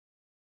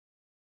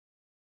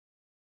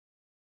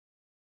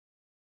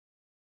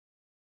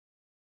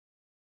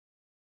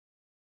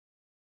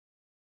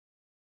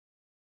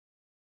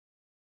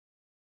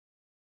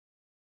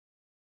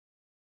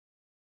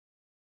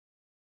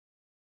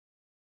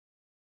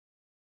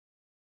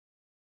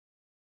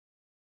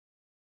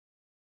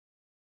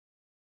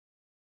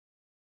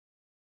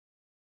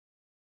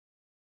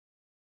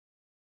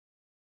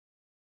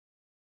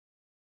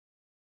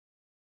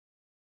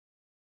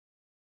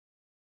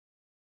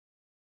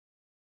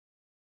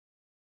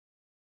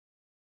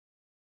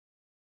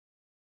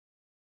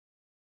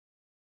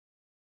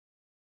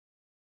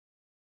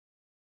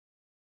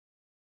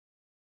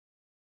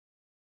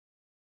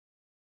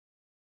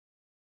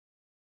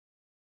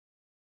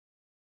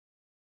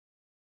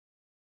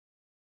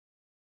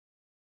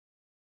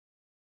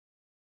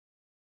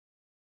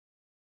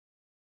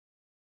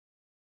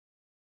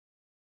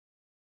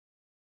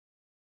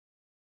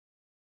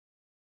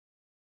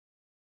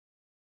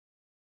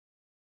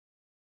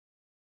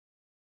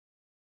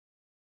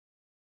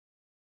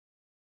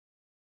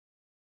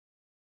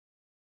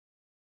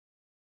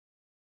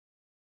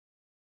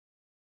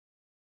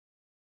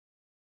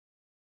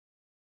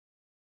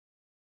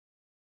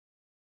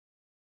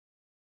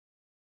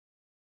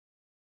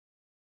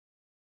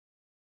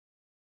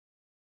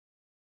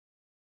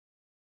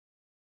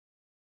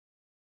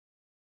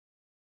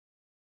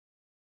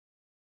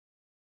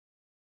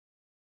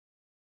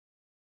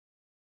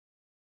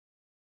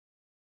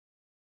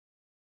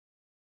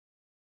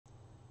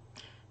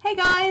Hey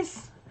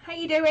guys, how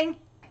you doing?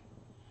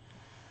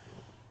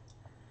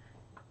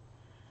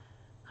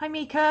 Hi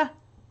Mika,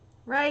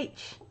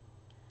 Rach,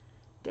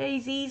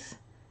 Daisies,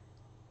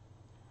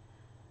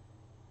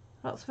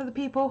 lots of other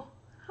people.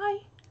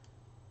 Hi.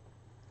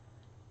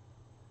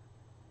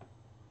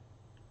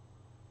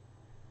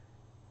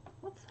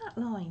 What's that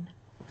line?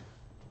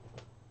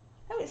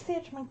 Oh, it's the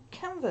edge of my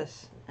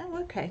canvas. Oh,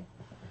 okay.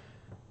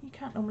 You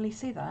can't normally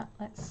see that.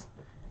 Let's.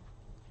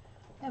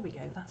 There we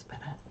go. That's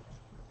better.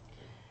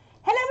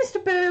 Hello, Mr.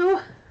 Boo.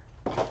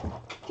 Do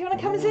you want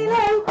to come and say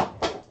hello?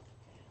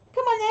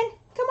 Come on then.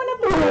 Come on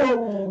up and say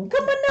hello.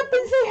 Come on up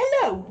and say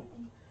hello.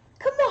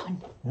 Come on.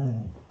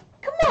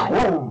 Come on.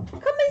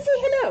 Come and say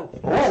hello.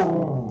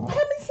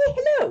 Come and say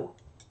hello.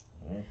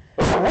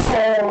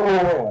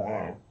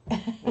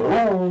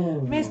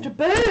 Mr.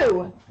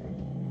 Boo.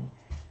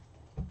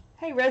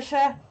 Hey,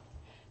 Russia.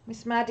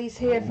 Miss Maddie's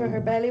here for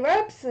her belly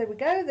rubs. There we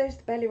go. There's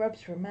the belly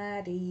rubs for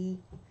Maddie.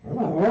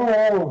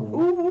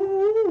 Ooh,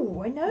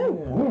 I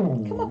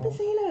know. Come up and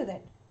say hello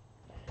then.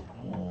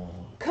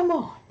 Come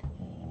on.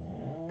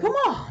 Come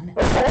on.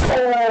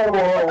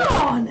 Come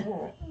on.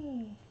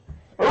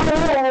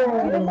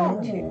 You don't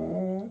want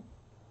to.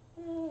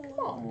 Come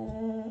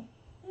on.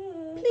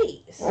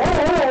 Please.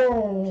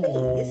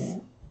 Please.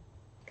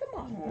 Come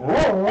on.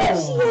 There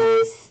she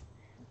is.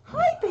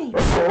 Hi, baby.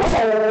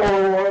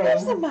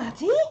 There's the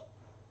Maddie.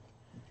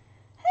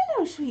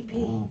 Hello, sweet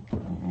pea.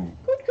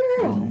 Good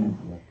girl.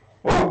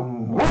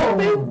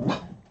 Boo.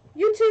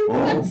 You too.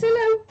 Let's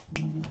hello.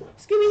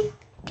 Scooby.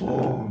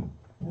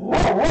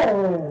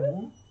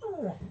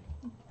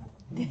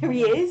 There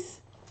he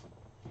is.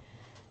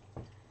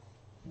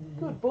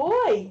 Good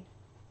boy.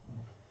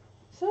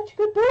 Such a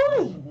good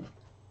boy.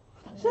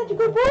 Such a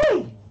good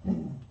boy.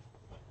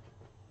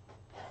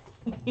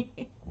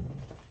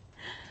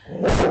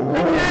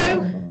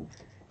 Hello.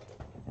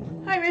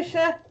 Hi,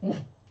 Risha.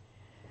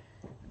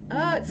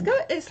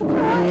 It's looking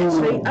alright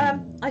actually.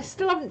 I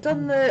still haven't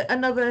done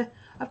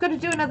I've got to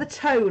do another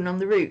tone on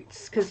the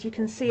roots because you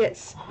can see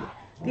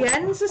the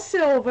ends are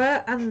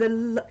silver and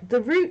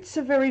the roots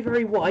are very,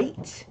 very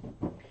white.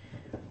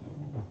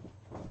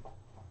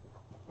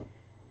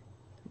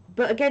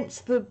 But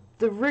against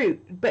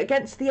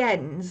against the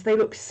ends they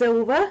look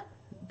silver.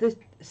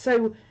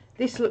 So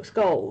this looks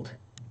gold.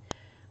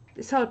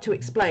 It's hard to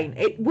explain.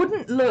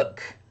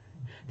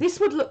 This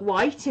would look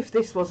white if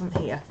this wasn't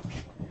here.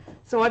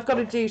 So I've got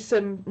to do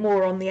some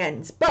more on the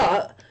ends.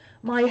 But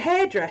my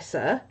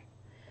hairdresser,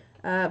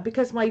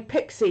 because my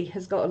pixie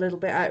has got a little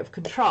bit out of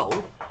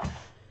control,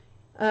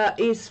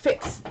 is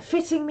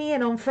fitting me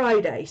in on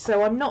Friday.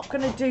 So I'm not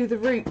going to do the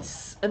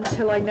roots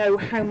until I know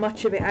how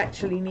much of it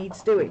actually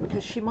needs doing,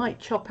 because she might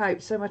chop out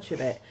so much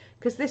of it,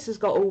 because this has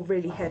got all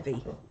really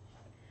heavy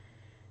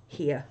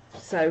here.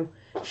 So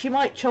she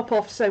might chop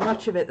off so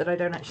much of it that I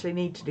don't actually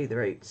need to do the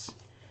roots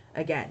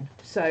again.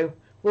 So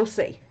we'll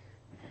see.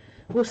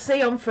 We'll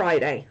see on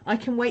Friday. I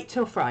can wait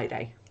till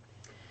Friday.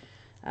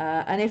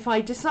 And if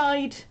I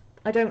decide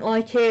I don't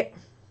like it,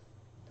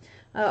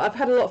 I've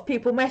had a lot of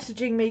people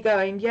messaging me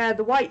going, yeah,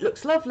 the white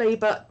looks lovely,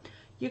 but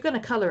you're going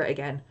to colour it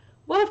again.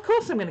 Well, of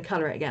course I'm going to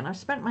colour it again. I've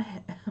spent my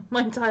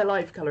entire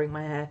life colouring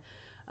my hair.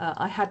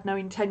 I had no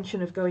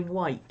intention of going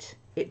white.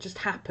 It just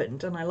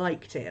happened and I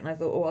liked it. And I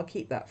thought, oh, I'll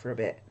keep that for a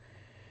bit.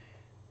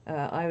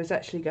 I was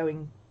actually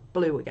going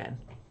blue again.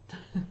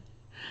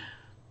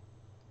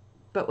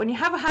 But when you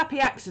have a happy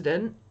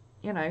accident,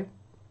 you know,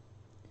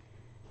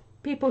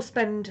 people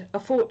spend a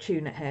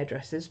fortune at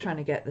hairdressers trying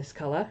to get this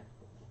colour.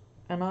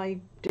 And I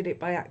did it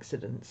by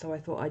accident, so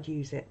I thought I'd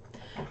use it.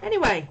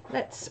 Anyway,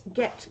 let's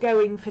get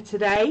going for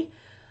today.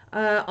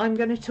 I'm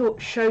going to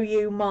show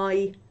you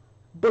my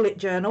bullet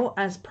journal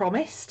as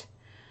promised.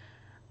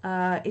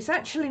 It's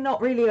actually not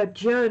really a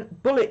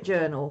bullet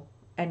journal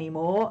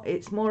anymore.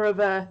 It's more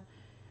of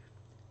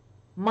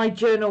my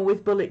journal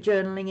with bullet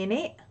journaling in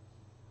it,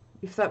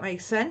 if that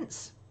makes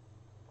sense.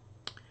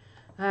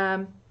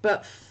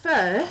 But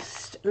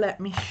first, let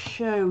me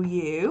show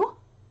you.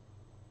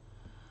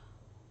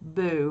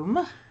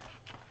 Boom.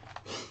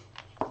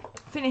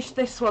 Finished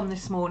this one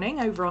this morning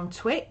over on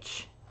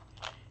Twitch.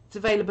 It's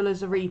available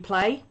as a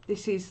replay.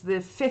 This is the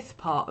 5th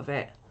part of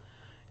it.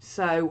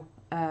 So,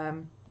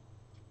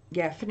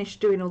 yeah, finished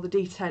doing all the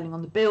detailing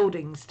on the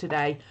buildings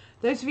today.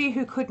 Those of you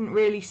who couldn't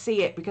really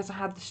see it because I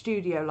had the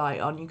studio light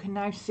on, you can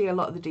now see a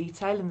lot of the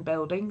detail in the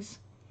buildings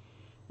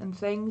and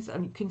things,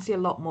 and you can see a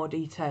lot more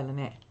detail in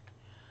it.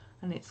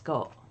 And it's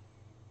got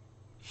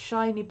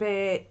shiny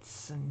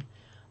bits and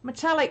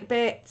metallic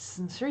bits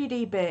and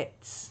 3D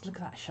bits. Look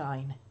at that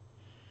shine.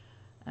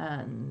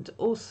 And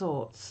all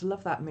sorts.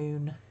 Love that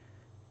moon.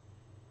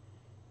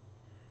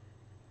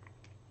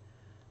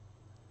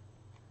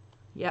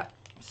 Yep,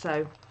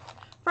 so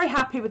very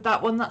happy with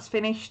that one. That's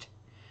finished.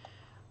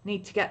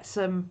 Need to get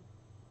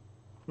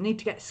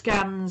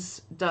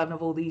scans done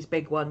of all these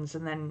big ones,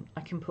 and then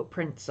I can put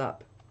prints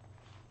up.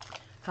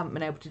 Haven't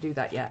been able to do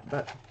that yet,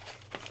 but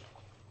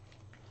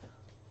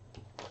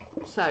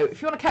so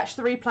if you want to catch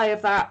the replay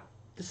of that,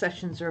 the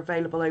sessions are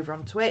available over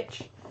on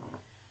Twitch.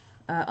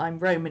 I'm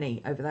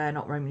Romany over there,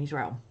 not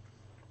RhomanysRealm.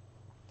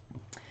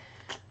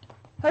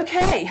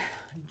 Okay,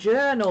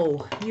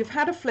 journal. You've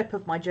had a flip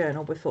of my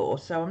journal before,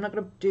 so I'm not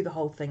going to do the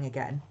whole thing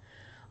again.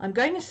 I'm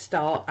going to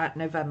start at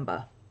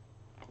November.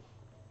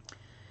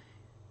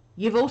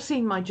 You've all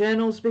seen my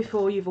journals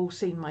before, you've all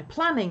seen my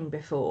planning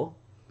before,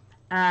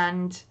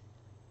 and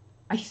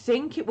I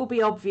think it will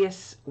be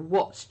obvious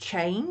what's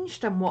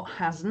changed and what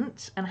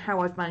hasn't, and how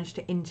I've managed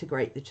to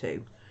integrate the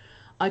two.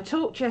 I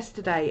talked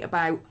yesterday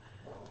about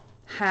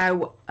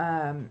how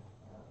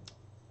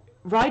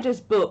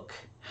Ryder's book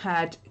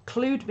had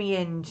clued me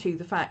into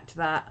the fact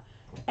that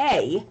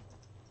A,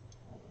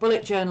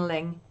 bullet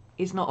journaling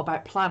is not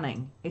about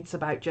planning, it's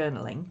about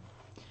journaling,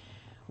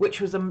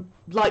 which was a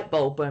light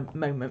bulb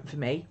moment for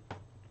me.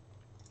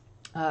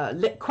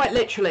 Quite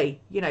literally,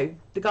 you know,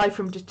 the guy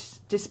from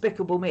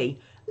Despicable Me,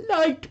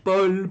 light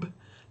bulb,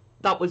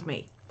 that was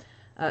me,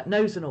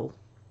 nose and all.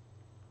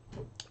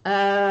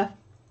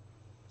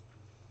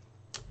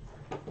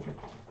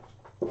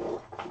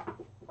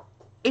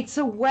 It's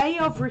a way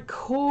of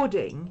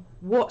recording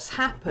what's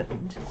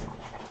happened,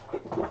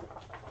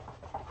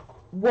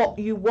 what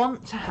you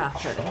want to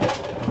happen,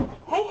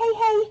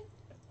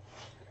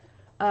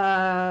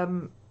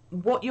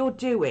 what you're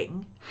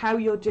doing, how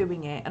you're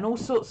doing it, and all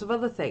sorts of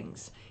other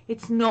things.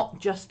 It's not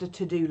just a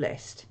to-do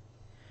list.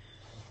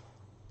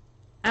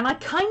 And I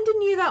kind of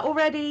knew that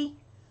already,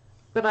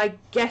 but I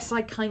guess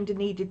I kind of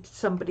needed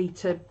somebody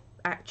to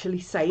actually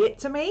say it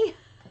to me.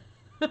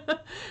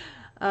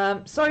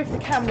 Sorry if the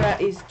camera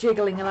is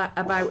jiggling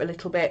about a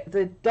little bit.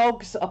 The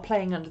dogs are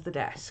playing under the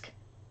desk,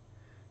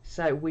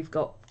 so we've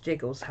got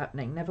jiggles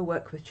happening. Never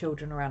work with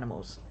children or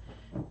animals.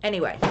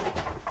 Anyway,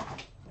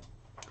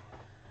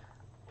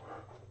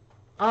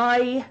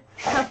 I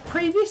have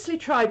previously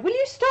tried... Will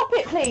you stop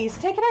it, please?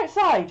 Take it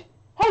outside.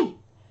 Hey!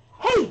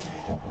 Hey!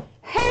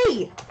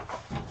 Hey!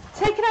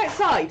 Take it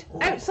outside.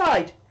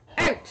 Outside.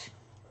 Out.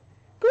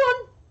 Go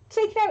on.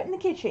 Take it out in the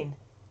kitchen.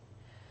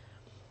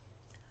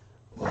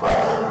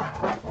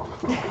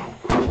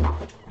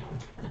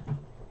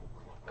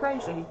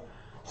 Crazy.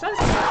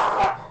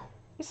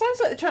 It sounds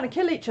like they're trying to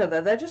kill each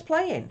other. They're just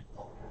playing.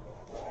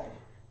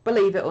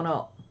 Believe it or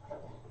not.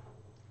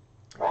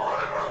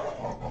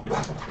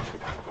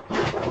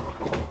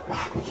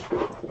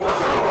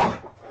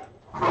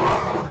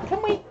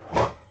 Can we...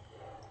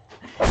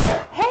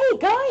 Hey,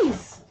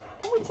 guys!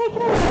 Can we take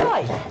it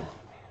outside?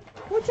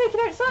 Can we take it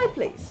outside,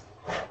 please?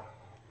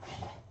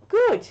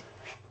 Good.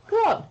 Go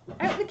on.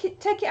 Out in the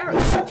take it out in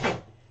the kitchen.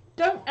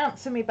 Don't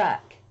answer me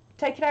back.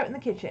 Take it out in the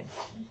kitchen.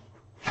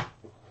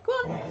 Go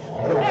on.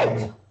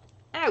 Out.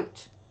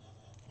 Out.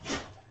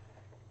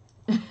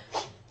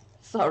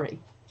 Sorry.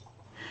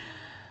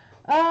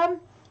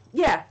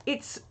 Yeah,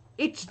 it's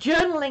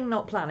journaling,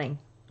 not planning.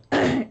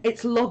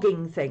 It's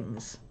logging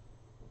things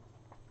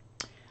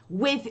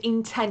with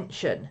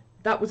intention.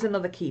 That was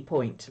another key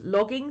point.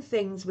 Logging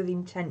things with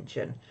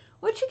intention,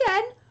 which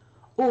again,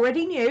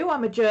 already knew.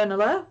 I'm a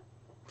journaler.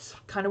 It's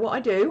kind of what I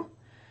do.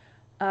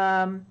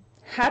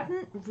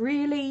 Hadn't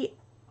really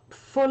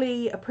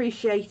fully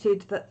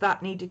appreciated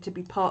that needed to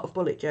be part of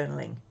bullet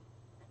journaling.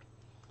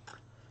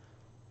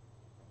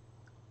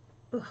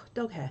 Ugh,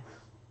 dog hair.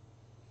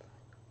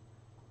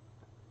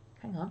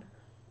 Hang on.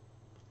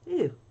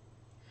 Ew.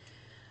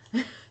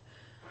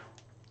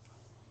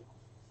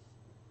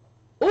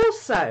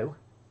 Also,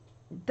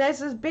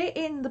 there's a bit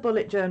in the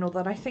bullet journal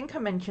that I think I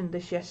mentioned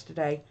this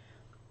yesterday.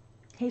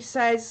 He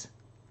says,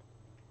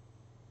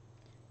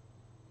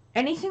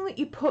 anything that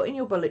you put in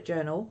your bullet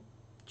journal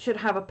should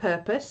have a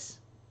purpose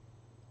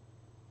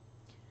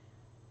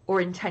or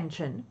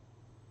intention.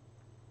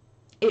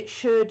 It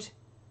should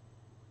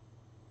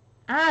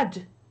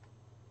add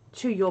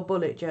to your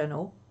bullet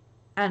journal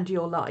and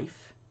your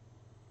life,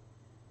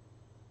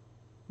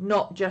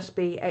 not just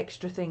be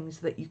extra things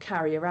that you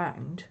carry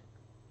around.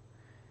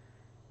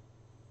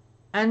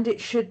 And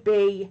it should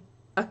be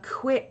a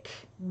quick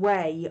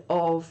way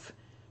of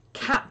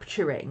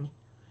capturing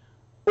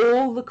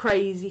all the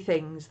crazy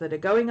things that are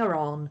going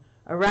on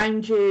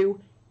around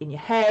you, in your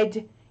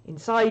head,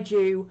 inside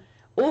you,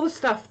 all the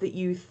stuff that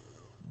you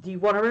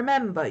want to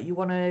remember, you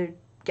want to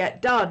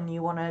get done,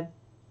 you want to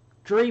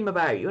dream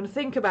about, you want to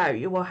think about,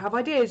 you will have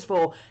ideas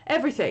for,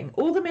 everything,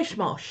 all the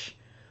mishmash,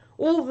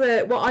 all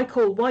the what I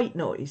call white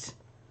noise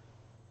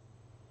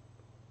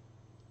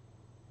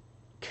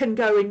can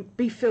go and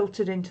be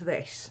filtered into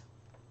this.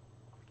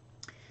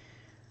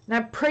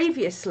 Now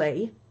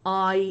previously,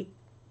 I'm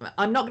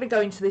not going to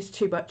go into this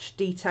too much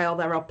detail.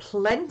 There are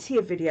plenty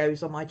of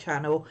videos on my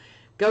channel.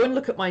 Go and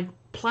look at my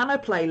planner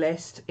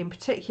playlist. In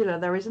particular,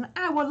 there is an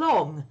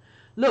hour-long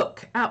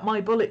look at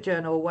my bullet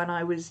journal when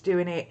I was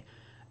doing it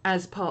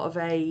as part of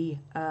a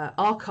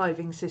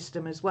archiving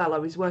system as well. I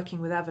was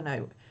working with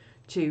Evernote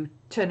to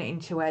turn it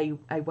into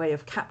a way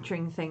of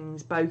capturing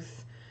things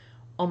both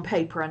on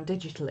paper and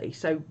digitally.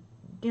 So,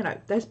 you know,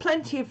 there's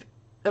plenty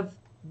of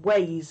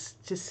ways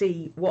to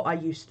see what I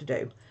used to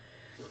do.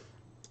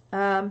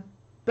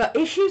 But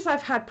issues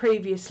I've had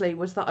previously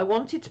was that I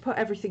wanted to put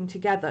everything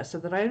together so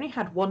that I only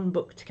had one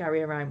book to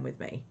carry around with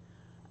me.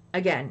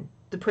 Again,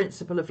 the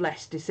principle of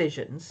less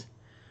decisions.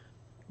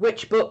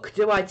 which book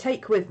do I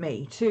take with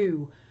me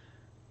to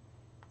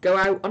go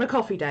out on a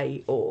coffee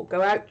date, or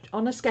go out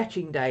on a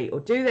sketching day, or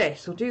do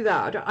this or do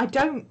that. I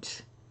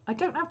don't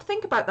have to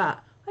think about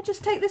that. I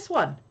just take this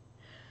one.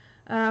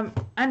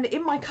 And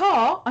in my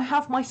car, I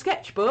have my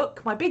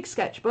sketchbook, my big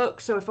sketchbook.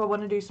 So if I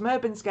want to do some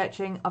urban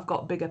sketching, I've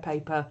got bigger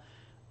paper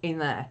in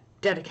there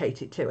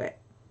dedicated to it.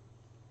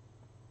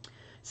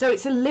 So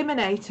it's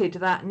eliminated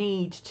that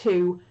need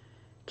to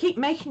keep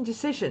making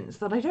decisions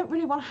that I don't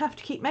really want to have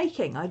to keep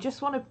making. I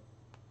just want to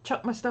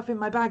chuck my stuff in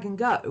my bag and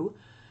go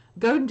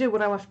and do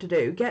what I have to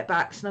do, get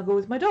back, snuggle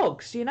with my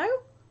dogs, you know?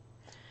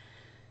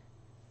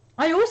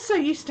 I also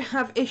used to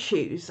have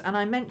issues, and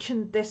I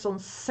mentioned this on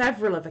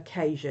several of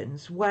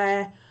occasions,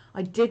 where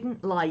I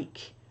didn't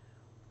like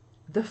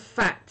the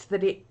fact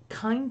that it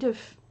kind of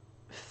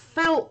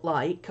felt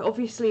like,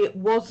 obviously it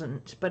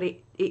wasn't, but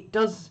it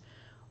does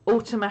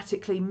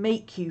automatically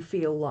make you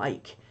feel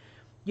like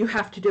you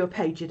have to do a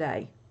page a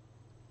day,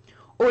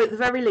 or at the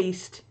very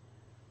least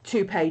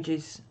 2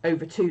 pages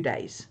over 2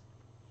 days.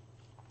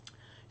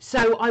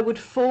 So I would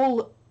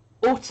fall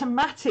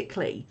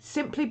automatically,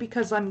 simply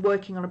because I'm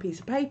working on a piece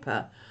of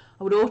paper,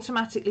 I would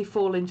automatically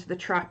fall into the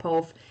trap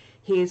of,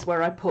 here's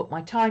where I put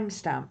my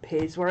timestamp,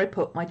 here's where I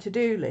put my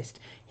to-do list,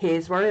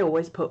 here's where I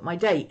always put my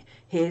date,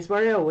 here's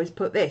where I always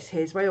put this,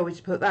 here's where I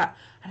always put that.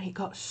 And it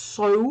got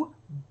so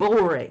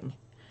boring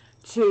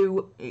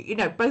to, you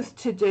know, both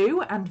to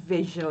do and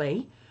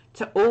visually,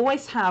 to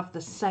always have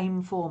the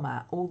same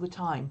format all the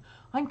time.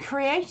 I'm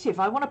creative.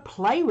 I want to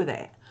play with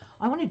it.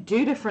 I want to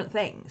do different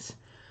things.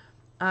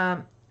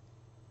 And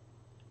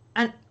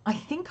I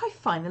think I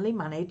finally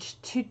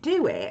managed to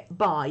do it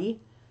by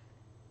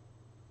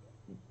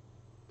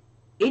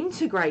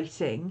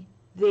integrating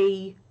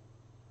the,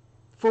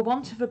 for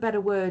want of a better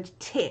word,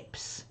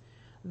 tips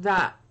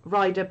that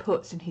Ryder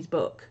puts in his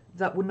book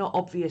that were not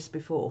obvious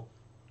before.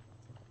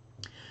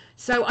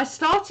 So I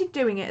started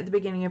doing it at the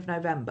beginning of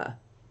November.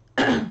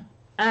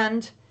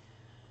 And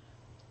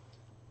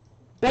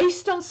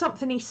based on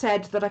something he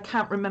said that I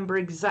can't remember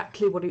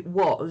exactly what it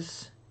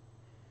was,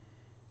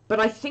 but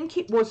I think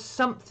it was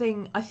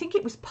something, I think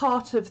it was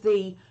part of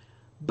the,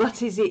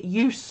 but is it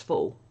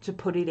useful to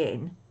put it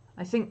in?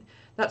 I think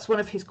that's one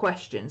of his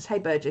questions. Hey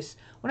Burgess,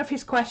 one of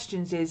his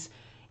questions is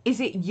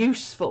it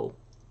useful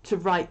to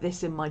write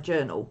this in my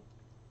journal?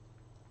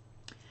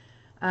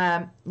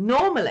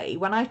 Normally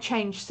when I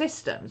change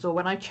systems, or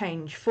when I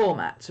change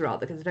formats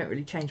rather, because I don't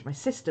really change my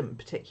system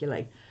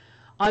particularly,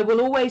 I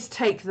will always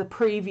take the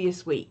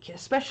previous week,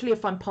 especially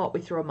if I'm partway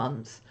through a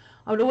month.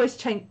 I would always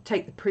take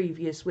the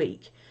previous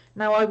week.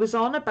 Now I was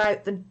on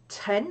about the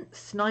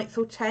 10th, 9th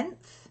or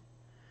 10th.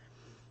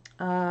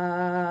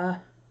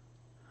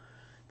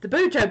 The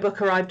BuJo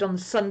book arrived on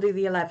Sunday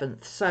the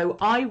 11th, so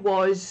I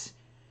was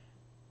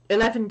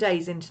 11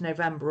 days into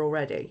November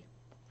already.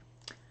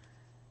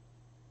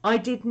 I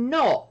did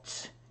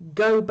not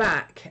go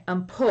back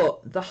and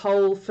put the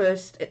whole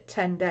first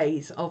 10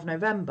 days of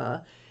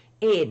November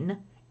in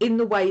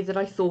the way that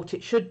I thought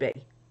it should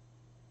be.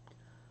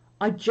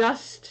 I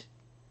just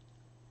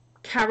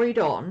carried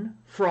on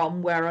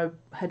from where I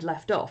had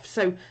left off.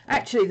 So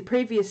actually the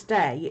previous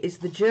day is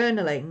the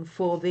journaling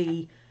for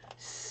the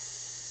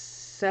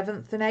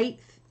 7th and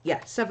 8th.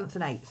 Yeah, 7th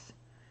and 8th.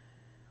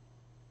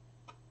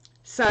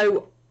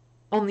 So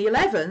on the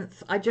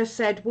 11th, I just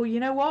said, well,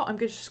 you know what? I'm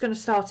just going to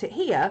start it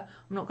here.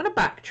 I'm not going to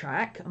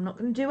backtrack. I'm not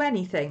going to do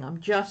anything. I'm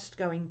just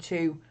going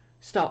to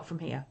start from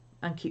here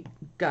and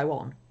go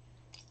on.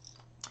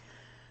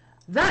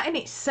 That in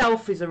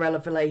itself is a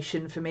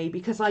revelation for me,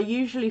 because I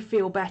usually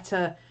feel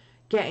better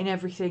getting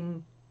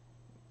everything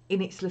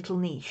in its little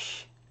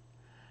niche.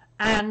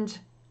 And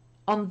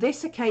on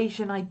this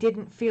occasion, I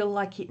didn't feel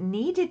like it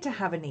needed to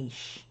have a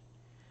niche.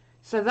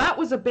 So that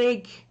was a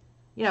big,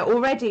 you know,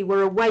 already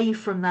we're away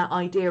from that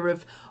idea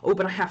of, oh,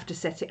 but I have to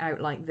set it out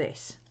like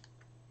this.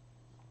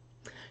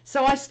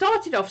 So I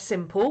started off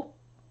simple.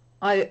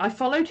 I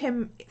followed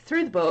him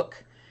through the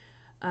book.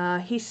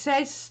 He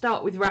says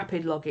start with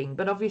rapid logging,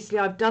 but obviously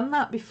I've done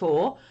that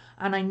before,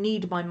 and I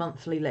need my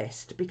monthly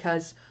list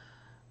because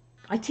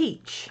I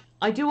teach.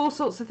 I do all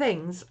sorts of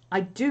things.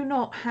 I do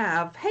not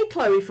have, hey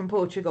Chloe from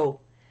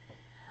Portugal,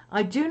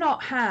 I do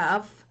not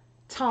have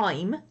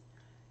time,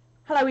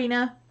 hello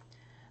Ina,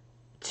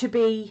 to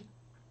be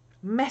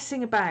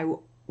messing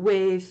about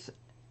with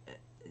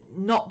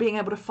not being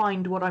able to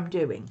find what I'm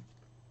doing.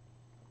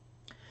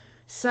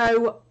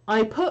 So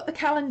I put the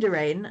calendar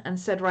in and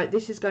said, right,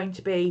 this is going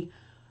to be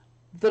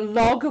the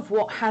log of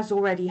what has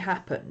already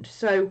happened.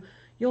 So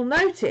you'll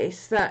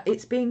notice that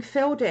it's being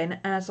filled in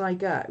as I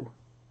go,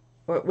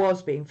 or it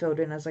was being filled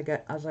in as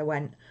I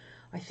went.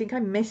 I think I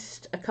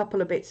missed a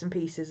couple of bits and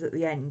pieces at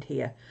the end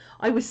here.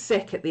 I was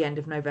sick at the end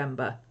of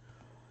November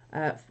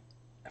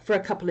for a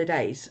couple of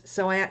days,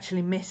 so I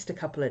actually missed a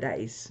couple of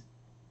days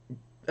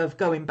of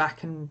going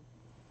back and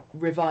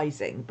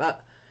revising,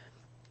 but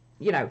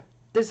you know,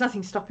 there's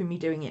nothing stopping me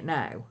doing it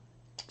now,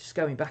 just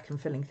going back and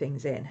filling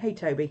things in. Hey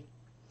Toby.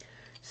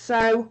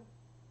 So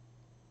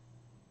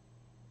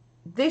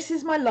this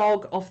is my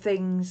log of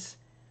things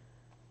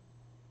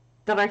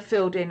that I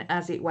filled in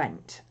as it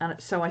went. And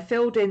so I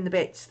filled in the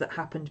bits that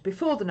happened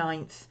before the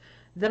 9th,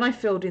 then I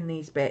filled in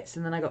these bits,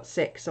 and then I got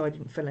sick, so I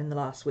didn't fill in the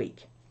last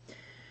week.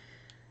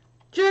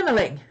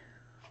 Journaling.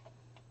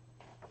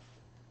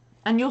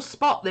 And you'll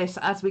spot this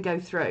as we go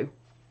through.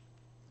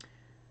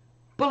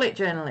 Bullet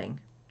journaling.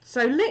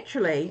 So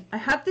literally, I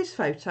had this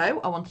photo,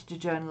 I wanted to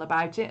journal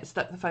about it, I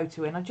stuck the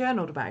photo in, I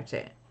journaled about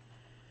it.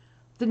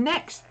 The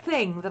next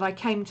thing that I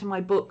came to my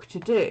book to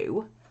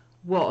do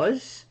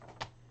was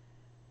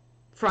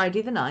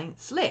Friday the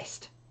 9th's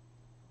list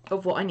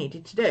of what I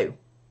needed to do.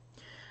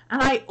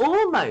 And I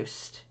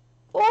almost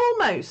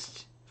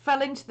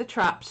fell into the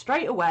trap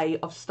straight away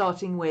of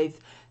starting with,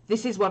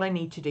 this is what I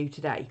need to do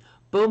today.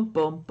 Boom,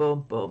 boom,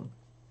 boom, boom.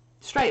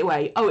 Straight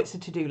away, oh, it's a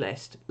to-do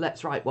list.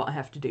 Let's write what I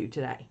have to do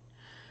today.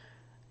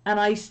 And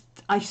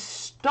I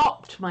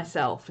stopped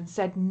myself and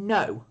said,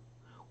 no.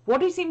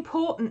 What is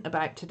important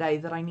about today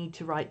that I need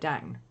to write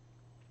down?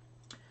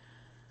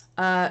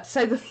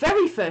 So the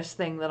very first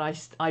thing that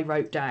I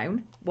wrote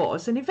down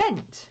was an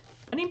event,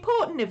 an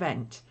important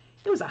event.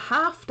 It was a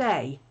half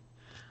day.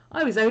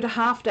 I was owed a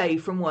half day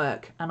from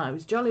work, and I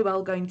was jolly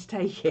well going to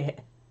take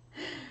it.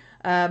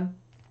 And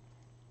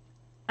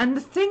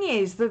the thing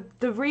is,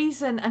 the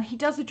reason, and he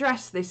does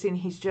address this in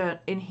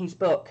his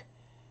book,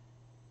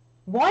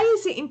 why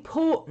is it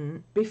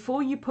important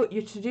before you put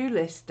your to-do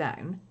list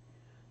down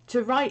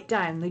to write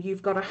down that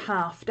you've got a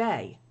half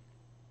day?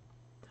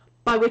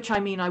 By which I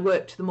mean I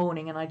worked the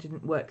morning and I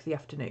didn't work the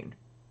afternoon.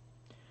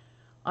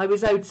 I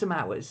was owed some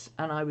hours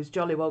and I was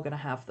jolly well going to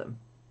have them.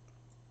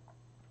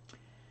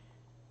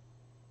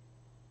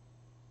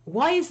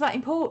 Why is that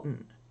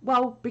important?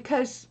 Well,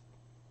 because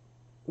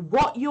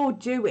what you're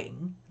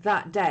doing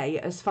that day,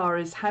 as far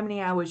as how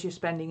many hours you're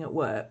spending at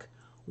work,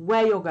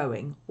 where you're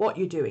going, what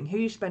you're doing, who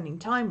you're spending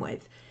time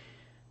with,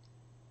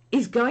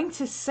 is going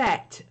to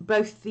set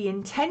both the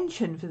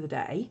intention for the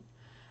day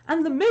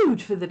and the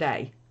mood for the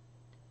day.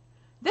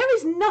 There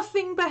is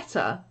nothing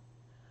better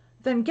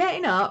than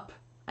getting up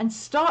and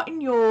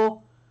starting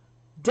your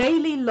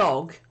daily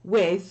log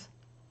with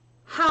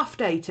half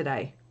day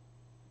today.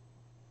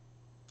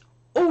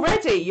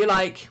 Already you're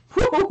like,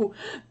 whoa,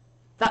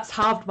 that's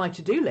halved my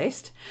to-do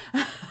list.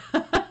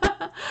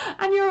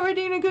 And you're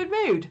already in a good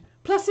mood.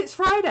 Plus it's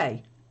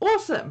Friday.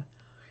 Awesome.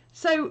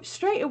 So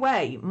straight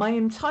away, my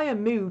entire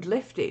mood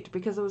lifted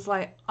because I was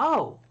like,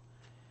 oh,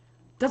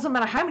 doesn't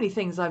matter how many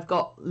things I've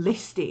got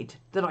listed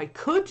that I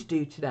could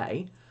do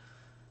today,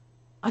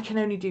 I can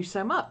only do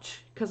so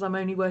much because I'm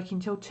only working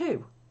till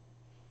 2.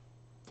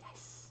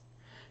 Yes.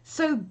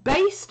 So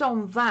based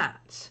on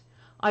that,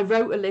 I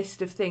wrote a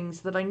list of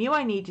things that I knew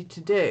I needed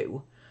to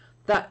do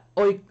that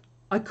I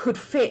could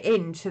fit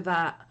into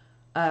that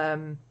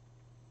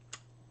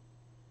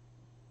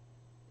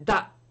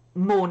that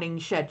morning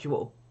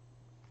schedule,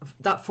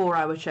 that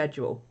 4-hour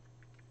schedule.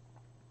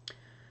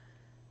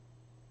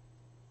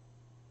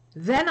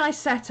 Then I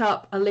set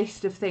up a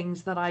list of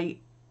things that I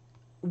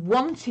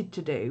wanted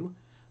to do,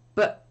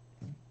 but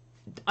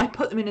I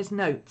put them in as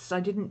notes. I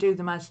didn't do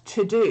them as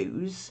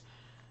to-dos.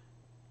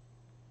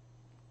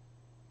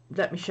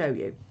 Let me show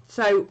you.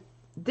 So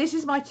this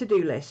is my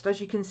to-do list.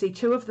 As you can see,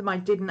 2 of them I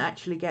didn't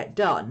actually get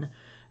done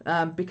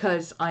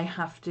because I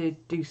have to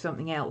do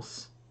something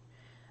else.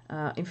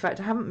 In fact,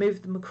 I haven't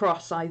moved them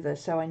across either,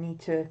 so I need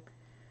to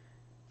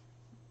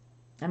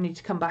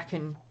come back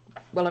and,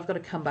 well, I've got to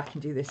come back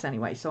and do this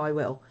anyway, so I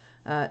will.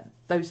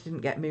 Those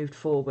didn't get moved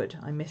forward.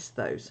 I missed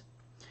those.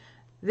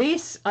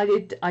 This I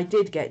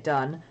did get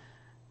done.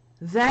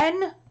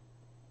 Then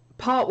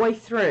partway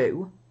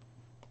through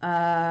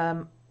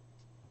the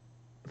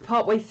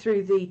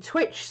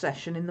Twitch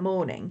session in the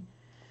morning,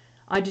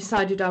 I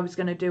decided I was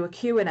going to do a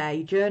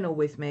Q&A journal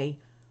with me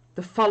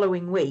the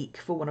following week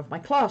for one of my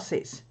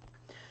classes.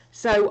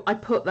 So I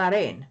put that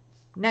in.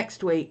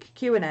 Next week,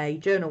 Q&A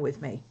journal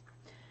with me.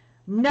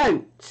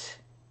 Note,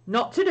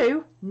 not to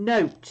do,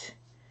 note,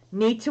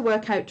 need to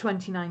work out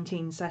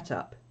 2019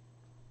 setup.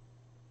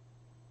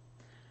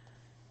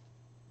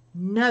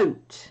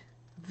 Note,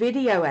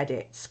 video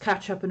edits,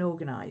 catch up and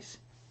organise.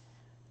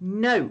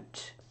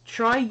 Note,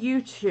 try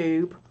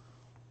YouTube,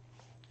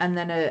 and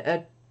then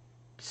a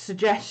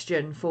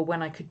suggestion for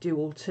when I could do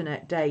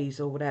alternate days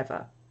or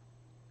whatever.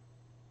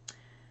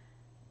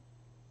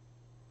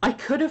 I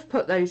could have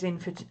put those in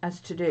as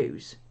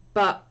to-dos,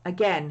 but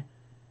again,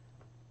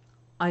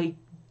 I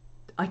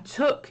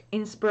took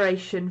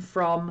inspiration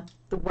from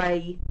the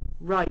way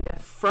Ryder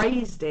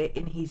phrased it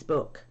in his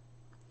book.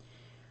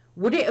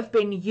 Would it have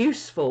been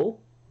useful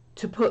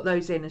to put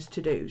those in as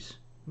to-dos?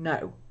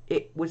 No.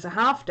 It was a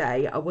half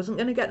day. I wasn't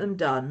going to get them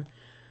done.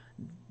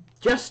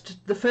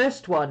 Just the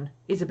first one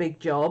is a big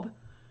job.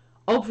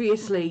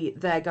 Obviously,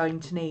 they're going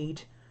to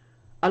need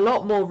a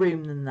lot more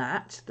room than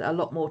that, a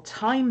lot more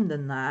time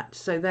than that,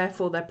 so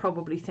therefore they're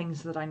probably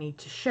things that I need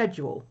to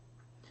schedule.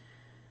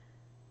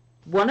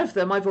 One of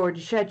them I've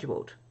already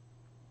scheduled.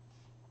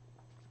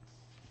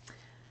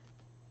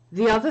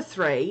 The other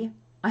 3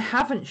 I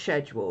haven't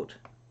scheduled,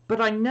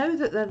 but I know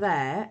that they're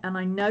there and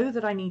I know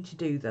that I need to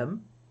do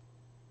them.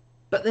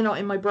 but they're not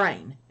in my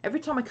brain. Every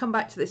time I come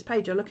back to this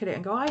page, I look at it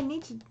and go, I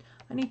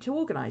need to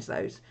organise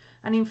those.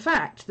 And in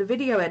fact, the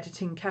video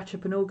editing, catch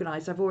up and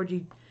organise, I've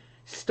already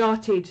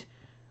started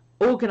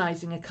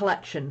organising a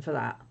collection for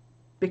that,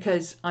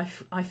 because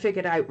I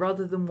figured out,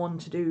 rather than one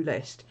to-do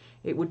list,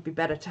 it would be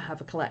better to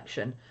have a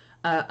collection.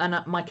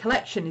 And my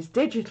collection is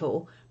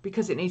digital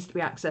because it needs to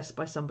be accessed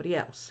by somebody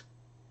else.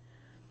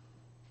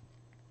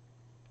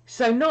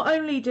 So not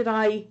only did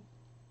I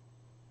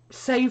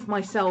save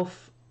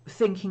myself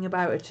thinking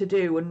about a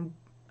to-do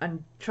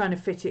and trying to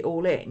fit it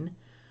all in,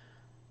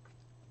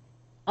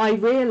 I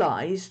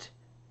realised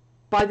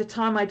by the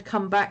time I'd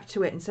come back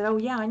to it and said, oh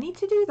yeah, I need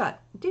to do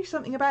that, do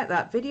something about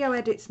that, video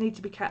edits need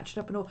to be catched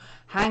up and all,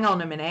 hang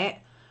on a minute,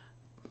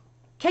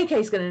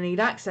 KK's going to need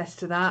access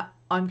to that,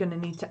 I'm going to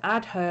need to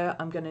add her,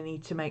 I'm going to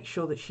need to make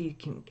sure that she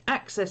can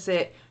access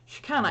it,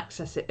 she can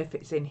access it if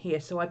it's in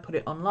here, so I put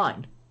it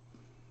online.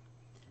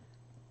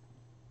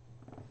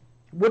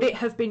 Would it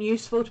have been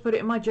useful to put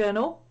it in my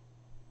journal?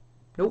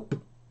 Nope.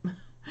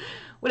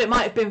 Well, it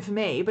might have been for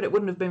me, but it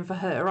wouldn't have been for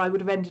her. I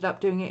would have ended up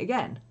doing it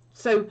again.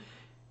 So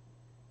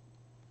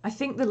I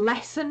think the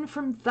lesson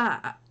from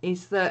that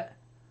is that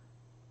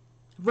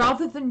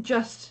rather than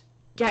just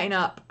getting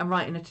up and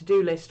writing a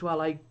to-do list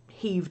while I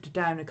heaved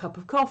down a cup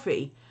of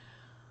coffee,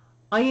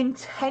 I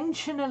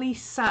intentionally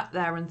sat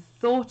there and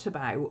thought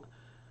about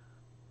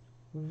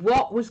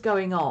what was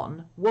going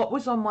on, what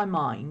was on my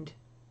mind,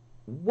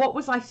 what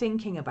was I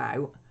thinking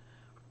about,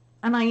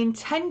 and I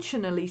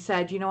intentionally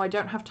said, you know, I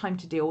don't have time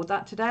to deal with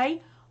that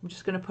today. I'm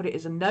just going to put it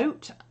as a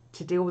note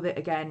to deal with it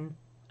again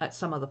at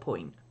some other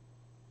point.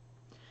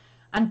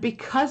 And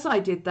because I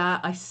did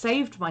that, I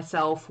saved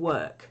myself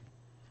work.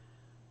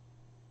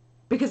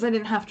 Because I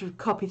didn't have to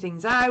copy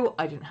things out,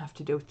 I didn't have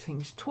to do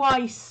things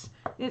twice,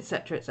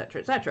 etc.,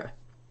 etc., etc.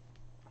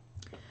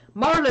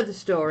 Moral of the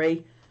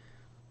story,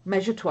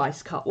 measure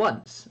twice, cut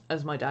once,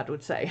 as my dad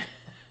would say.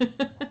 Then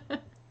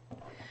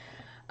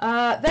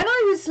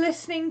I was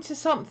listening to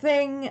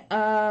something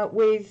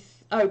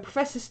with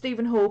Professor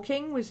Stephen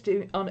Hawking was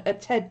doing on a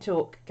TED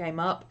talk came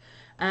up,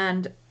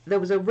 and there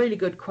was a really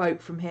good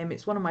quote from him.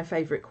 It's one of my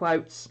favourite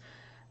quotes.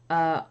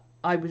 I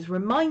was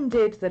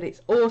reminded that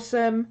it's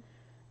awesome.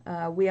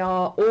 We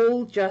are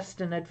all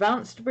just an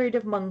advanced breed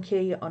of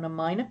monkey on a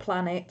minor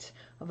planet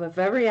of a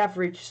very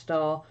average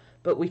star,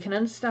 but we can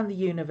understand the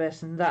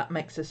universe, and that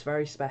makes us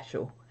very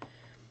special.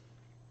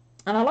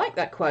 And I like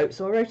that quote,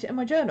 so I wrote it in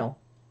my journal.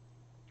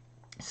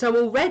 So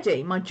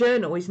already my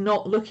journal is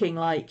not looking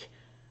like,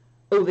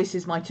 oh, this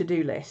is my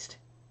to-do list.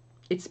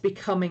 It's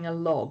becoming a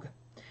log.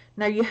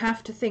 Now you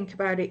have to think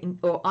about it,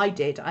 or I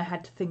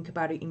had to think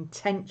about it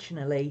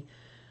intentionally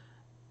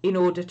in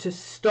order to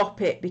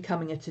stop it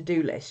becoming a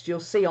to-do list. You'll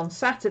see on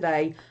Saturday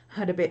I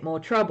had a bit more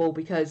trouble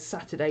because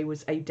Saturday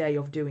was a day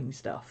of doing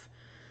stuff.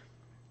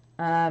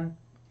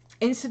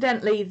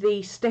 Incidentally,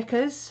 the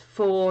stickers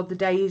for the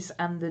days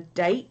and the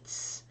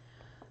dates,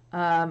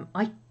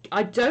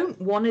 I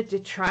don't want to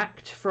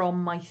detract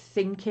from my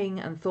thinking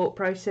and thought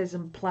process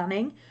and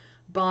planning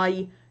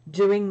by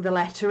doing the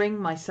lettering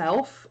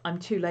myself. I'm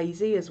too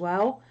lazy as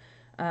well.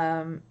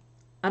 And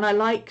I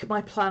like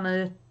my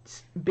planner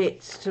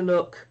bits to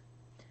look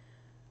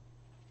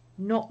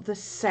not the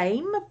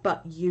same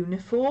but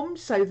uniform,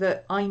 so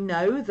that I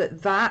know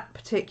that that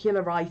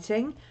particular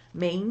writing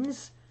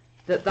means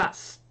that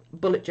that's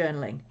bullet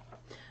journaling.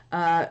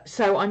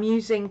 So I'm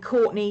using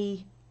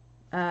Courtney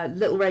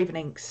Little Raven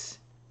Ink's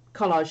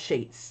collage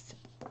sheets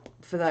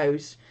for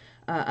those,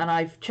 and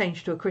I've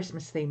changed to a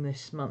Christmas theme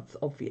this month,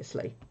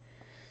 obviously.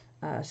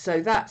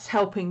 So that's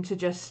helping to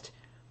just,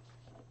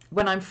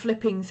 when I'm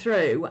flipping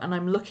through and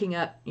I'm looking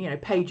at, you know,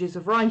 pages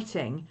of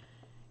writing,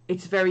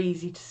 it's very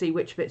easy to see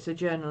which bits are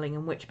journaling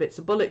and which bits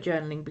are bullet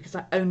journaling, because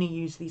I only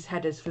use these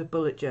headers for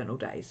bullet journal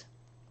days.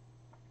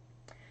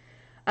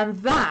 And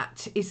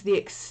that is the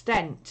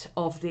extent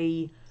of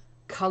the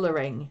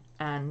colouring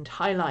and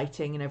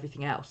highlighting and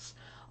everything else.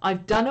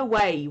 I've done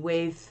away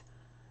with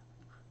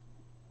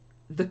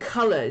the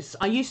colours.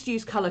 I used to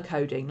use colour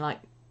coding, like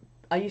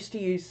I used to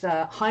use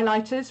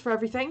highlighters for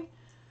everything,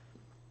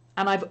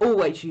 and I've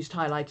always used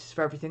highlighters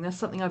for everything. That's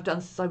something I've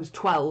done since I was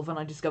 12 and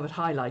I discovered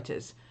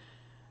highlighters.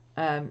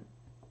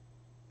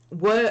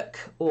 Work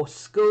or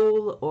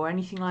school or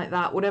anything like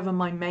that, whatever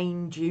my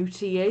main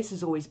duty is,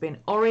 has always been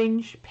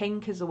orange.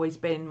 Pink has always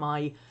been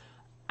my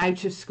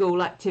out of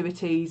school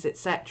activities,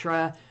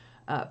 etc.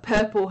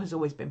 Purple has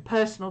always been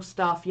personal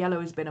stuff. Yellow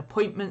has been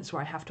appointments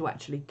where I have to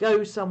actually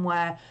go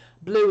somewhere.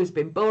 Blue has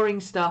been boring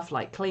stuff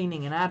like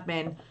cleaning and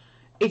admin.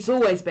 It's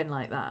always been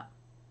like that.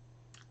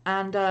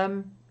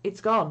 And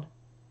it's gone.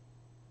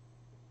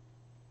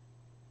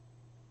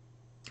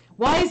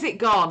 Why is it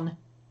gone?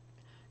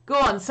 Go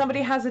on,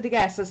 somebody hazard a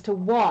guess as to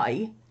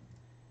why.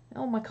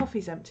 Oh, my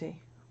coffee's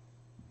empty.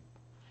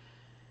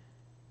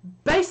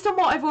 Based on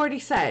what I've already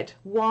said,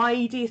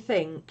 why do you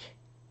think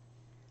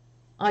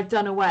I've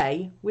done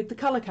away with the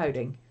colour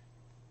coding?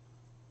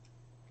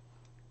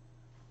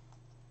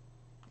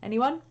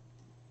 Anyone?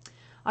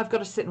 I've got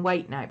to sit and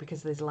wait now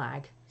because there's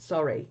lag.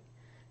 Sorry.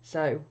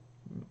 So,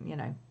 you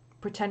know,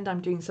 pretend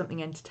I'm doing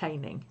something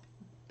entertaining.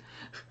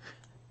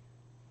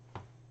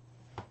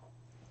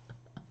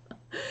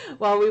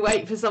 While we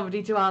wait for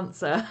somebody to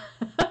answer.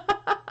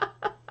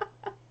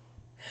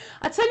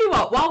 I tell you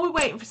what, while we're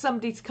waiting for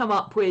somebody to come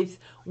up with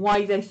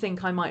why they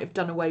think I might have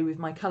done away with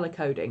my colour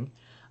coding,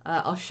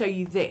 I'll show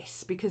you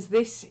this, because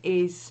this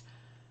is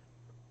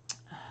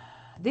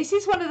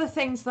one of the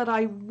things that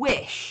I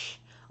wish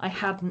I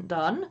hadn't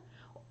done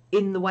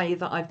in the way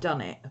that I've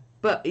done it.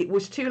 But it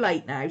was too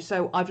late now,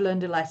 so I've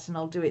learned a lesson.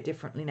 I'll do it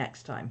differently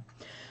next time.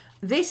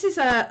 This is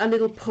a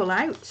little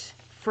pull-out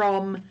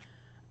from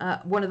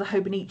one of the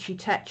Hobonichi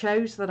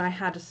techos that I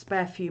had a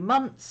spare few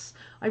months.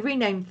 I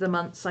renamed the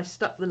months, I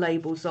stuck the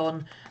labels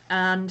on,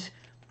 and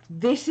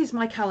this is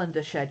my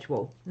calendar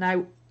schedule.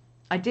 Now,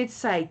 I did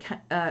say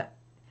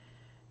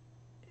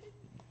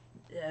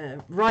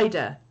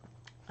Ryder,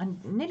 I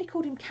nearly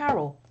called him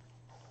Carol.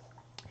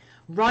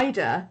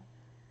 Ryder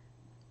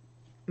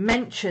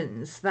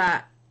mentions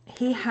that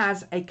he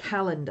has a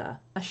calendar,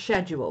 a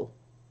schedule.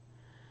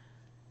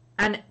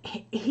 And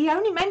he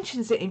only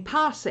mentions it in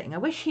passing. I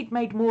wish he'd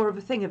made more of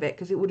a thing of it,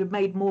 because it would have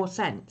made more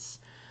sense.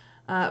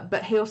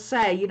 But he'll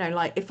say, you know,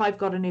 like if I've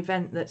got an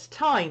event that's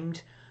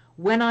timed,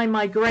 when I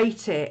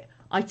migrate it,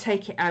 I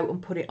take it out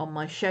and put it on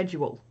my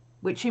schedule,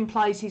 which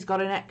implies he's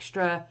got an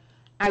extra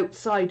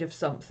outside of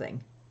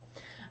something.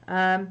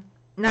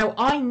 Now,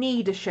 I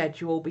need a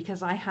schedule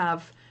because I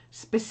have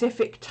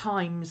specific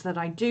times that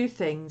I do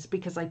things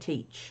because I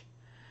teach.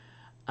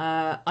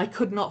 I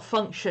could not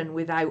function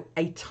without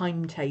a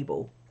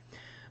timetable.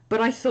 But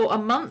I thought a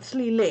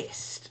monthly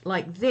list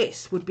like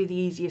this would be the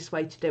easiest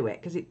way to do it,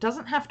 because it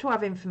doesn't have to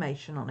have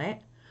information on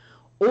it.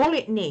 All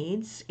it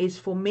needs is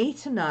for me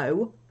to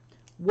know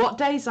what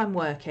days I'm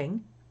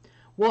working,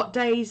 what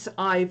days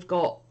I've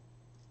got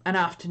an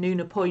afternoon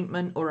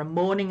appointment or a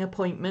morning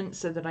appointment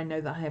so that I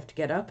know that I have to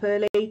get up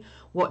early,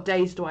 what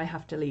days do I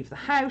have to leave the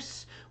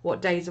house,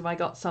 what days have I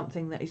got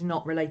something that is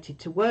not related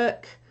to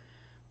work,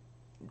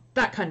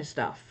 that kind of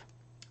stuff.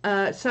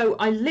 So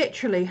I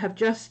literally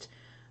have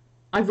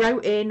I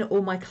wrote in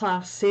all my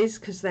classes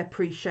because they're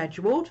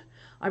pre-scheduled.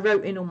 I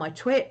wrote in all my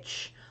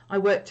Twitch. I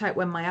worked out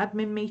when my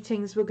admin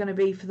meetings were going to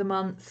be for the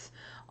month.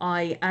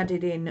 I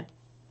added in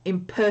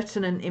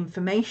impertinent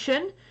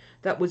information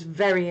that was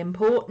very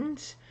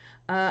important.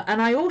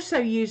 And I also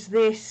use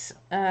this,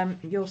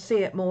 you'll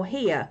see it more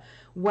here,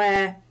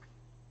 where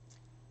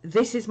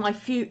this is my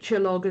future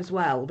log as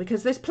well,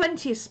 because there's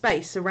plenty of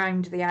space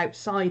around the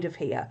outside of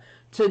here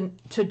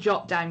to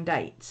jot down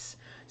dates.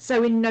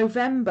 So in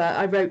November,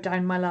 I wrote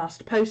down my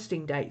last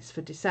posting dates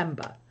for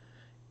December.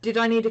 Did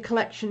I need a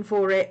collection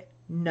for it?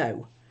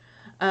 No.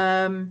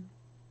 My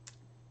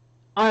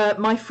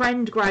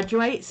friend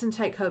graduates and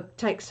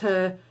takes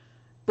her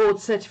board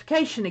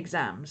certification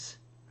exams.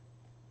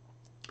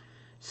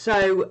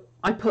 So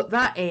I put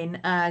that in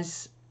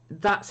as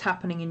that's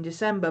happening in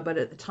December, but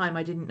at the time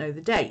I didn't know the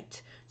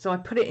date. So I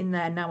put it in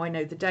there. Now I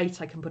know the date,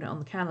 I can put it on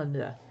the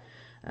calendar.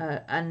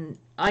 And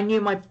I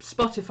knew my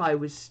Spotify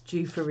was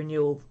due for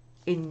renewal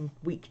in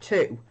week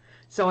 2,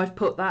 so I've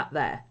put that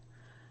there.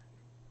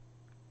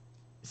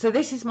 So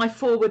this is my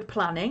forward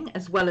planning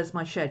as well as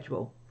my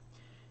schedule.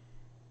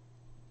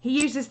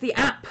 He uses the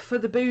app for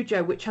the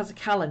BuJo, which has a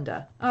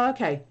calendar. Oh,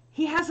 okay,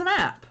 he has an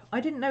app.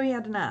 I didn't know he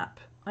had an app.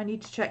 I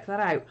need to check that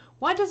out.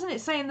 Why doesn't it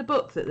say in the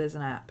book that there's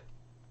an app?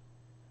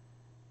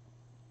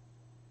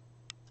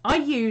 I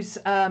use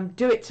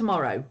Do It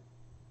Tomorrow.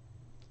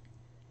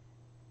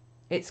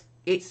 It's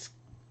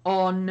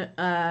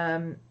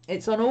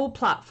on all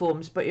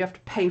platforms, but you have to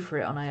pay for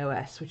it on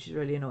iOS, which is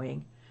really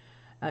annoying.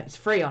 It's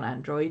free on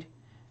Android,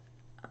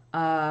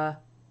 and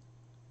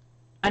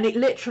it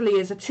literally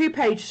is a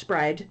 2-page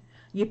spread.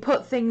 You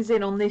put things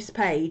in on this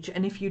page,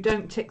 and if you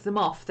don't tick them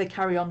off, they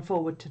carry on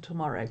forward to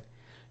tomorrow.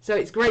 So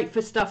it's great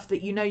for stuff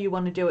that you know you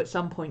want to do at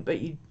some point, but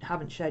you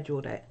haven't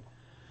scheduled it.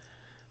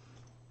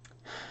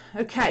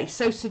 Okay,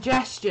 so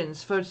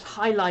suggestions for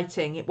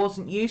highlighting. It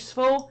wasn't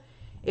useful.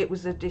 It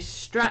was a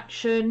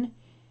distraction.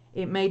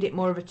 It made it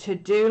more of a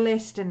to-do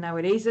list, and now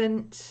it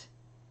isn't.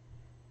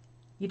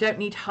 You don't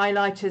need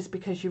highlighters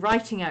because you're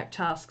writing out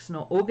tasks,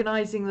 not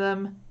organising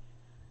them.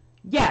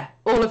 Yeah,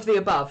 all of the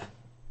above.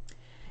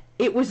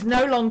 It was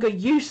no longer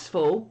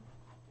useful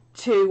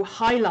to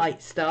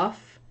highlight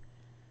stuff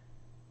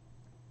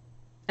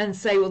and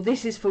say, well,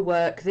 this is for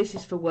work, this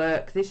is for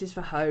work, this is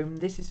for home,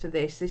 this is for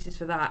this is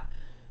for that,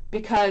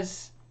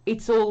 because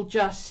it's all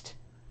just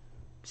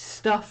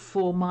stuff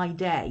for my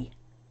day.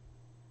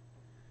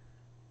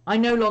 I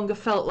no longer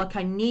felt like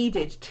I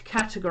needed to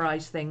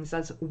categorize things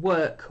as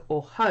work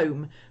or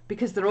home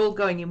because they're all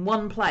going in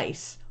one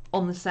place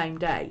on the same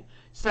day.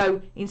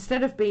 So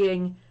instead of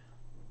being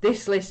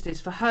this list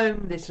is for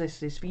home, this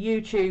list is for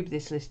YouTube,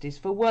 this list is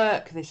for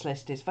work, this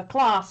list is for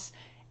class,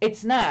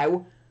 it's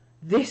now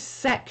this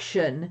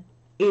section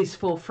is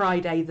for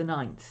Friday the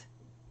 9th.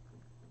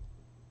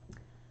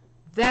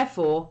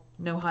 Therefore,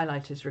 no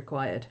highlighters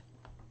required.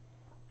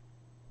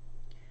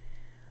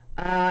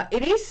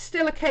 It is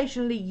still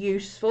occasionally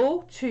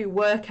useful to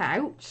work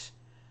out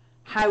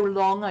how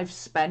long I've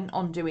spent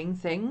on doing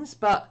things,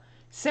 but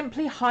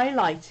simply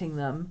highlighting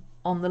them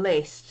on the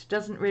list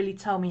doesn't really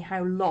tell me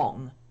how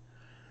long.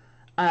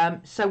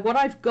 So what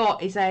I've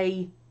got is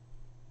a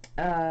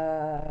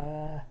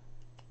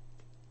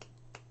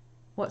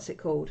what's it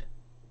called?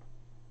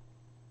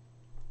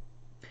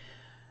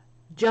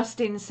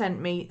 Justin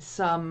sent me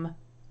some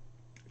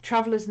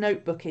Traveler's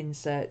Notebook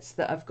inserts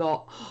that I've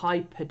got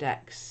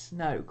Chronodex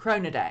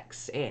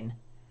in.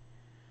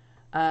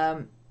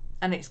 And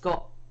it's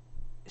got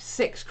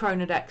 6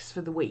 Chronodex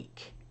for the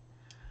week.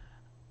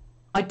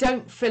 I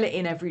don't fill it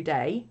in every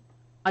day.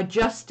 I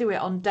just do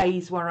it on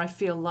days where I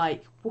feel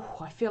like,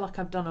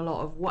 I've done a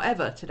lot of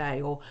whatever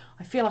today, or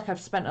I feel like I've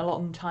spent a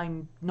long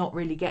time not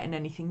really getting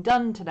anything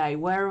done today.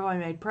 Where have I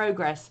made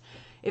progress?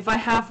 If I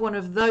have one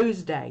of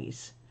those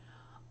days,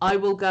 I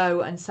will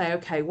go and say,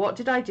 okay, what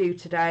did I do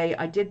today?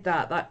 I did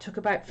that. That took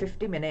about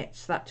 50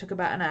 minutes. That took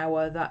about an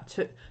hour.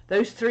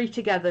 Those 3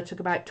 together took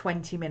about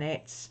 20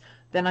 minutes.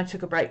 Then I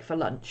took a break for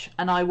lunch,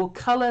 and I will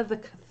colour the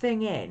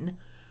thing in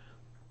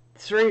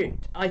through.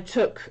 I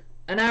took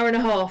an hour and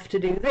a half to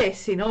do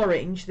this in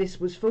orange. This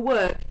was for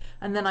work,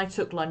 and then I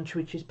took lunch,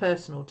 which is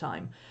personal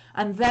time.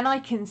 And then I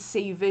can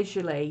see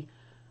visually,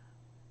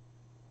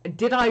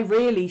 did I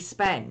really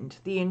spend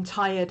the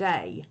entire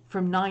day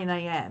from 9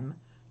 a.m.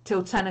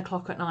 till 10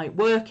 o'clock at night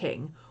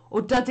working,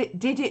 or did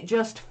it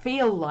just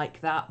feel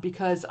like that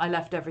because I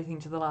left everything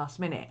to the last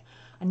minute?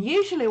 And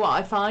usually what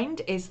I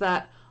find is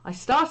that I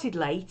started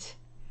late,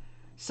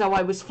 so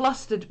I was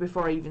flustered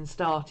before I even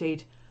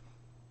started.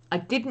 I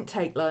didn't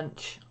take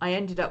lunch. I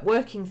ended up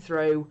working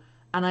through,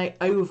 and I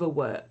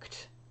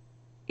overworked,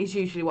 is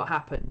usually what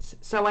happens.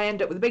 So I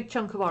end up with a big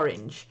chunk of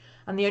orange,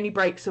 and the only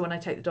breaks are when I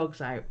take the dogs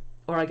out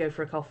or I go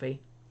for a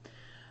coffee.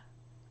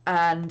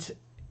 And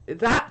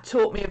that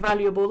taught me a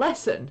valuable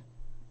lesson,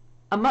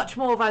 a much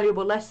more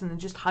valuable lesson than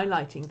just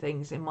highlighting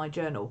things in my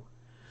journal.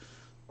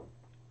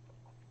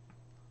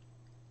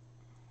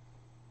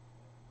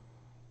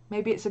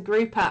 Maybe it's a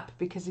group app,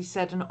 because he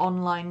said an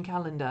online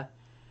calendar.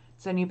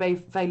 It's only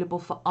available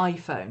for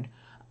iPhone.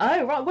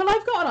 Oh, right. Well,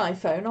 I've got an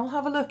iPhone. I'll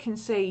have a look and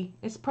see.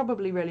 It's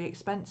probably really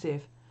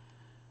expensive.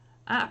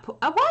 Apple.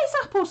 Why does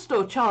Apple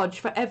Store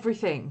charge for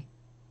everything?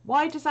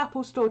 Why does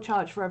Apple Store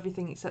charge for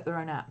everything except their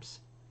own apps?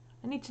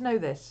 I need to know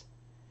this.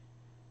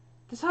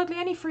 There's hardly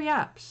any free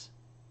apps.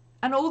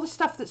 And all the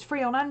stuff that's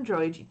free on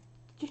Android,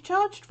 you're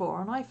charged for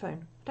on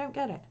iPhone. I don't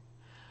get it.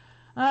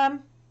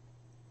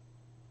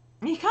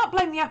 You can't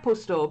blame the Apple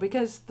Store,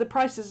 because the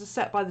prices are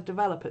set by the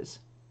developers.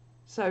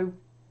 So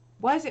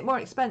why is it more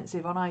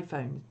expensive on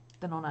iPhone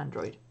than on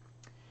Android?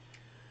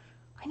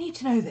 I need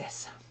to know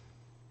this.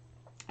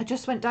 I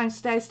just went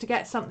downstairs to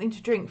get something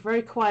to drink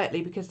very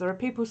quietly, because there are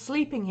people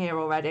sleeping here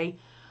already,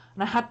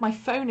 and I had my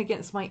phone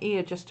against my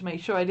ear just to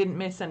make sure I didn't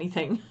miss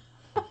anything.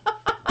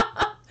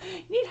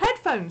 You need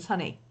headphones,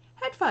 honey.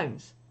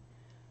 Headphones.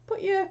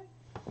 Put your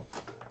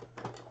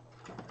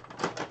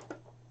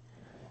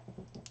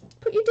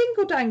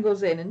dingle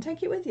dangles in and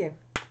take it with you.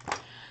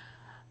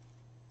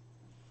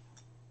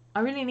 I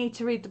really need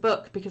to read the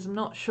book, because I'm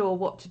not sure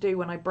what to do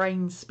when I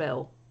brain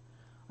spill.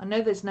 I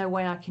know there's no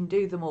way I can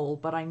do them all,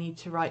 but I need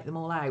to write them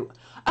all out.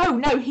 Oh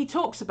no, he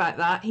talks about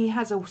that. He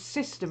has a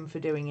system for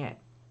doing it.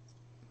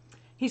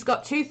 He's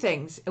got 2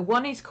 things.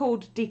 One is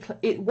called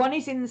one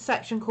is in the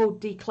section called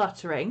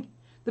decluttering.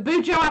 The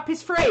BuJo app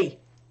is free.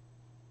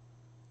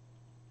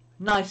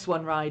 Nice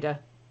one, Ryder.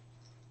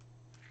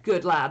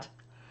 Good lad.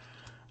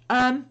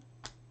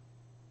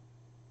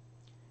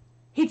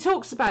 He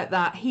talks about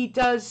that. He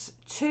does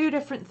 2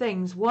 different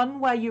things. One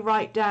where you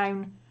write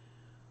down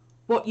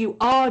what you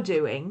are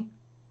doing,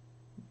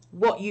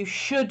 what you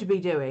should be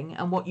doing,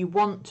 and what you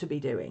want to be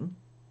doing.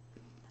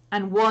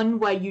 And one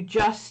where you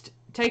just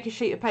take a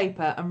sheet of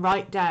paper and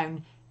write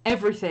down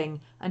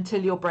everything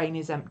until your brain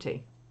is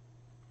empty.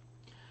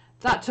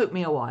 That took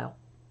me a while.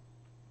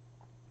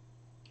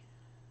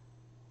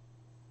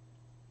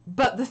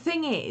 But the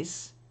thing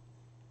is,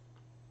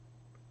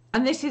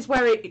 and this is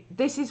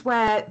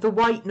where the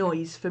white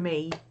noise for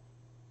me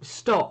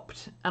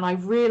stopped, and I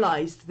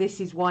realized this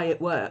is why it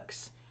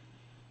works,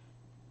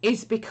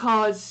 is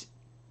because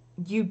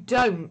you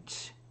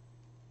don't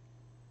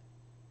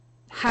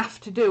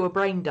have to do a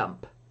brain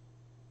dump.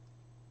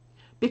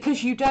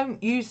 Because you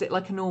don't use it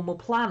like a normal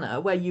planner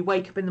where you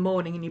wake up in the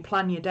morning and you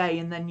plan your day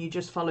and then you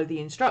just follow the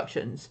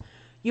instructions.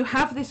 You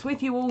have this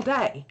with you all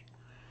day.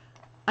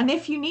 And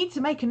if you need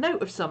to make a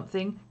note of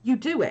something, you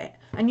do it.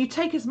 And you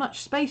take as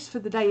much space for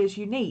the day as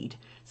you need.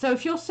 So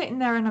if you're sitting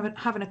there and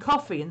having a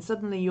coffee and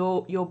suddenly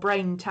your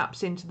brain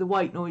taps into the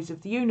white noise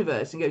of the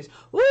universe and goes,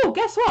 oh,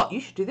 guess what? You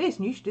should do this,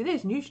 and you should do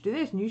this, and you should do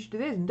this, and you should do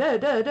this, and da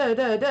da da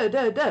da da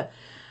da da.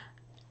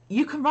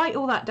 You can write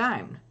all that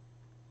down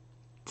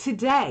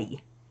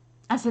today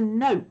as a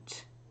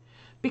note.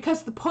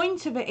 Because the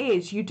point of it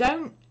is, you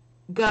don't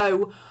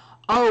go,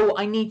 oh,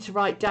 I need to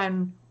write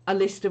down a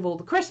list of all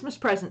the Christmas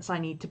presents I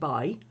need to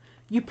buy.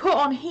 You put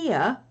on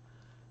here,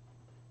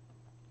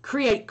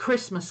 create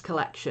Christmas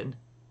collection,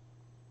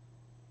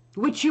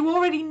 which you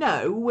already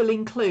know will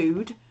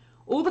include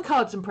all the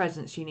cards and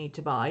presents you need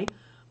to buy,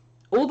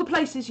 all the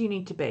places you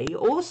need to be,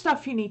 all the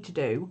stuff you need to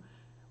do,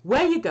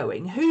 where you're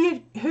going,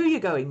 who you're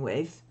going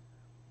with,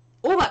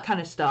 all that kind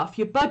of stuff,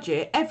 your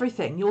budget,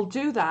 everything. You'll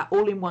do that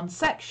all in one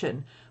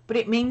section, but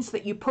it means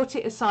that you put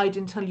it aside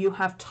until you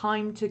have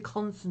time to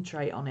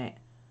concentrate on it.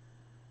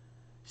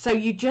 So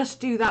you just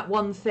do that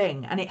one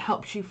thing and it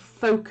helps you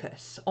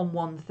focus on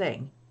one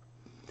thing.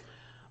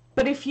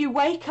 But if you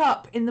wake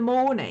up in the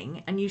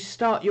morning and you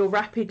start your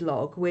rapid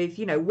log with,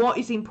 you know, what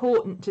is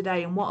important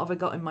today and what have I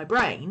got in my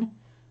brain,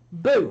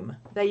 boom,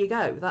 there you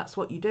go. That's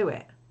what you do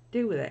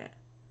with it.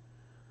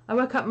 I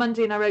woke up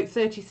Monday and I wrote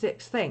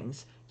 36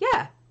 things.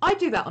 Yeah, I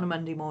do that on a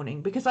Monday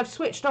morning because I've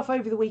switched off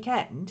over the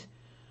weekend.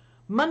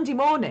 Monday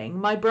morning,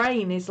 my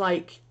brain is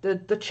like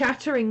the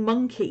chattering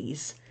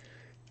monkeys.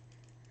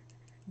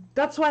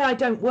 That's why I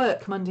don't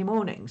work Monday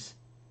mornings.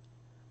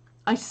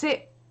 I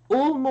sit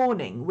all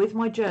morning with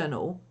my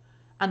journal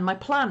and my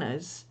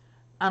planners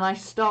and I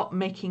start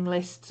making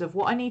lists of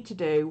what I need to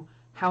do,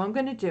 how I'm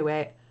going to do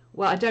it.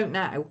 Well, I don't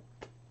now,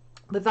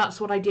 but that's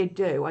what I did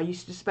do. I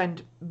used to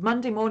spend,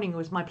 Monday morning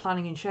was my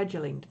planning and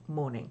scheduling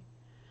morning.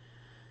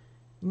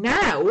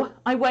 Now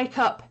I wake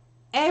up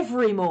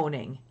every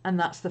morning and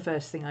that's the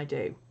first thing I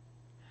do.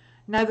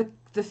 Now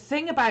the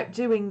thing about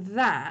doing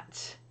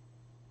that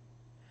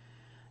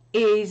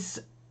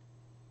is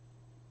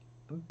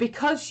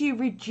because you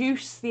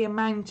reduce the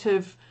amount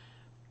of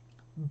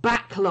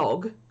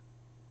backlog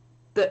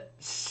that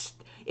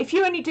if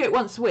you only do it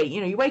once a week, you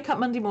know, you wake up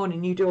Monday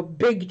morning, you do a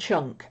big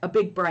chunk, a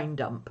big brain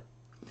dump,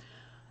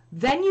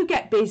 then you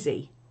get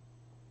busy.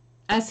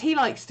 As he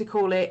likes to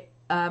call it,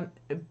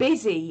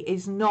 busy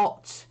is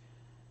not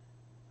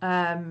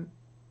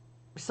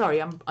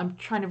sorry, I'm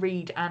trying to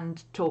read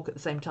and talk at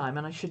the same time,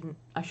 and I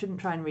shouldn't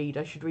try and read.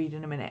 I should read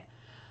in a minute.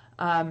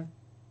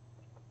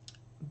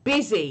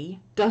 Busy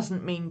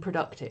doesn't mean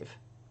productive.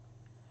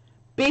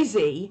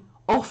 Busy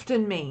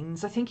often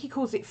means, I think he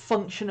calls it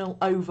functional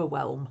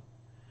overwhelm.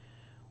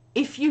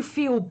 If you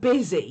feel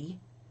busy,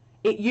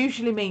 it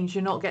usually means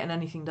you're not getting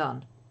anything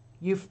done.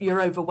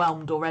 You're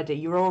overwhelmed already.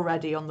 You're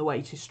already on the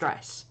way to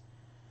stress.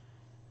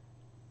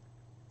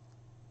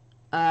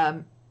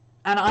 And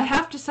I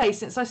have to say,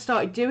 since I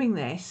started doing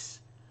this,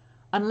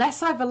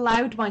 unless I've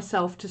allowed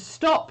myself to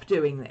stop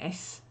doing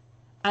this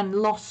and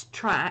lost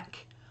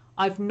track,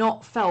 I've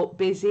not felt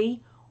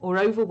busy or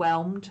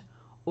overwhelmed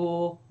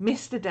or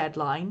missed a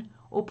deadline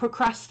or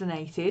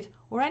procrastinated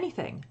or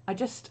anything. I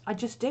just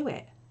do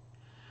it.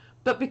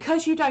 But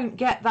because you don't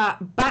get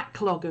that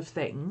backlog of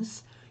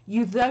things,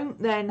 you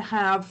don't then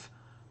have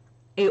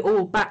it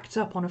all backed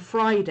up on a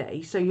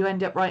Friday. So you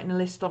end up writing a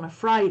list on a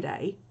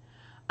Friday,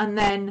 and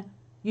then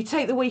you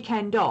take the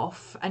weekend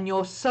off and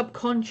your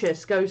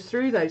subconscious goes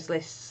through those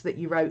lists that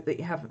you wrote that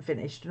you haven't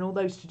finished and all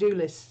those to-do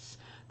lists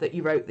that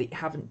you wrote that you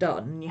haven't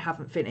done and you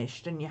haven't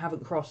finished and you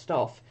haven't crossed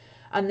off.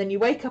 And then you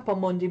wake up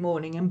on Monday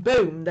morning and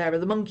boom, there are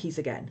the monkeys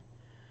again.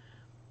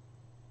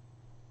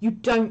 You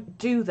don't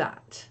do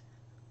that.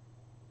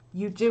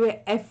 You do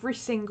it every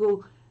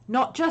single,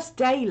 not just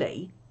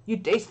daily.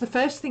 It's the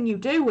first thing you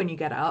do when you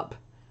get up,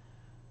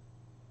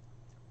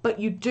 but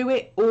you do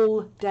it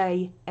all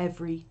day,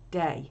 every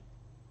day.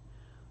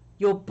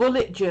 Your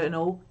bullet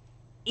journal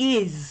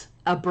is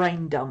a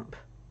brain dump.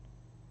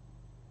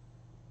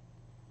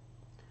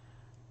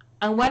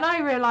 And when I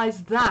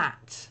realised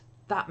that,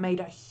 that made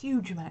a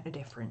huge amount of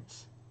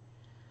difference.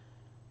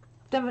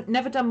 I've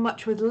never done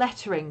much with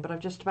lettering, but I'm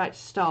just about to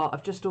start.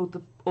 I've just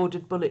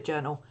ordered bullet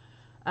journal.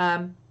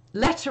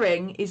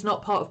 Lettering is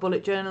not part of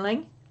bullet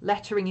journaling.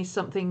 Lettering is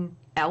something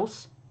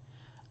else.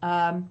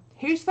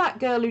 Who's that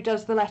girl who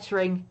does the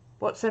lettering?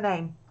 What's her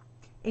name?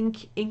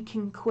 Ink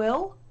and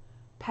Quill?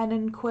 Pen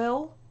and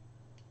Quill?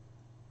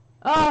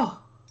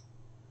 Oh!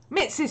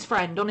 Mitz's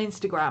friend on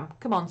Instagram.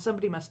 Come on,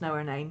 somebody must know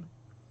her name.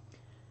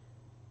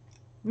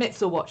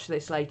 Mitz will watch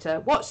this later.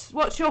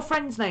 What's your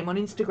friend's name on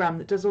Instagram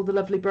that does all the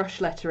lovely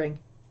brush lettering?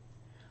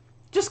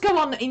 Just go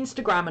on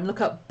Instagram and look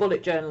up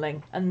bullet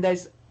journaling, and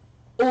there's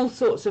all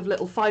sorts of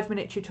little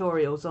 5-minute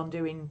tutorials on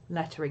doing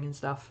lettering and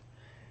stuff.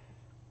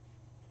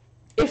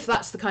 If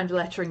that's the kind of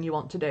lettering you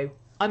want to do.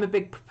 I'm a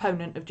big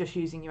proponent of just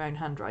using your own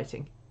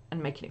handwriting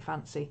and making it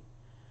fancy.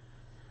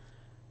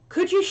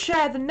 Could you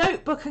share the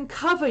notebook and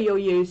cover you're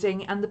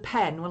using and the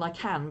pen? Well, I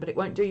can, but it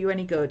won't do you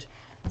any good.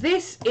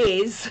 This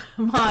is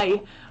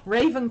my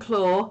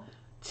Ravenclaw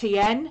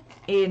TN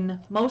in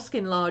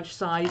Moleskine large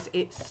size.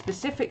 It's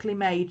specifically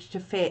made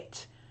to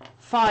fit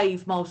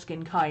 5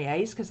 Moleskine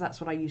cahiers, because that's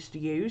what I used to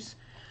use.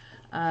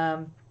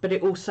 But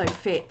it also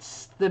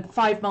fits, the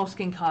 5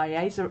 Moleskine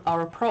cahiers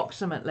are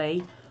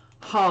approximately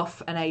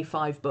half an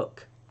A5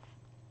 book.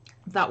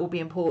 That will be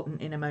important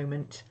in a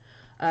moment.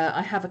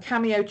 I have a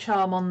cameo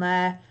charm on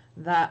there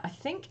that I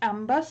think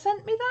Amber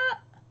sent me that.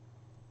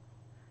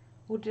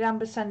 Or did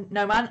Amber send...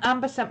 No,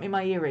 Amber sent me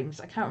my earrings.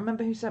 I can't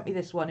remember who sent me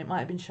this one. It might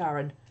have been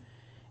Sharon.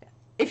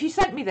 If you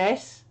sent me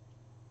this,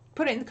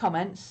 put it in the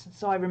comments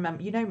so I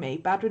remember. You know me,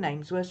 bad with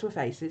names, worse with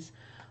faces.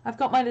 I've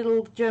got my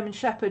little German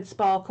Shepherd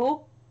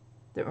sparkle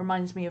that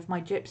reminds me of my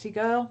gypsy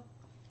girl.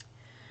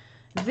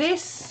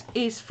 This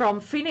is from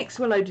Phoenix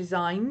Willow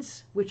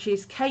Designs, which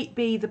is Kate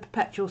B, the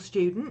Perpetual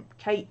Student,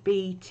 Kate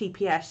B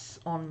TPS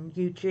on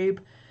YouTube.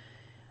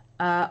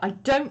 I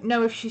don't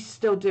know if she's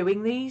still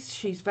doing these.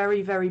 She's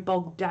very, very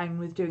bogged down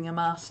with doing a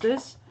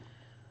master's.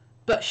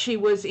 But she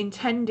was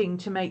intending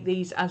to make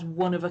these as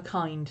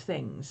one-of-a-kind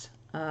things.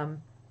 I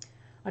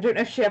don't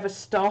know if she ever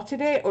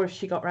started it or if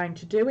she got round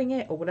to doing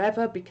it or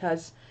whatever,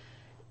 because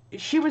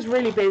she was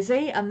really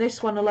busy and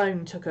this one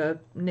alone took her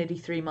nearly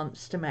 3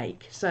 months to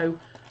make. So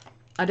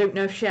I don't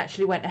know if she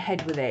actually went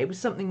ahead with it. It was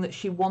something that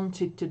she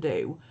wanted to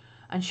do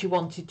and she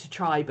wanted to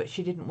try, but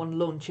she didn't want to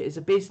launch it as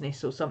a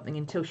business or something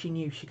until she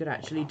knew she could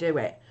actually do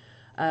it.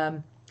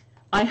 I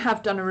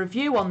have done a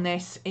review on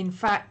this. In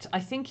fact, I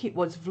think it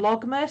was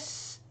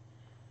Vlogmas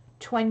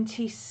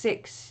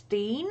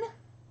 2016.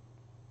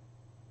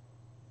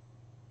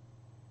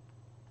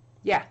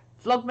 Yeah,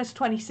 Vlogmas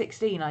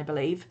 2016, I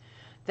believe.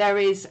 There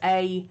is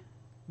a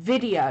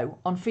video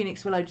on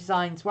Phoenix Willow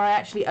Designs where I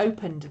actually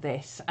opened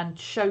this and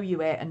show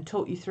you it and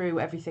talk you through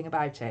everything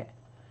about it.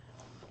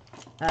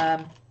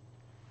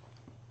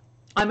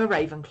 I'm a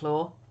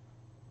Ravenclaw,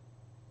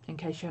 in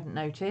case you hadn't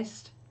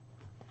noticed.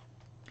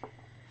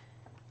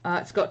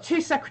 It's got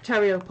 2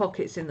 secretarial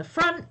pockets in the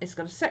front. It's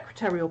got a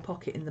secretarial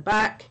pocket in the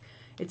back.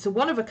 It's a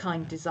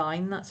one-of-a-kind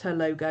design. That's her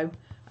logo.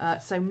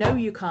 So no,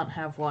 you can't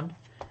have one.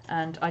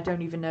 And I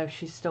don't even know if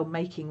she's still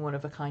making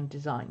one-of-a-kind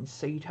designs,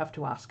 so you'd have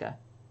to ask her.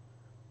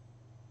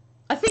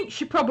 I think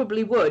she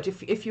probably would.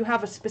 If you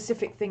have a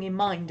specific thing in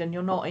mind and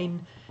you're not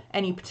in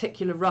any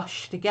particular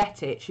rush to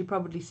get it, she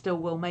probably still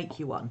will make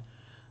you one.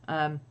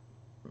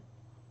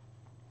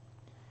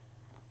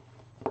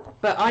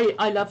 But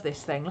I love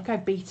this thing. Look how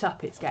beat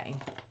up it's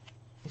getting.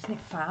 Isn't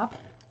it fab?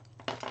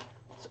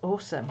 It's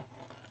awesome.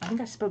 I think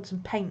I spilled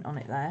some paint on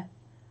it there.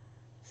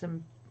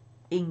 Some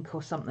ink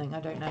or something, I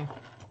don't know.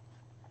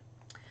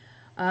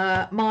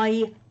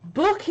 My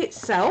book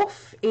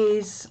itself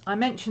is, I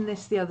mentioned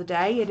this the other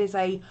day, it is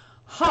a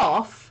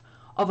half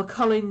of a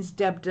Collins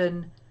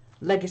Debden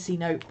Legacy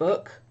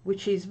notebook,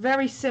 which is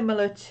very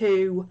similar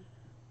to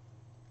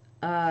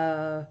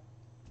Leuchtturm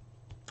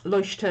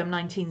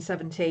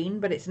 1917,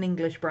 but it's an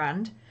English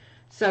brand.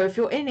 So if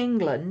you're in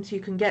England, you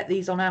can get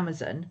these on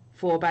Amazon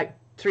for about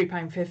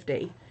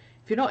 £3.50.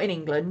 If you're not in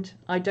England,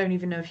 I don't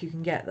even know if you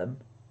can get them.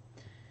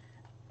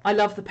 I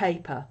love the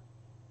paper,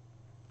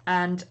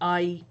 and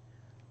I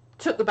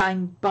took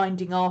the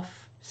binding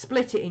off,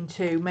 split it in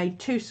 2, made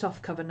 2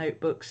 softcover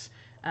notebooks,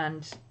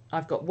 and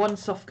I've got 1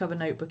 softcover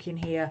notebook in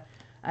here.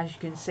 As you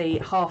can see,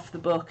 half the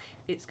book,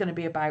 it's going to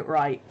be about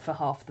right for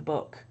half the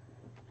book.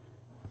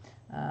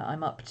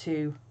 I'm up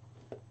to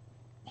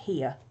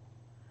here.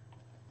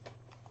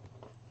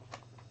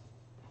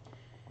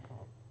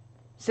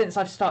 Since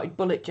I've started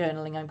bullet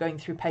journaling, I'm going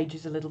through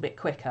pages a little bit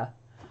quicker,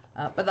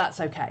 but that's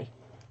okay.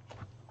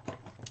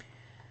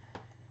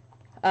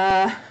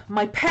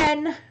 My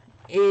pen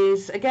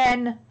is,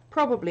 again,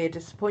 probably a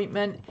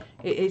disappointment.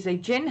 It is a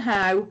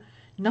Jinhao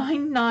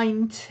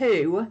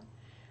 992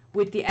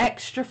 with the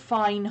extra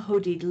fine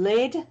hooded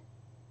lid.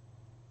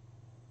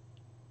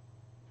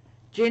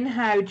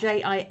 Jinhao,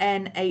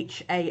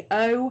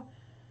 Jinhao.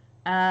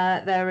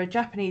 They're a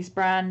Japanese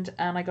brand,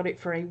 and I got it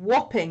for a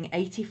whopping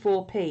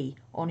 84p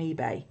on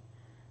eBay.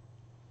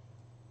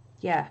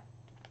 Yeah.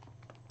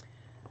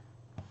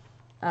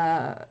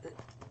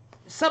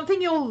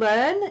 Something you'll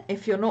learn,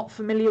 if you're not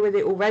familiar with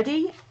it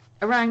already,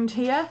 around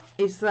here,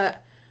 is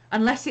that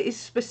unless it is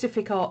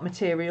specific art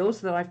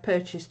materials that I've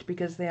purchased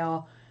because they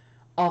are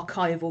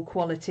archival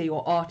quality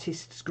or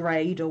artist's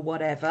grade or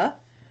whatever,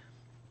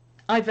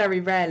 I very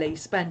rarely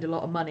spend a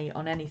lot of money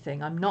on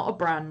anything. I'm not a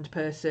brand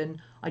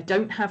person. I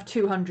don't have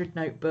 200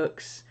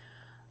 notebooks.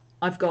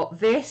 I've got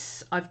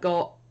this. I've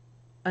got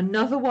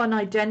another one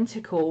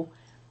identical,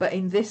 but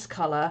in this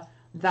colour,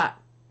 that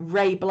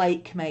Ray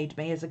Blake made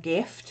me as a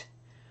gift,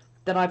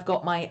 that I've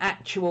got my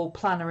actual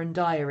planner and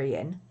diary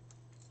in.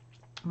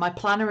 My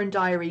planner and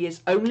diary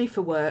is only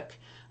for work,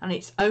 and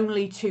it's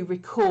only to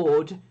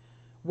record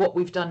what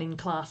we've done in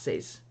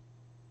classes.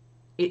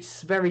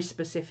 It's very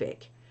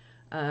specific.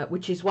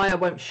 Which is why I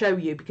won't show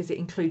you, because it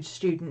includes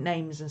student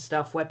names and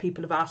stuff where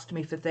people have asked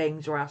me for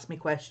things or asked me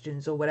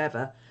questions or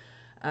whatever.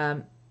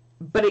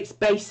 But it's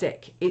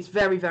basic. It's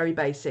very, very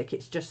basic.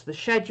 It's just the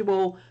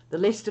schedule, the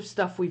list of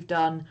stuff we've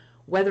done,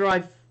 whether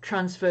I've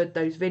transferred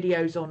those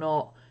videos or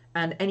not,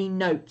 and any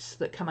notes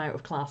that come out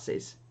of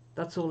classes.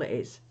 That's all it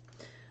is.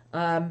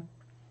 Walmart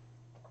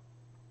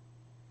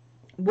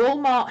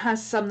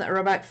has some that are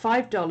about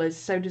 $5.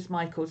 So does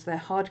Michael's. They're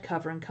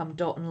hardcover and come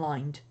dot and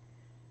lined.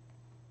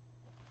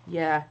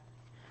 Yeah,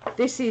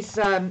 this is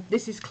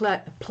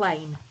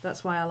plain.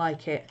 That's why I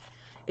like it.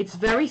 It's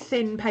very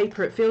thin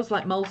paper. It feels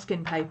like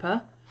moleskin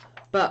paper,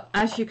 but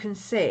as you can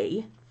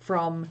see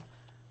from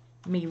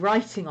me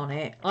writing on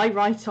it, I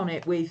write on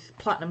it with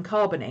platinum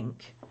carbon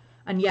ink,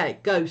 and yeah,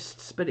 it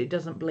ghosts, but it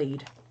doesn't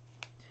bleed,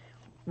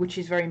 which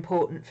is very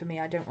important for me.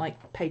 I don't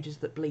like pages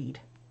that bleed.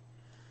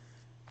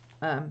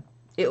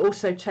 It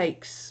also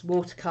takes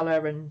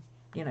watercolor and,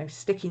 you know,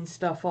 sticking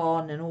stuff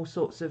on and all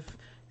sorts of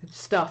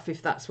stuff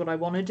if that's what I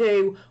want to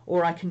do,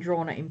 or I can draw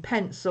on it in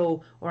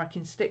pencil, or I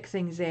can stick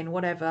things in,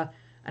 whatever,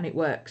 and it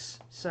works.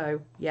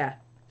 So yeah,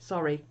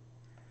 sorry.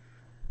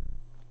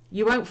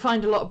 You won't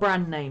find a lot of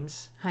brand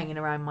names hanging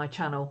around my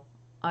channel.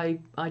 I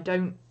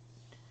don't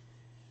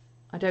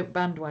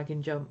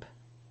bandwagon jump.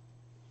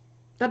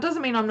 That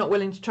doesn't mean I'm not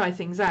willing to try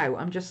things out.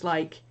 I'm just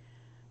like,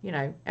 you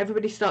know,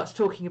 everybody starts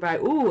talking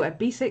about, ooh, a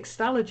B6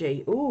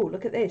 Stalogy. Ooh,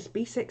 look at this,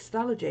 B6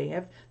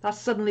 Stalogy. That's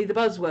suddenly the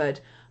buzzword.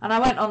 And I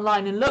went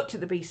online and looked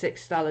at the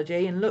B6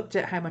 Stalogy and looked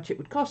at how much it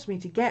would cost me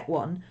to get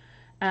one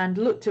and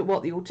looked at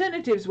what the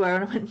alternatives were,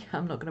 and I went, yeah,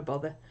 I'm not going to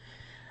bother.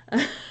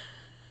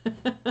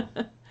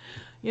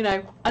 You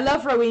know, I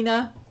love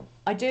Rowena.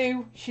 I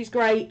do. She's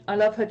great. I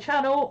love her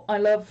channel. I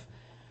love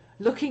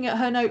looking at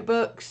her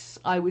notebooks.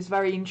 I was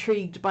very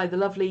intrigued by the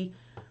lovely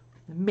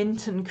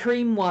mint and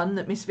cream one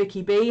that Miss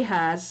Vicky B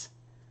has,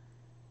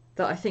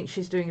 that I think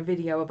she's doing a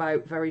video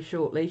about very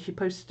shortly. She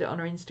posted it on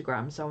her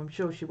Instagram, so I'm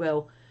sure she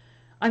will.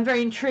 I'm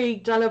very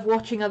intrigued. I love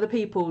watching other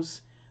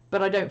people's,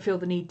 but I don't feel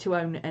the need to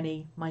own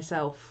any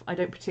myself. I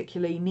don't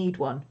particularly need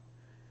one.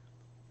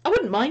 I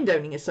wouldn't mind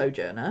owning a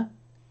Sojourner.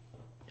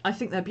 I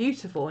think they're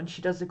beautiful and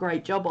she does a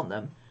great job on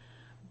them,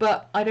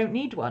 but I don't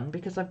need one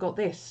because I've got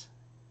this.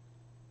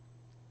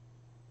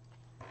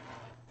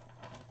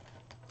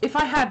 If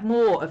I had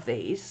more of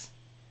these,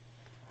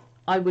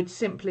 I would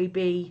simply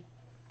be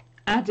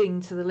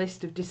adding to the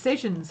list of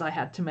decisions I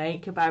had to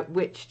make about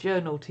which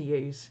journal to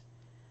use.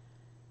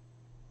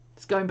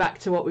 It's going back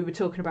to what we were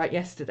talking about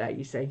yesterday,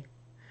 you see.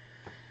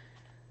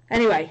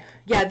 Anyway,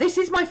 yeah, this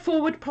is my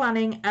forward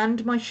planning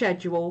and my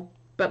schedule.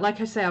 But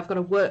like I say, I've got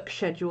a work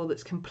schedule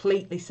that's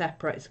completely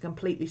separate. It's a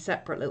completely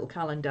separate little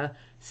calendar,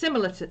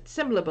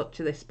 similar book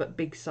to this, but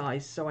big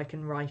size, so I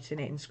can write in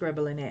it and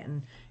scribble in it,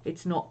 and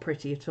it's not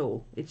pretty at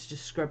all. It's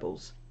just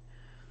scribbles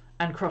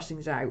and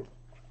crossings out.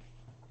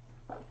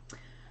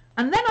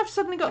 And then I've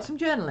suddenly got some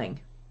journaling,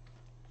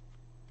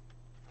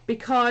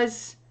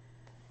 because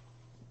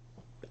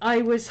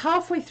I was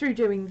halfway through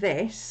doing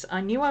this.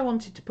 I knew I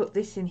wanted to put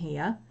this in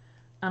here.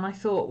 And I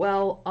thought,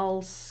 well,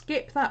 I'll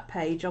skip that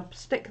page, I'll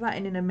stick that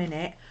in a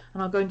minute,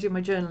 and I'll go and do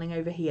my journaling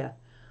over here.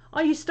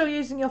 Are you still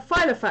using your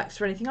Filofax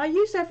for anything? I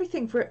use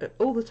everything for it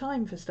all the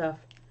time for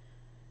stuff.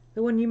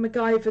 The one you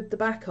MacGyvered the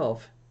back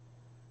of.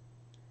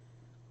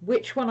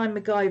 Which one I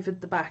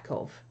MacGyvered the back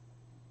of?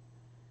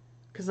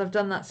 Because I've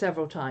done that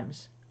several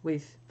times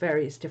with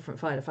various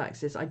different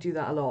Filofaxes. I do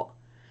that a lot.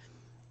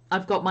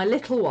 I've got my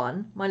little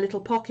one, my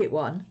little pocket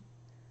one,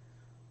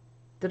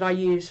 that I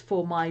use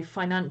for my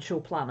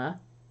financial planner,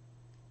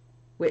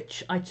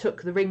 which I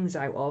took the rings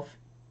out of.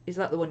 Is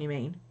that the one you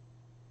mean?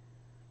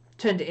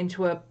 Turned it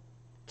into a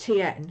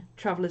TN,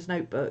 Traveller's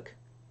Notebook.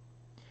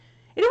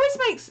 It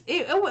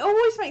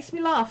always makes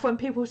me laugh when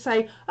people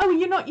say, oh,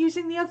 you're not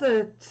using the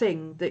other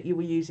thing that you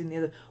were using the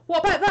other.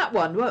 What about that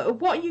one?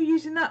 What are you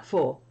using that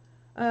for?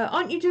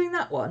 Aren't you doing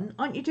that one?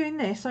 Aren't you doing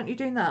this? Aren't you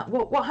doing that?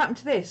 What happened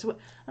to this? And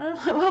I'm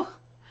like, well,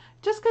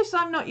 just because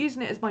I'm not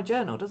using it as my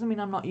journal doesn't mean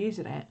I'm not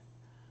using it.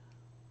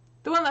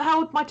 The one that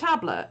held my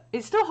tablet,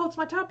 it still holds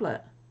my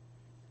tablet.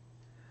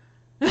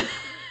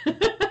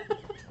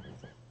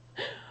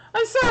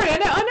 I'm sorry, I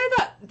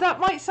know that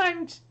might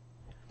sound...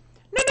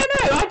 No,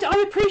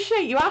 I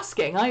appreciate you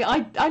asking.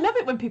 I love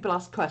it when people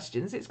ask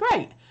questions. It's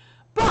great.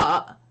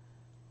 But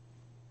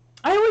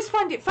I always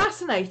find it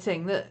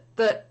fascinating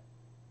that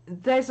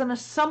there's an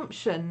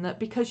assumption that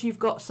because you've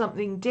got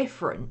something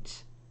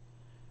different,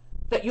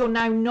 that you're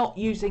now not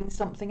using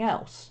something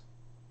else.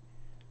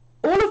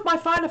 All of my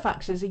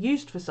Filofaxes are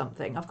used for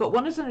something. I've got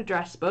one as an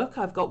address book.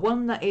 I've got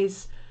one that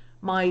is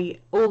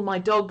all my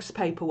dog's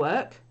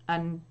paperwork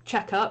and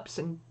checkups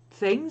and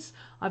things.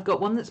 I've got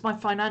one that's my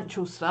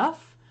financial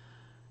stuff.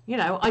 You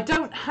know, I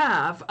don't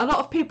have... A lot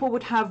of people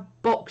would have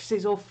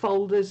boxes or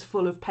folders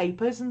full of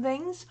papers and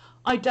things.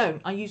 I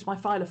don't. I use my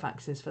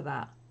Filofaxes for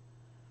that.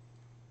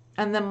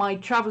 And then my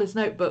Traveller's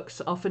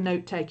Notebooks are for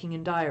note-taking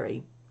and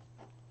diary.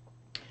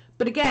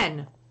 But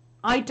again,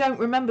 I don't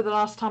remember the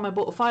last time I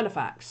bought a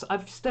Filofax.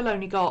 I've still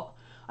only got...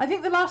 I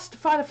think the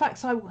last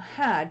Filofax I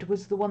had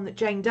was the one that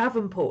Jane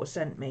Davenport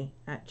sent me,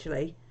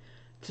 actually,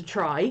 to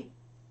try.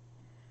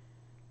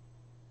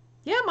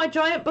 Yeah, my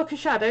giant book of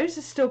shadows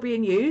is still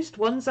being used.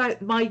 One's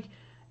out, my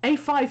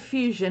A5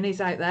 Fusion is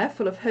out there,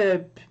 full of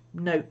herb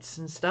notes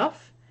and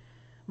stuff.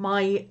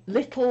 My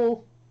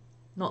little,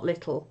 not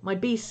little, my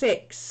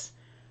B6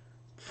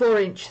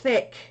 4-inch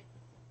thick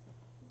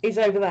is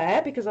over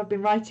there because I've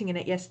been writing in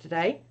it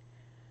yesterday.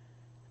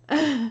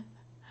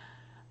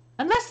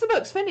 Unless the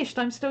book's finished,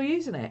 I'm still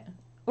using it.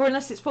 Or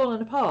unless it's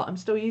fallen apart, I'm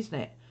still using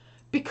it.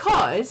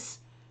 Because,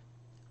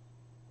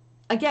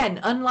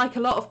 again, unlike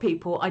a lot of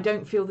people, I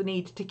don't feel the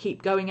need to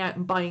keep going out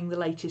and buying the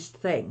latest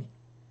thing.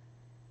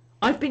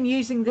 I've been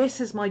using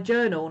this as my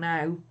journal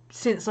now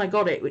since I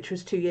got it, which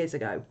was 2 years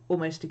ago,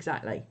 almost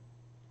exactly.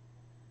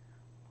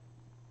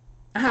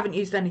 I haven't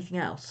used anything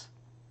else.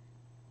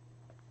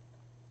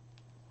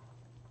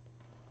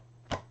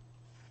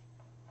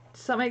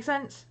 Does that make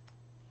sense?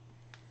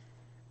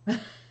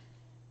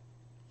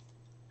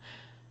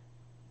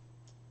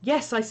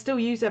 Yes, I still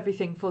use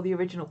everything for the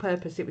original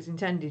purpose it was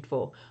intended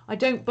for. I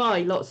don't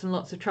buy lots and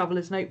lots of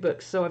traveller's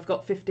notebooks, so I've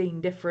got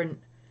 15 different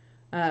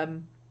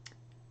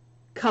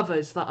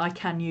covers that I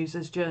can use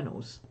as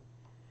journals.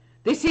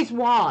 This is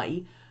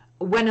why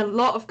when a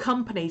lot of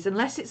companies,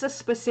 unless it's a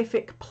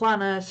specific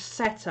planner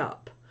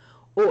setup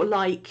or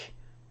like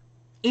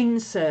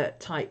insert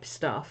type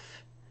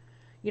stuff,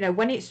 you know,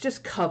 when it's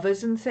just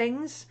covers and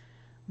things,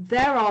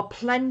 there are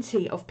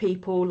plenty of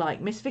people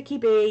like Miss Vicky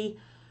B,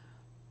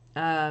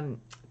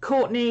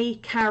 Courtney,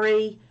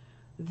 Carrie,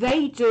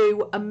 they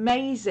do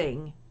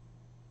amazing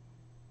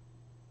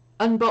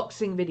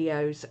unboxing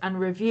videos and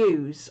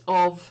reviews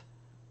of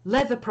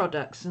leather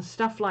products and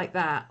stuff like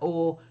that,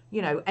 or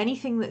you know,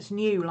 anything that's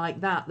new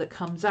like that that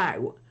comes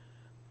out,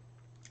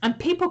 and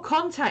people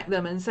contact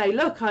them and say,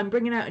 look, I'm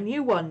bringing out a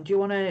new one, do you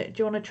want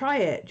to try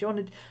it, do you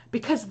want to,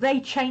 because they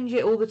change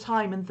it all the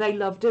time and they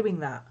love doing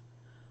that.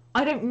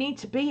 I don't need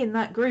to be in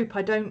that group.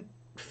 I don't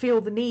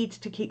feel the need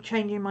to keep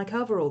changing my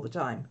cover all the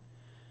time.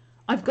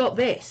 I've got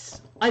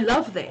this. I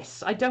love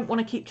this. I don't want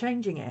to keep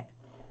changing it.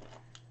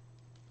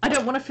 I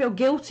don't want to feel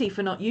guilty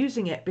for not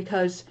using it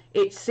because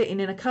it's sitting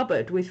in a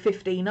cupboard with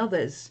 15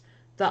 others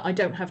that I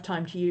don't have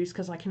time to use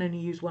because I can only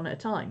use one at a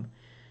time.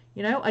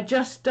 You know, I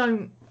just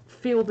don't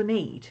feel the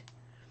need.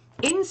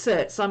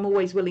 Inserts I'm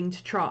always willing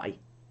to try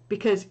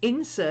because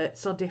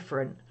inserts are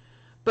different.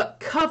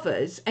 But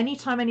covers,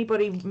 anytime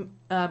anybody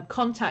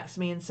contacts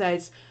me and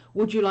says,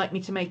 would you like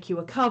me to make you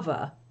a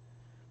cover?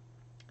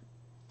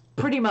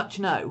 Pretty much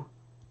no.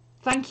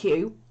 Thank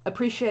you.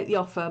 Appreciate the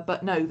offer,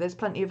 but no, there's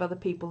plenty of other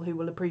people who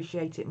will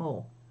appreciate it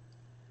more.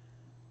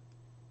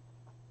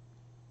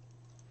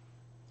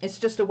 It's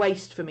just a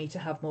waste for me to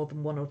have more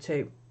than one or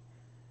two.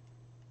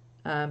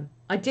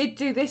 I did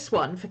do this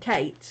one for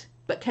Kate,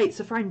 but Kate's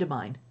a friend of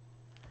mine.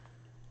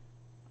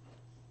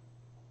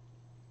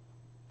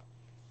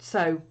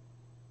 So,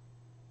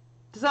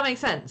 does that make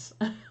sense?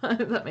 I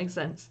hope that makes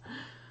sense.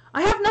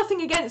 I have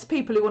nothing against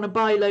people who want to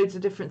buy loads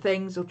of different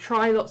things or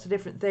try lots of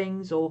different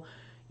things, or,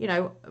 you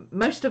know,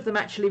 most of them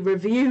actually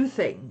review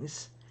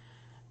things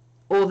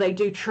or they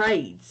do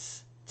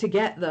trades to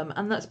get them,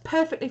 and that's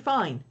perfectly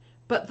fine.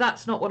 But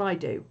that's not what I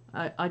do.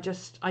 I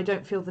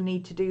don't feel the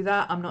need to do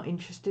that. I'm not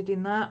interested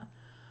in that.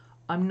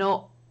 I'd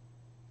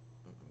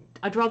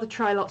rather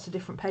try lots of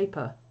different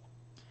paper.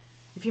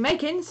 If you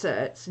make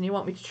inserts and you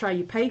want me to try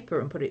your paper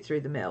and put it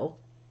through the mill,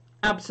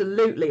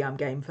 absolutely I'm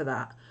game for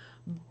that,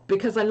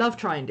 because I love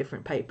trying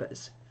different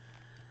papers.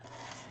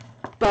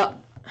 But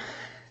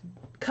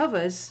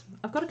covers,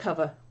 I've got a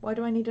cover. Why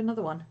do I need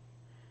another one?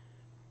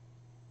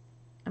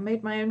 I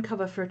made my own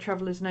cover for a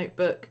traveller's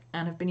notebook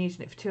and have been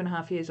using it for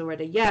 2.5 years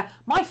already. Yeah,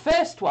 my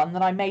first one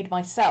that I made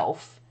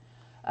myself,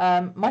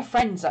 my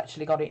friends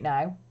actually got it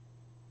now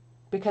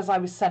because I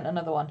was sent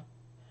another one.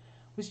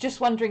 Was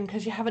just wondering,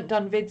 because you haven't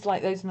done vids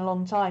like those in a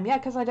long time. Yeah,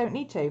 because I don't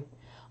need to.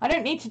 I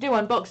don't need to do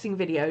unboxing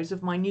videos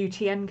of my new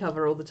TN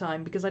cover all the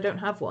time because I don't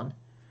have one.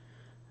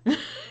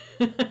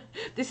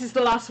 This is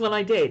the last one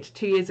I did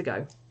 2 years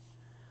ago.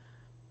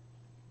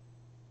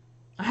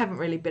 I haven't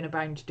really been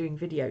about doing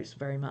videos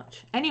very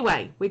much.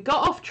 Anyway, we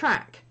got off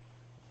track.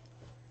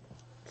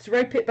 Let's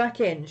rope it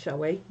back in, shall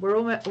we?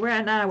 We're at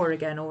an hour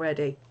again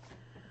already.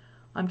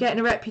 I'm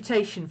getting a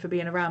reputation for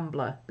being a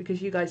rambler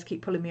because you guys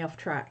keep pulling me off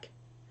track.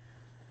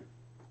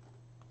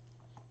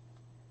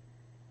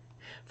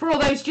 For all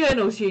those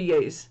journals you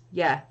use,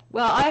 yeah.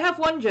 Well, I have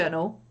one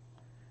journal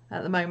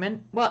at the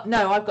moment. Well,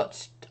 no,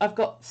 I've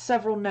got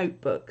several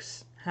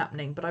notebooks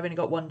happening, but I've only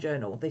got one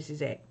journal. This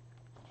is it.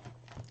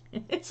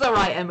 It's all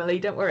right, Emily.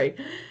 Don't worry.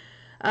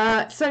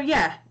 So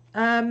yeah,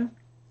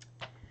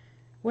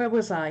 where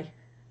was I?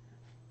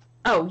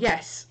 Oh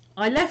yes,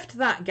 I left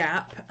that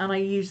gap and I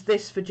used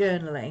this for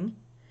journaling.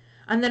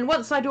 And then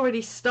once I'd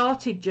already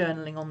started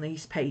journaling on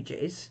these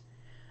pages,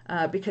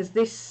 because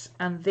this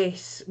and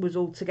this was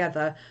all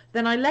together,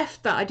 then I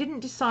left that. I didn't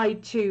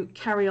decide to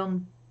carry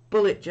on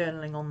bullet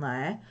journaling on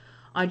there.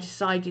 I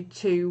decided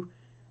to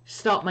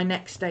start my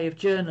next day of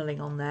journaling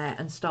on there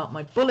and start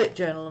my bullet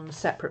journal on a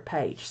separate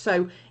page.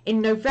 So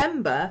in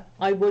November,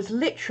 I was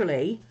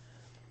literally,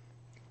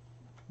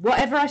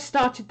 whatever I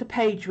started the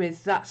page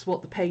with, that's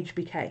what the page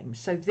became.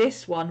 So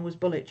this one was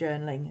bullet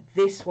journaling.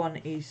 This one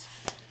is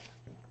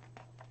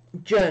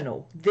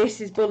journal.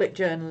 This is bullet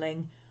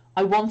journaling.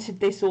 I wanted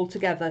this all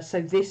together,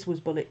 so this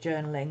was bullet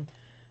journaling.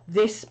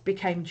 This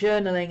became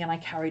journaling and I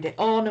carried it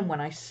on, and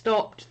when I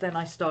stopped, then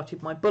I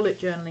started my bullet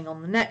journaling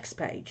on the next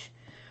page.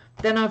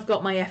 Then I've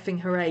got my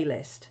effing hooray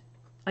list.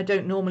 I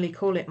don't normally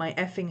call it my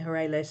effing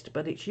hooray list,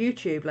 but it's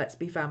YouTube, let's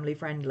be family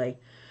friendly.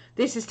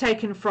 This is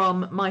taken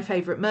from My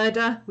Favourite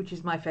Murder, which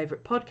is my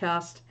favourite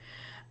podcast,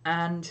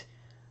 and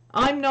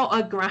I'm not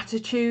a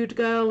gratitude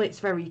girl. It's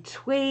very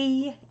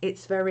twee,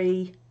 it's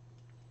very,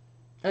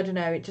 I don't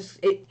know,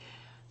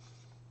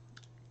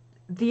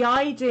 the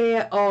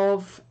idea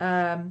of,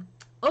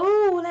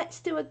 oh, let's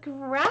do a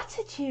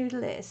gratitude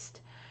list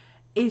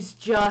is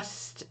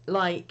just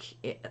like,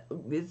 it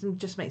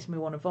just makes me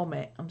want to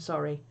vomit. I'm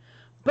sorry.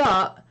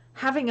 But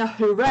having a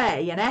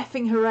hooray, an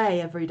effing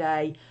hooray every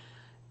day,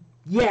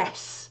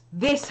 yes,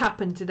 This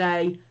happened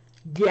today.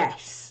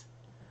 Yes.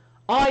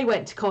 I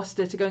went to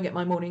Costa to go and get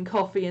my morning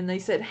coffee, and they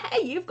said,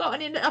 hey, you've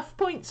got enough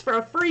points for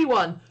a free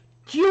one.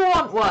 Do you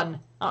want one?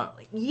 Oh,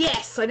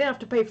 yes, I didn't have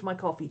to pay for my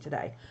coffee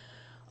today.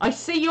 I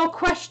see your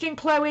question,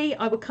 Chloe.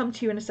 I will come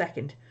to you in a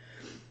second.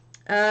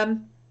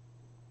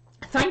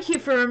 Thank you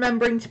for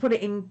remembering to put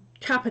it in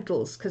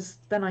capitals, because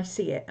then I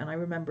see it and I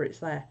remember it's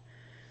there.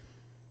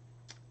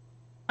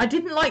 I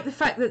didn't like the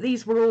fact that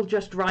these were all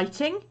just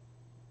writing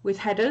with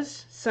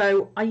headers,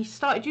 so I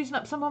started using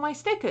up some of my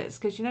stickers,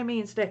 because you know me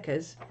and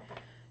stickers.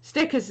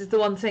 Stickers is the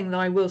one thing that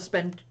I will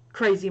spend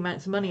crazy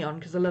amounts of money on,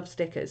 because I love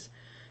stickers.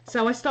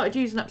 So I started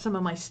using up some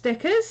of my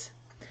stickers,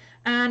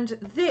 and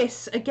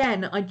this,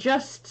 again, I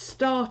just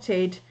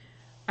started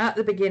at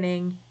the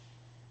beginning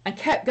and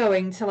kept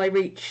going till I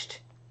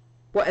reached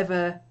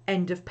whatever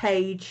end of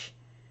page.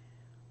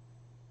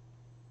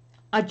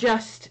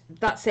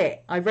 That's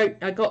it. I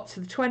got to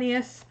the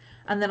 20th,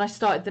 and then I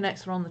started the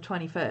next one on the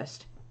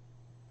 21st.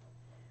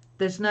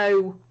 There's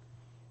no,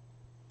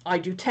 I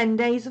do 10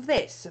 days of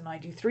this, and I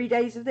do 3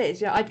 days of this.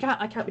 Yeah, I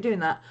can't be doing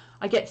that.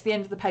 I get to the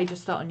end of the page and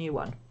start a new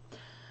one.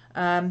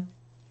 I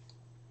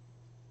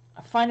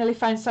finally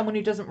found someone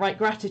who doesn't write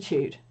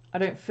gratitude. I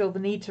don't feel the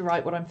need to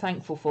write what I'm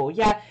thankful for.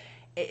 Yeah,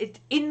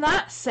 in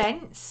that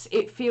sense,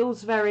 it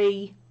feels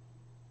very,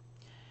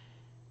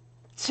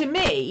 to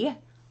me,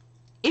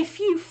 if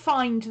you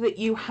find that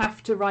you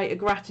have to write a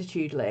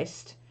gratitude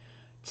list,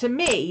 to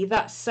me,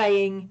 that's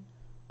saying,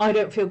 I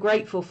don't feel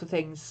grateful for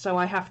things, so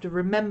I have to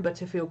remember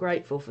to feel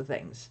grateful for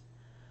things.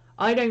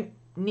 I don't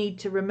need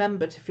to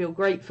remember to feel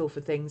grateful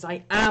for things.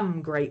 I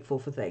am grateful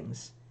for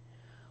things.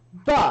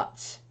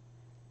 But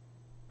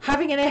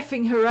having an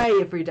effing hooray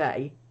every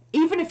day,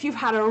 even if you've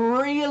had a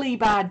really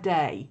bad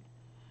day,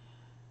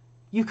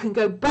 you can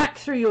go back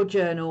through your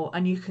journal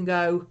and you can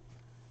go,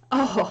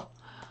 oh,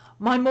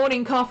 my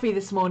morning coffee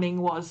this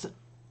morning was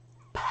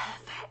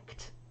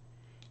perfect.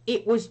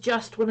 It was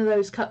just one of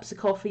those cups of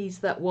coffees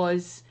that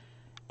was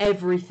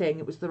everything.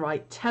 It was the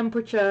right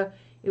temperature.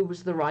 It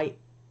was the right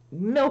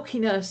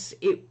milkiness.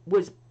 It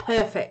was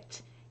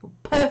perfect.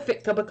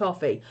 Perfect cup of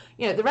coffee.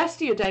 You know, the rest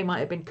of your day might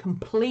have been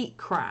complete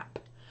crap,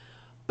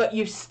 but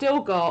you've still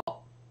got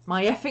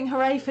my effing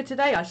hooray for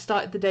today. I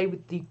started the day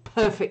with the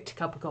perfect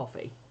cup of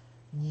coffee.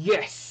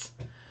 Yes.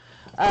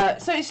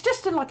 So it's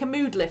just like a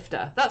mood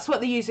lifter. That's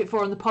what they use it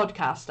for on the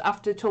podcast.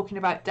 After talking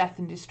about death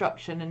and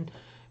destruction and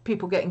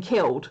people getting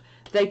killed,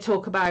 they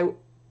talk about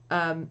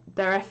their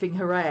effing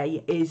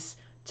hooray is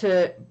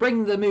to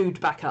bring the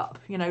mood back up,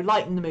 you know,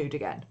 lighten the mood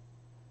again.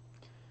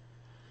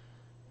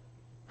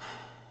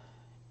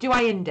 Do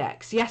I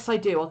index? Yes, I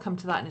do. I'll come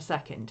to that in a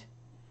second.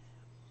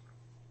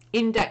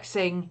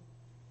 Indexing,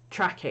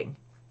 tracking.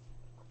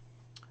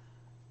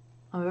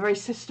 I'm a very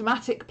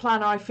systematic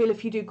planner. I feel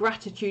if you do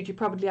gratitude, you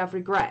probably have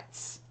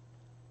regrets.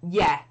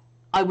 Yeah,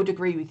 I would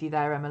agree with you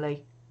there,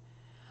 Emily.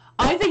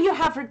 Either you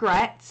have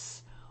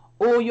regrets,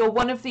 or you're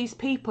one of these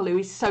people who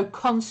is so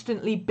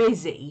constantly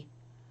busy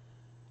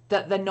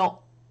that they're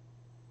not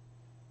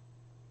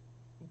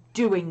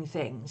doing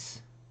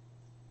things.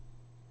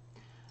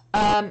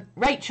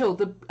 Rachel,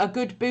 a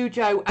good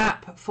BuJo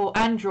app for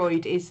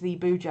Android is the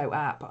BuJo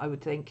app, I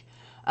would think.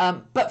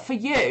 But for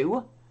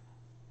you,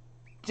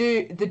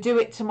 the Do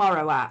It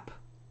Tomorrow app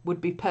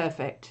would be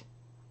perfect.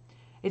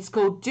 It's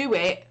called Do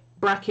It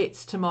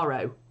brackets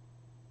Tomorrow,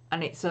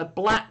 and it's a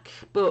black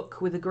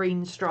book with a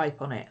green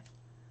stripe on it.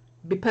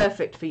 Be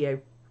perfect for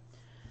you.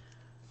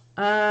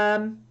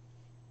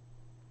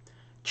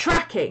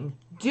 Tracking.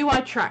 Do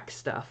I track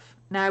stuff?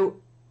 Now,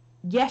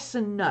 yes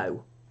and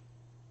no.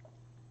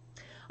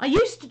 I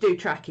used to do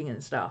tracking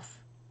and stuff.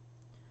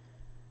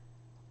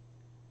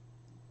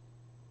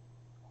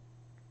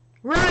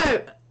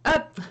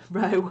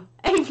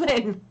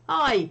 Evelyn,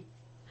 hi.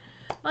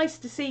 Nice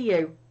to see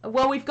you.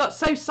 Well, we've got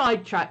so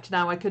sidetracked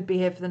now I could be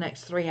here for the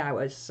next 3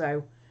 hours,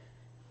 so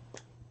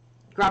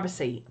grab a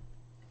seat.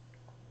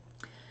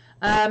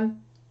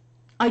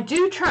 I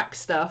do track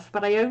stuff,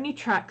 but I only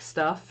track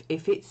stuff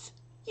if it's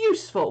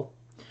useful.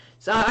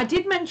 So I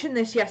did mention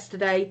this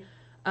yesterday,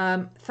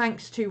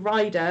 thanks to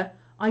Ryder.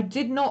 I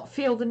did not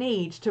feel the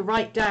need to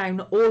write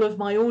down all of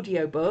my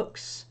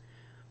audiobooks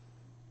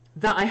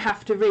that I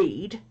have to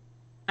read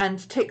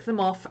and tick them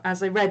off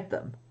as I read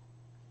them.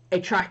 A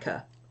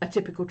tracker, a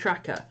typical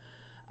tracker.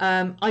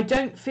 I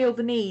don't feel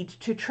the need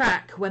to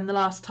track when the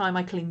last time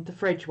I cleaned the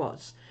fridge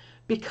was,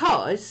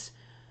 because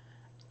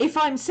if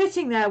I'm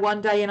sitting there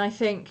one day and I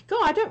think,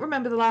 God, I don't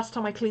remember the last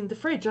time I cleaned the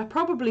fridge, I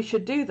probably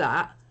should do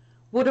that.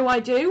 What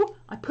do?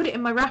 I put it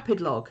in my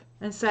rapid log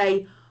and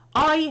say,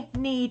 I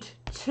need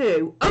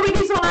to. Oh, it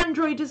is on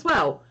Android as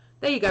well.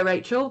 There you go,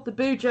 Rachel. The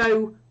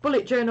BuJo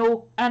Bullet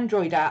Journal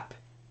Android app.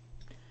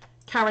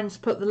 Karen's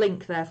put the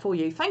link there for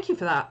you. Thank you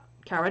for that,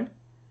 Karen.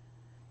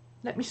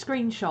 Let me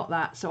screenshot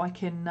that so I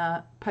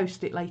can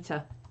post it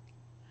later.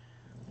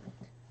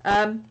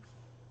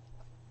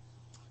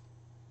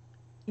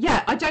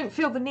 Yeah, I don't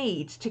feel the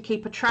need to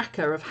keep a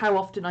tracker of how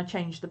often I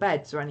change the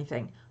beds or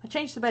anything. I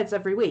change the beds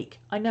every week.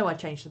 I know I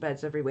change the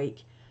beds every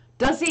week.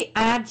 Does it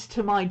add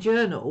to my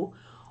journal,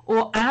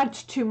 or add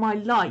to my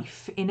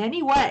life in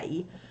any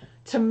way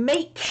to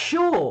make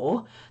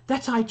sure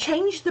that I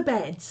change the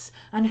beds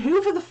and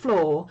hoover the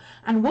floor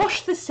and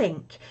wash the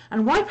sink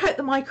and wipe out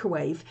the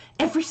microwave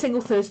every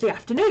single Thursday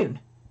afternoon.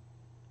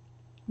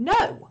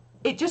 No,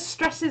 it just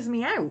stresses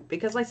me out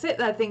because I sit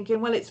there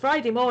thinking, well, it's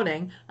Friday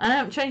morning and I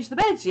haven't changed the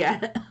beds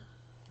yet.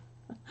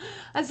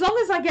 As long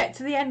as I get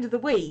to the end of the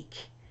week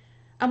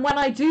and when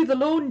I do the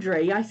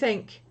laundry, I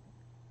think,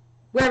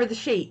 where are the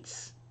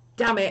sheets?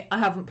 Damn it, I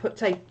haven't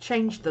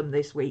changed them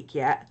this week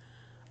yet.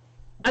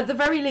 At the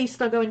very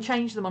least, I'll go and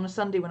change them on a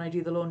Sunday when I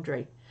do the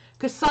laundry.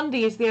 Because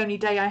Sunday is the only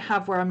day I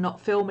have where I'm not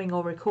filming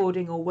or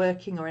recording or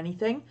working or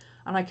anything.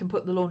 And I can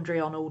put the laundry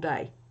on all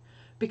day.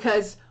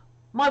 Because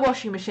my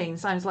washing machine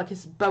sounds like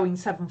it's Boeing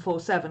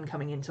 747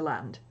 coming into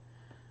land.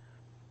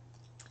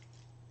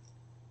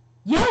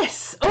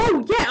 Yes!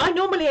 Oh, yeah, I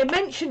normally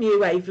mention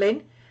you,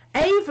 Evelyn.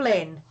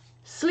 Evelyn,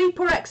 sleep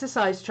or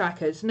exercise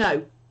trackers?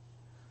 No,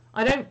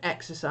 I don't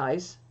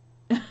exercise.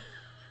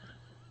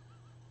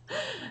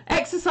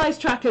 Exercise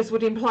trackers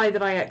would imply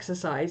that I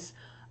exercise.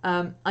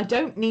 I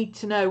don't need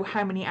to know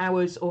how many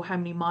hours or how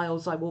many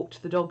miles I walk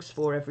to the dogs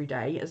for every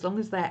day. As long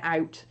as they're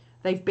out,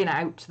 they've been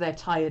out, they're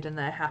tired and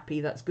they're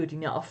happy, that's good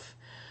enough.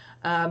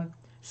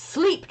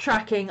 Sleep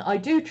tracking, I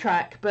do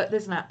track, but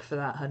there's an app for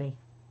that, honey.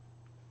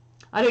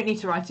 I don't need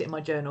to write it in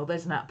my journal.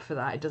 There's an app for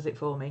that. It does it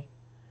for me.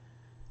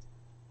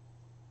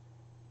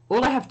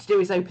 All I have to do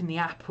is open the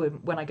app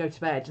when I go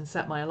to bed and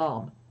set my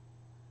alarm.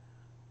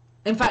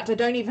 In fact, I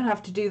don't even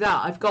have to do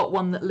that. I've got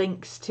one that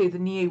links to the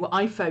new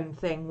iPhone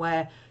thing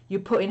where you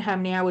put in how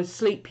many hours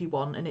sleep you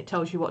want and it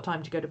tells you what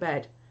time to go to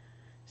bed.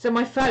 So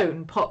my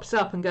phone pops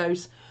up and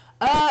goes,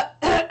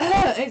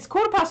 it's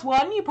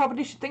 1:15. You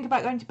probably should think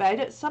about going to bed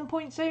at some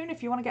point soon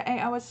if you want to get 8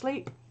 hours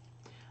sleep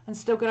and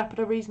still get up at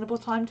a reasonable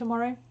time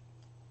tomorrow.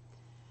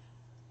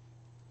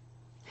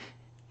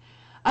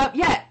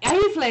 Yeah,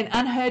 Evelyn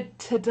and her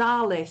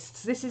to-do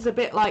lists. This is a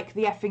bit like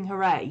the effing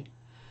hooray.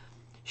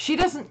 She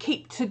doesn't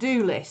keep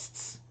to-do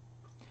lists.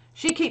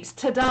 She keeps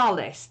to-do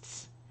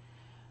lists.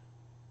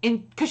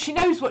 Because she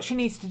knows what she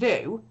needs to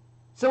do.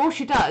 So all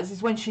she does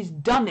is when she's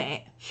done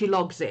it, she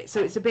logs it.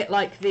 So it's a bit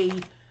like the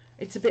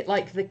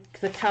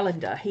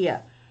calendar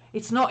here.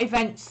 It's not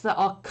events that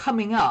are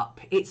coming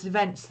up. It's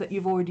events that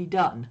you've already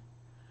done.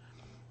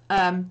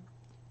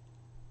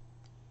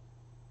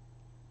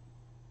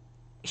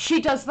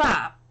 She does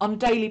that on a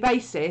daily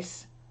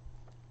basis.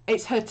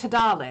 It's her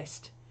to-do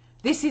list.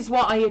 This is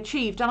what I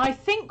achieved. And I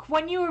think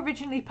when you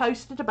originally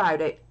posted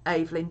about it,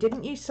 Evelyn,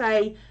 didn't you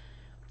say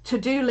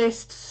to-do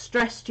lists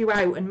stressed you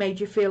out and made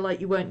you feel like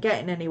you weren't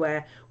getting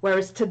anywhere,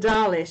 whereas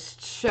to-do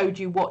lists showed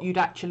you what you'd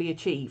actually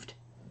achieved?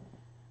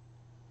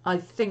 I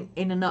think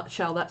in a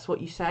nutshell that's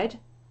what you said,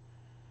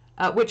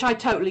 which I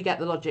totally get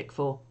the logic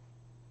for.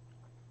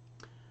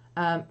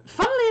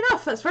 Funnily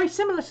enough, that's very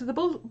similar to the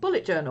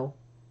bullet journal.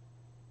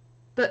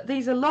 But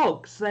these are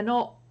logs, they're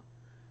not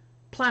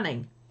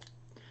planning.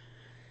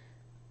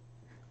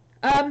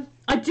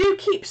 I do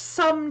keep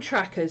some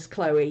trackers,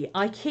 Chloe.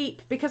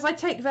 Because I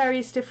take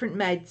various different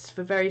meds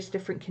for various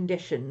different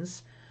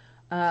conditions,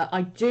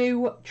 I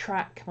do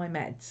track my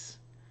meds.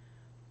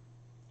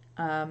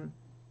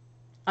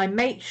 I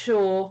make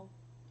sure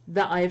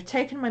that I have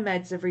taken my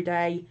meds every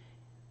day.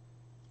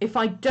 If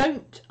I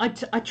don't, I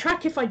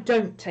track if I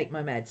don't take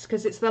my meds,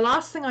 because it's the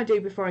last thing I do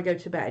before I go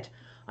to bed.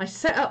 I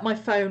set up my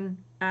phone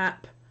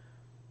app,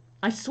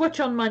 I switch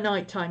on my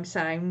nighttime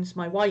sounds,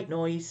 my white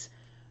noise,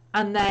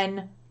 and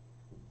then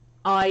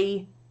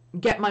I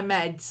get my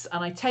meds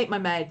and I take my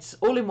meds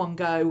all in one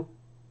go.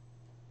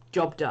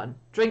 Job done.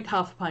 Drink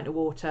half a pint of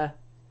water.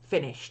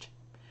 Finished.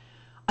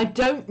 I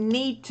don't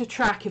need to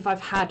track if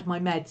I've had my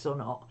meds or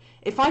not.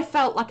 If I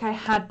felt like I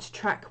had to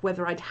track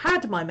whether I'd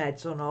had my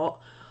meds or not,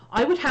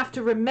 I would have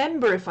to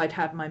remember if I'd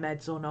had my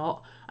meds or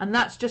not, and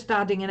that's just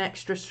adding an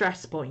extra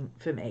stress point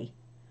for me.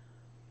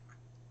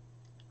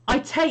 I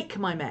take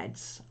my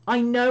meds.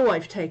 I know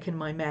I've taken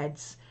my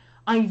meds.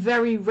 I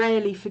very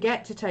rarely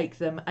forget to take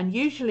them, and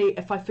usually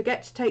if I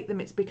forget to take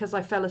them it's because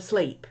I fell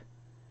asleep.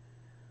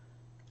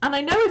 And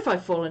I know if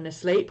I've fallen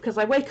asleep because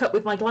I wake up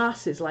with my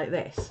glasses like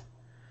this.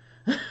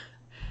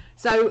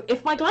 So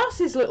if my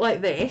glasses look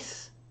like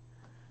this,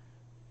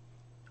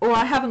 or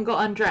I haven't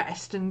got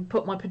undressed and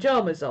put my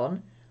pyjamas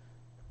on,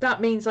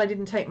 that means I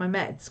didn't take my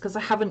meds because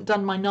I haven't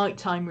done my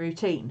nighttime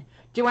routine.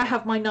 Do I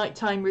have my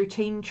nighttime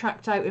routine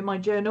tracked out in my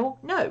journal?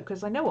 No,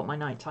 because I know what my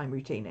nighttime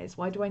routine is.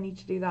 Why do I need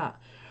to do that?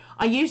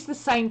 I use the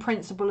same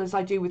principle as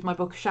I do with my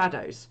Book of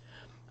Shadows.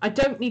 I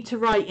don't need to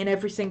write in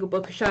every single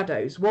Book of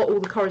Shadows what all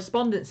the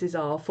correspondences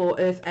are for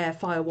Earth, Air,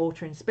 Fire,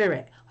 Water and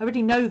Spirit. I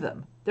already know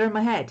them. They're in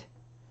my head.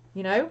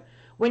 You know?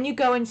 When you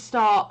go and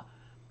start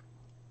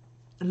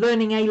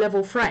learning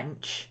A-level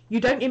French, you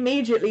don't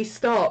immediately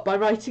start by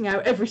writing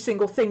out every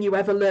single thing you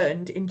ever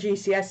learned in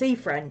GCSE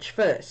French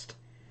first.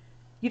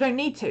 You don't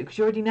need to, because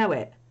you already know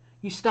it.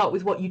 You start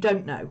with what you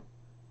don't know.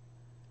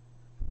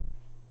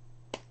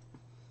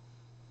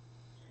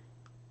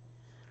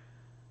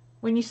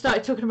 When you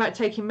started talking about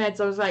taking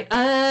meds, I was like,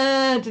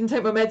 I didn't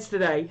take my meds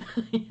today.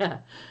 Yeah.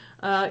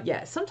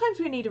 Yeah, sometimes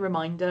we need a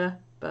reminder,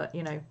 but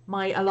you know,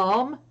 my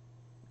alarm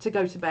to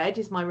go to bed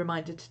is my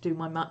reminder to do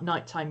my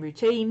nighttime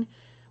routine,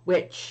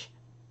 which,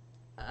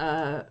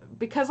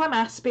 because I'm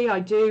Aspie, I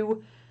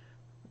do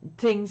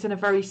things in a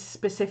very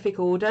specific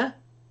order,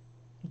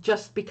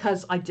 just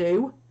because I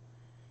do.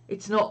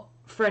 It's not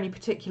for any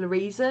particular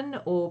reason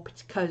or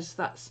because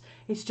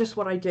it's just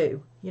what I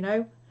do, you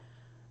know.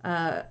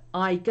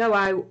 I go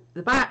out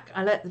the back,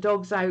 I let the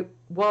dogs out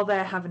while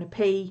they're having a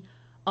pee,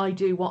 I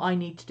do what I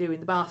need to do in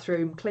the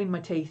bathroom, clean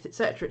my teeth,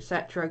 etc,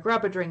 etc,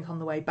 grab a drink on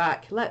the way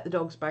back, let the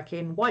dogs back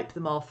in, wipe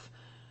them off.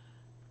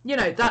 You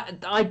know,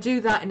 that I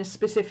do that in a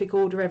specific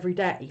order every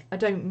day. I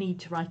don't need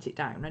to write it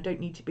down. I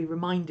don't need to be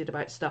reminded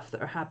about stuff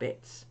that are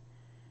habits.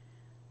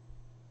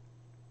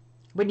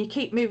 When you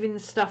keep moving the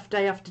stuff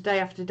day after day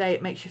after day,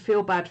 it makes you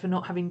feel bad for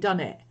not having done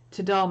it.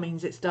 Ta-da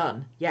means it's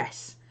done.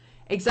 Yes,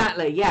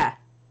 exactly, yeah.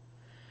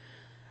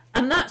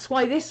 And that's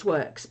why this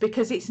works,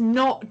 because it's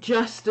not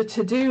just a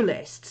to-do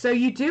list. So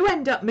you do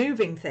end up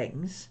moving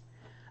things.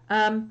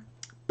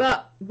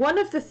 But one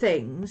of the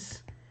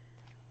things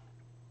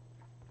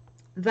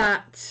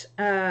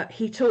that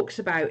he talks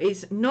about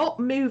is not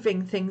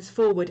moving things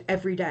forward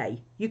every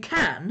day. You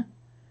can,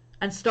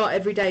 and start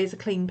every day as a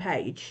clean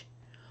page.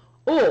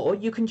 Or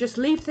you can just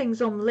leave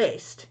things on the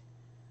list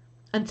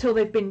until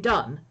they've been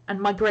done and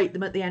migrate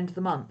them at the end of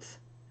the month.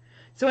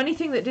 So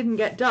anything that didn't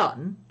get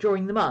done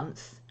during the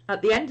month,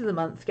 at the end of the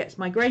month gets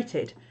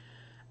migrated.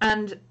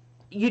 And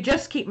you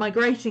just keep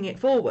migrating it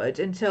forward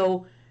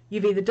until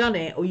you've either done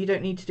it or you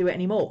don't need to do it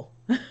anymore.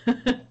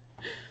 I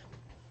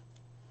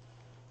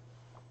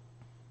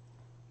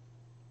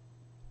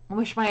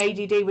wish my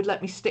ADD would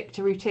let me stick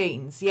to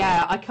routines.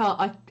 Yeah, I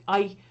can't.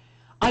 I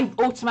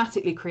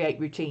automatically create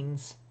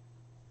routines.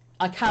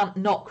 I can't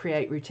not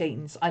create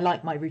routines. I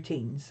like my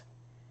routines.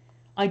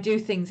 I do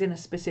things in a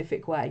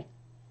specific way.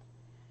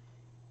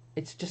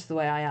 It's just the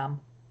way I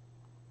am.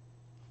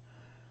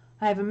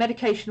 I have a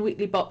medication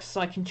weekly box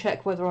so I can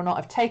check whether or not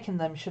I've taken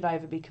them should I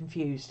ever be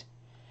confused.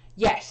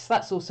 Yes,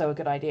 that's also a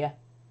good idea.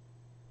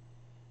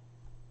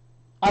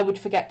 I would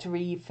forget to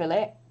refill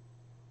it,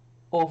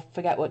 or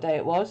forget what day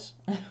it was,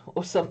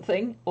 or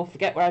something, or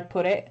forget where I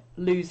put it,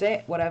 lose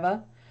it,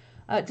 whatever.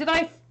 Did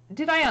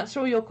I answer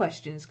all your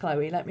questions,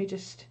 Chloe? Let me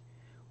just...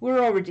 We're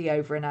already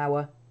over an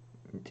hour.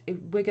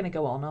 We're going to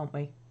go on, aren't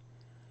we?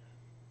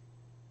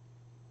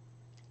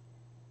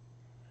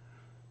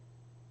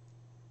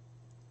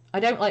 I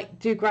don't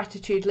do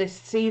gratitude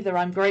lists either.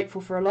 I'm grateful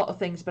for a lot of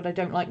things, but I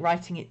don't like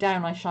writing it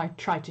down. I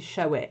try to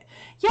show it.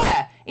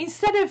 Yeah,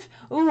 instead of,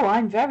 oh,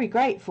 I'm very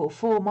grateful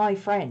for my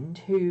friend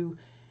who,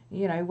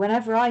 you know,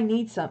 whenever I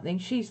need something,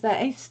 she's there.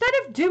 Instead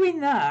of doing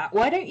that,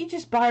 why don't you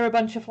just buy her a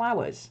bunch of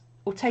flowers?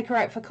 Or take her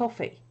out for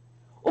coffee?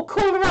 Or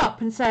call her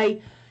up and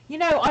say, you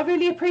know, I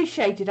really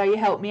appreciated how you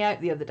helped me out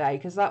the other day,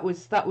 because that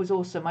was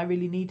awesome. I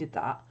really needed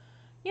that.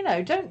 You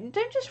know, don't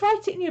just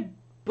write it in your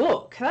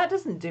book. That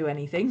doesn't do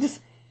anything.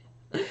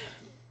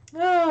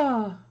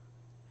 Oh,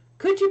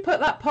 could you put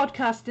that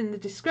podcast in the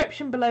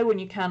description below when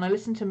you can? I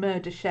listen to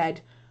Murder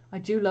Shed. I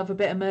do love a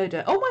bit of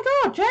murder. Oh my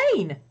God,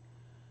 Jane!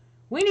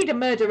 We need a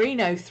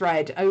Murderino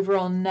thread over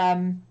on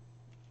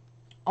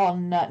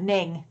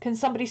Ning. Can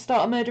somebody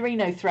start a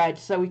Murderino thread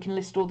so we can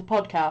list all the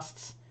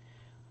podcasts?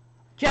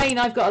 Jane,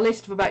 I've got a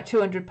list of about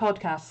 200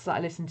 podcasts that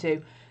I listen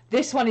to.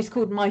 This one is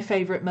called My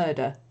Favourite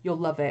Murder. You'll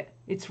love it.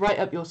 It's right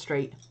up your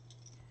street.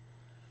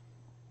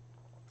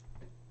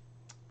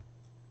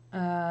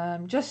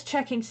 Just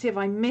checking to see if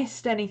I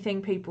missed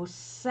anything people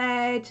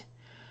said.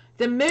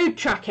 The mood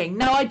tracking.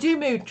 Now, I do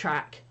mood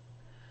track.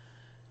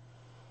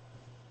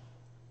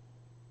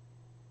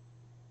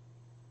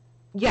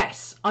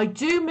 Yes, I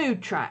do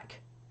mood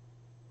track.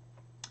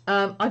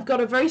 I've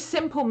got a very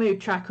simple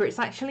mood tracker. It's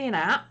actually an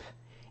app.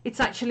 It's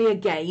actually a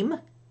game.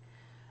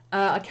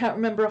 I can't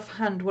remember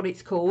offhand what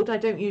it's called. I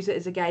don't use it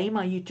as a game.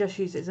 I just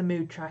use it as a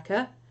mood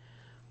tracker.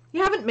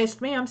 You haven't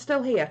missed me. I'm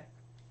still here.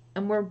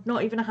 And we're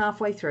not even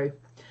halfway through.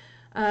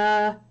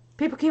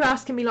 People keep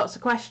asking me lots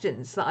of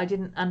questions that I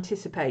didn't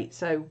anticipate,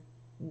 so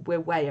we're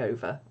way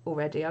over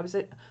already. I was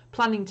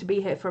planning to be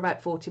here for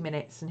about 40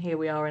 minutes, and here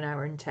we are, an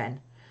hour and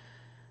 10.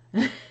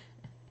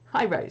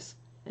 Hi, Rose.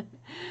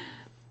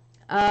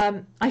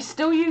 I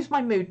still use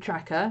my mood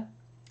tracker,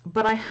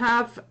 but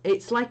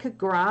it's like a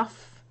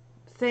graph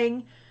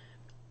thing,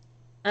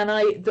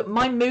 and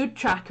my mood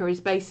tracker is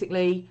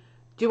basically,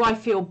 do I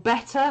feel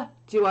better,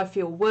 do I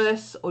feel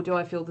worse, or do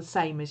I feel the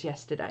same as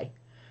yesterday?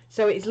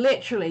 So it's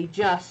literally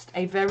just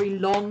a very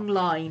long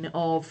line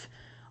of,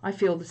 I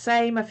feel the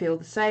same, I feel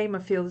the same, I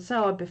feel the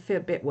same, I feel a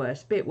bit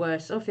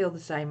worse, I feel the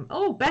same,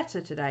 oh,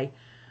 better today,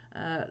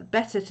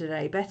 better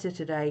today, better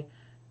today,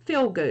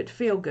 feel good,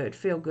 feel good,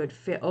 feel good,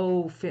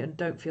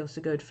 don't feel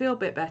so good, feel a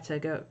bit better,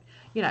 go,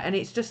 you know, and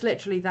it's just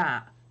literally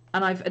that.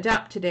 And I've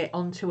adapted it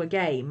onto a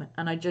game,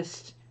 and I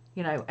just,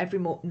 you know, every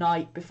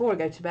night before I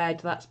go to bed,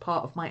 that's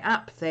part of my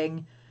app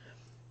thing.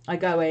 I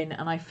go in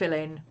and I fill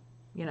in,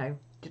 you know,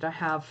 did I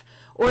have,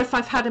 or if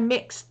I've had a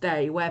mixed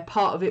day where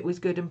part of it was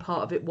good and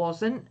part of it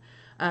wasn't,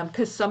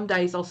 because some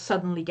days I'll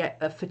suddenly get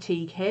a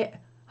fatigue hit,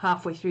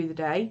 halfway through the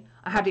day.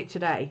 I had it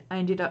today. I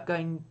ended up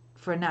going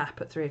for a nap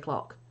at 3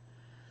 o'clock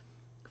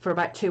for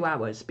about 2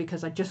 hours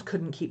because I just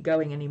couldn't keep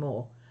going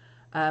anymore.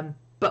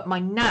 But my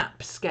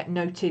naps get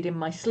noted in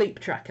my sleep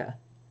tracker.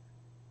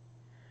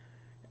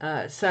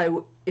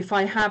 So if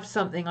I have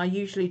something, I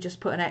usually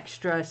just put an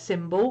extra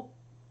symbol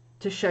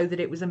to show that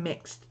it was a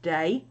mixed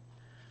day.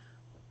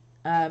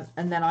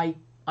 And then I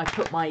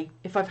put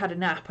if I've had a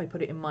nap, I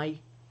put it in my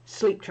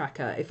sleep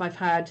tracker. If I've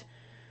had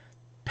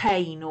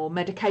pain or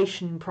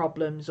medication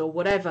problems or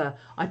whatever,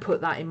 I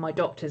put that in my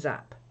doctor's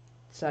app.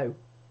 So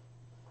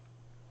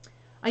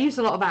I use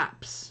a lot of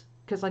apps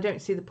because I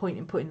don't see the point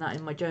in putting that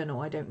in my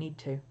journal. I don't need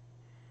to.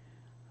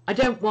 I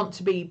don't want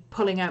to be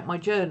pulling out my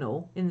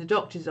journal in the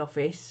doctor's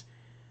office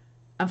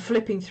and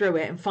flipping through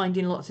it and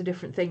finding lots of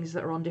different things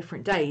that are on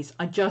different days.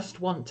 I just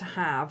want to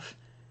have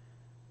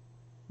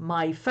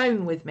my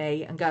phone with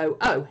me and go,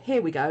 oh,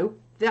 here we go.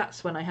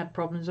 That's when I had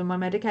problems with my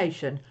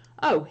medication.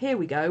 Oh, here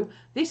we go.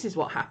 This is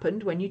what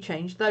happened when you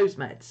changed those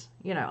meds.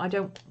 You know, I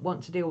don't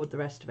want to deal with the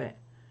rest of it.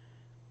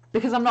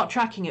 Because I'm not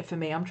tracking it for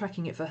me, I'm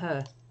tracking it for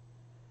her.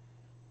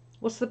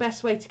 What's the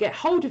best way to get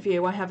hold of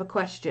you? I have a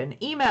question.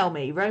 Email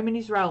me,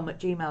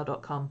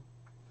 RhomanysRealm@gmail.com.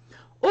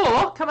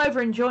 Or come over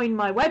and join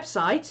my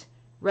website,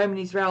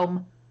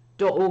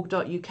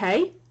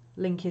 RhomanysRealm.org.uk.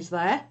 Link is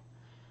there.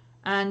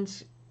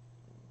 And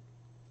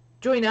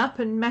join up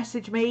and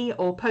message me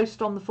or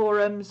post on the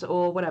forums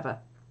or whatever.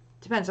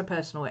 Depends how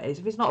personal it is.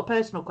 If it's not a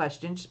personal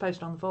question, just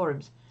post on the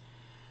forums.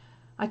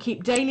 I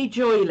keep daily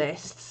joy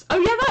lists. Oh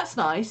yeah, that's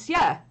nice.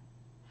 Yeah.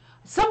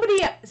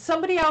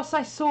 Somebody else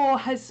I saw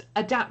has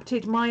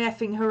adapted my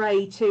effing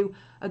hooray to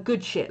a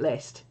good shit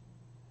list.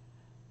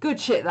 Good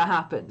shit that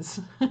happens.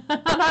 And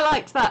I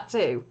liked that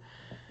too.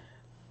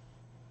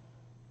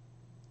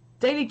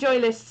 Daily joy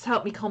lists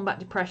help me combat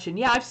depression.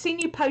 Yeah, I've seen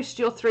you post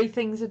your 3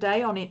 things a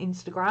day on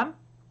Instagram.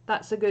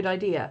 That's a good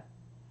idea.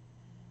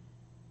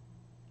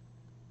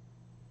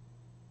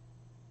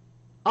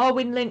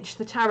 Arwin Lynch,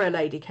 the tarot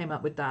lady, came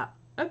up with that.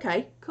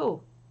 Okay,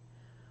 cool.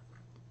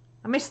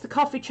 I missed the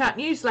coffee chat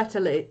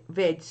newsletter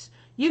vids.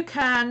 You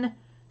can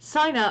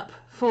sign up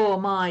for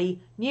my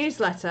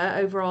newsletter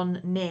over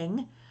on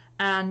Ning,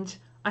 and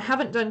I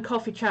haven't done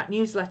coffee chat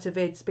newsletter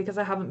vids because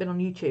I haven't been on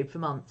YouTube for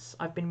months.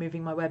 I've been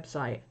moving my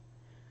website.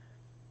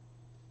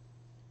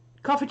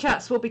 Coffee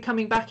chats will be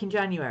coming back in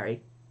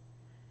January.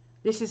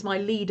 This is my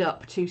lead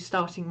up to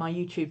starting my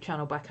YouTube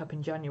channel back up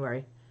in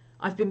January.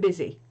 I've been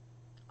busy.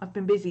 I've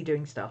been busy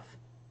doing stuff.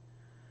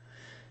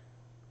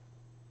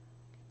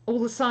 All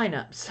the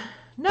sign-ups.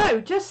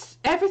 No, just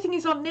everything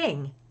is on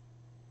Ning.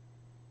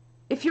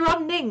 If you're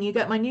on Ning, you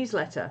get my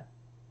newsletter.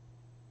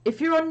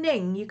 If you're on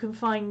Ning, you can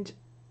find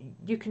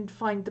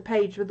the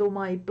page with all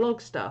my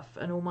blog stuff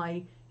and all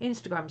my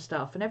Instagram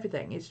stuff and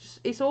everything.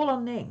 It's all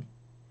on Ning.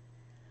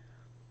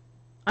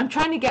 I'm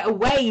trying to get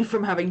away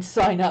from having to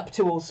sign up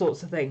to all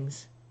sorts of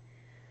things.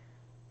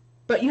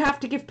 But you have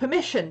to give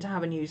permission to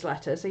have a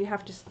newsletter, so you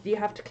have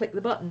to click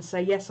the button,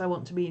 say yes, I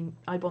want to be in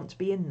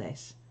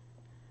this.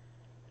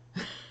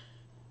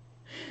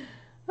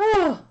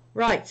 Oh,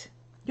 right.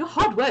 You're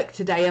hard work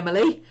today,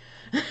 Emily.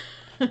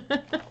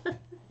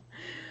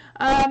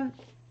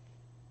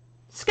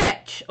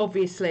 Sketch,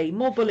 obviously.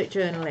 More bullet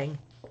journaling.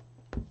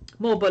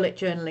 More bullet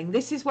journaling.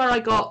 This is where I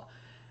got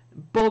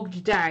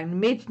bogged down.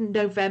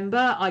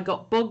 Mid-November, I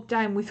got bogged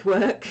down with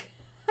work.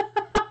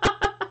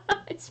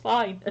 It's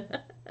fine.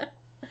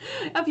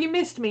 Have you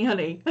missed me,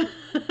 honey?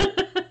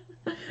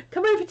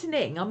 Come over to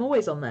Ning. I'm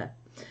always on there.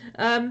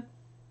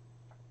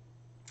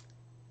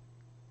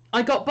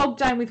 I got bogged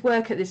down with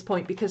work at this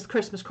point because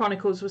Christmas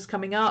Chronicles was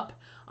coming up.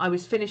 I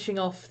was finishing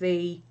off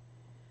the...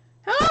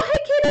 Oh, hey,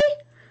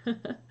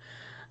 kitty!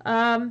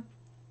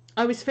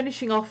 I was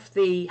finishing off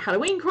the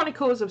Halloween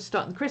Chronicles. I was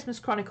starting the Christmas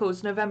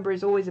Chronicles. November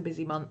is always a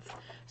busy month.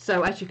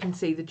 So as you can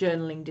see, the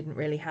journaling didn't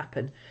really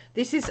happen.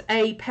 This is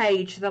a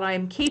page that I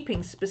am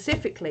keeping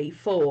specifically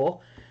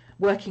for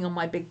working on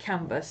my big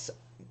canvas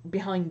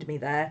behind me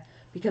there,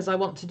 because I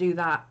want to do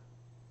that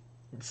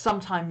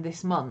sometime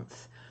this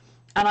month.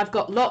 And I've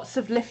got lots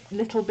of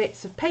little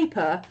bits of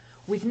paper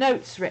with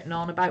notes written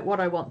on about what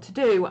I want to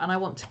do, and I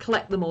want to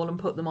collect them all and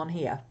put them on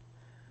here.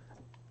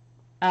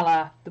 A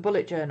la the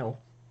bullet journal.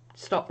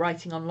 Stop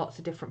writing on lots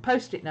of different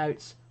post-it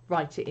notes,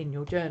 write it in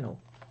your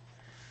journal.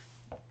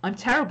 I'm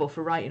terrible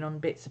for writing on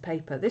bits of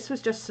paper. This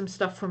was just some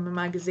stuff from a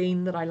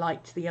magazine that I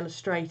liked, the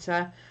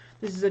Illustrator.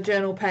 This is a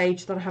journal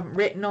page that I haven't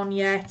written on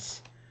yet.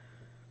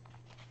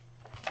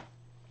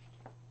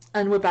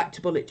 And we're back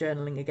to bullet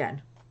journaling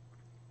again.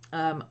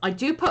 I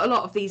do put a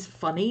lot of these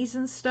funnies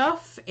and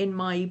stuff in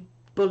my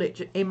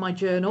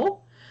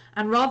journal,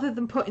 and rather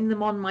than putting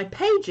them on my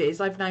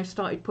pages, I've now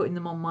started putting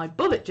them on my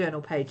bullet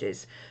journal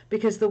pages,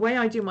 because the way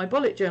I do my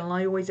bullet journal,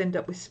 I always end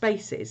up with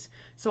spaces,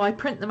 so I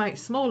print them out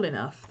small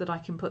enough that I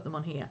can put them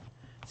on here.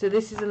 So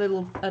this is a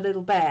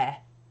little bear,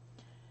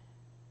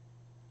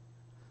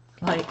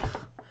 like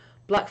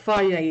Black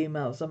Friday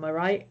emails, am I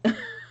right?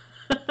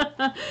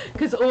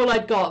 Because all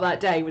I'd got that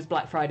day was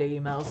Black Friday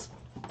emails.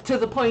 to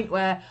the point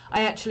where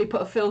I actually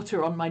put a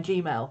filter on my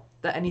Gmail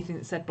that anything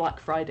that said Black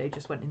Friday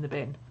just went in the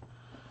bin.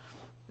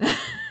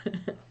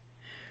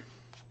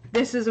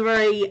 This is a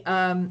very,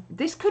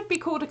 this could be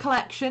called a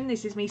collection.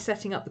 This is me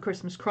setting up the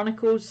Christmas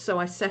Chronicles. So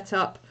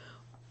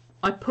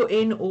I put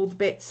in all the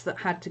bits that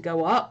had to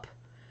go up.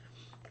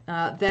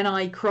 Then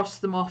I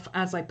crossed them off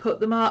as I put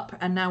them up.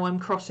 And now I'm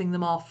crossing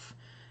them off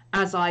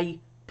as I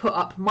put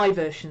up my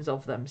versions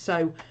of them.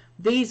 So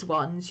these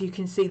ones, you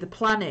can see the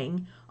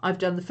planning. I've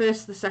done the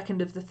first, the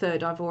second, of the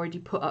third. I've already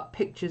put up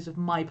pictures of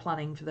my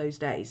planning for those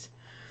days.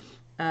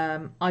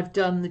 I've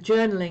done the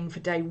journaling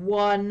for day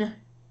 1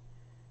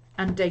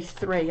 and day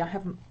 3.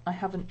 I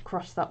haven't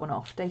crossed that one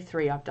off. Day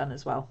 3 I've done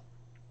as well.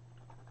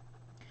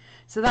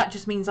 So that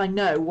just means I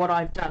know what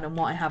I've done and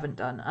what I haven't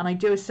done. And I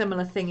do a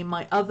similar thing in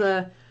my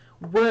other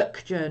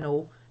work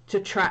journal to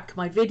track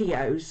my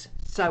videos,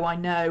 so I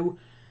know,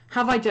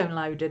 have I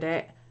downloaded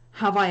it?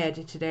 Have I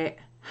edited it?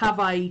 Have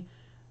I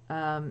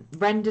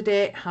rendered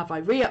it? Have I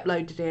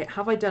re-uploaded it?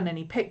 Have I done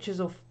any pictures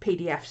or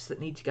PDFs that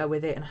need to go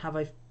with it? And have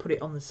I put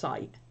it on the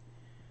site?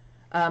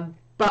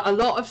 But a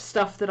lot of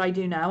stuff that I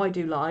do now, I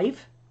do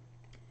live.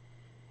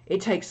 It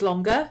takes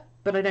longer,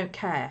 but I don't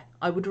care.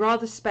 I would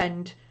rather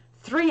spend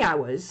 3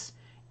 hours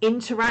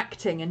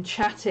interacting and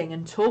chatting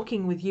and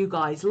talking with you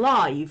guys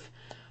live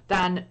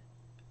than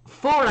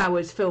 4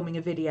 hours filming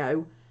a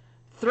video,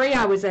 3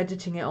 hours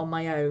editing it on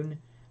my own,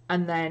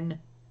 and then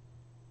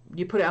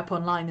you put it up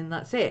online and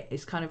that's it.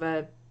 It's kind of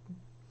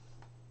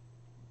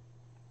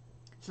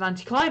it's an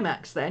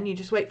anticlimax then. You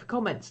just wait for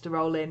comments to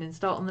roll in and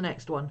start on the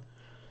next one.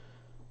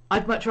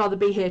 I'd much rather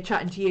be here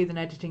chatting to you than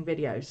editing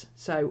videos.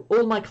 So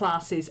all my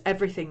classes,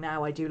 everything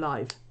now I do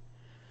live.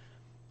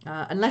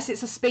 Unless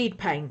it's a speed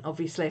paint,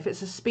 obviously. If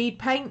it's a speed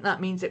paint,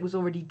 that means it was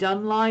already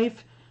done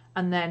live,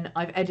 and then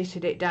I've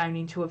edited it down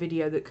into a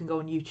video that can go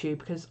on YouTube,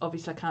 because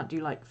obviously I can't do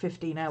like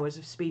 15 hours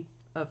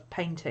of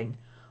painting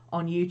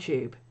on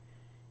YouTube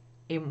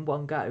in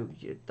one go.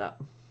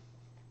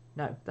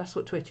 No, that's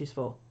what Twitch is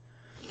for.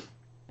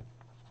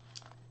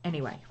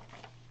 Anyway,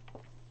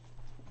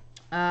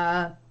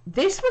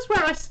 this was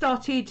where I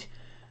started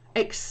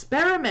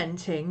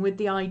experimenting with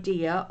the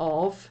idea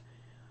of,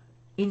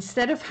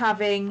 instead of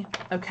having,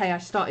 okay, I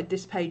started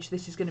this page,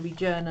 this is going to be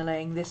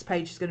journaling, this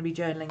page is going to be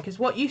journaling, because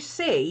what you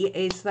see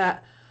is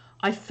that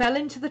I fell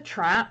into the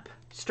trap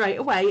straight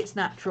away. It's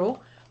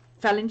natural.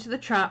 Fell into the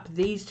trap.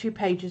 These 2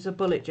 pages are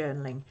bullet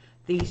journaling.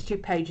 These 2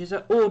 pages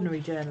are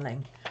ordinary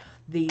journaling.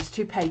 These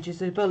 2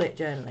 pages are bullet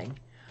journaling.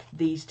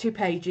 These 2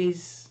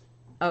 pages,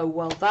 oh,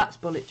 well, that's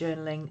bullet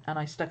journaling, and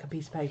I stuck a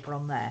piece of paper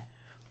on there.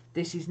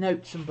 This is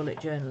notes and bullet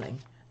journaling.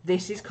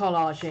 This is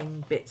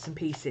collaging bits and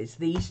pieces.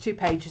 These 2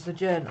 pages are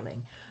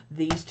journaling.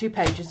 These 2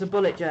 pages are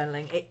bullet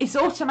journaling. It's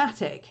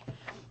automatic.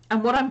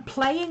 And what I'm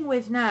playing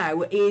with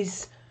now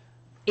is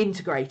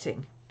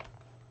integrating.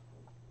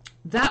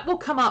 That will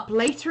come up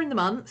later in the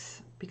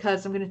month,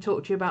 because I'm going to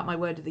talk to you about my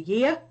word of the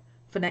year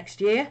for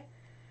next year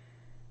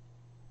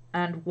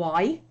and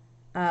why.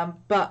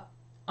 But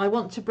I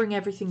want to bring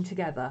everything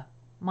together.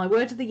 My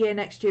word of the year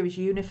next year is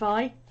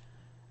unify.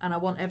 And I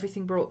want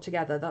everything brought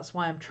together. That's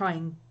why I'm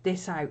trying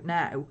this out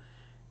now,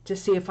 to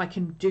see if I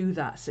can do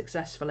that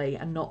successfully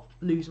and not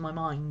lose my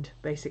mind,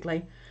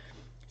 basically.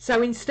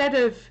 So instead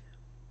of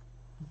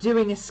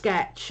doing a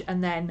sketch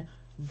and then,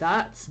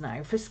 that's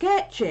now for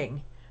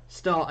sketching,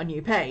 start a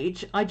new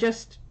page, I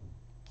just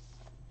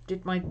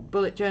did my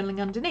bullet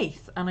journaling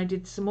underneath, and I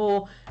did some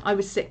more. I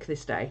was sick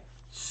this day,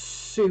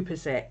 super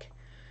sick.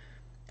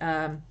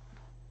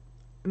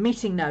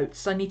 Meeting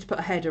notes, I need to put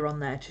a header on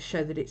there to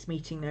show that it's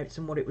meeting notes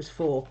and what it was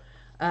for.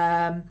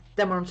 Then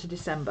we're on to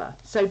December.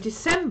 So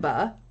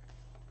December,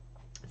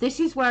 this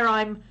is where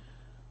I'm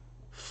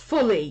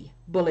fully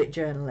bullet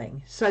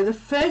journaling. So the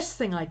first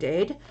thing I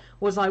did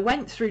was I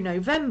went through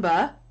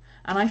November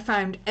and I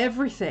found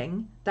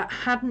everything that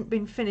hadn't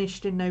been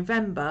finished in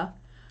November,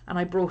 and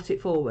I brought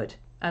it forward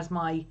as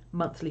my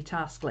monthly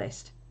task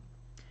list.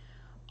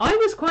 I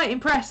was quite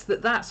impressed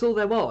that that's all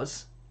there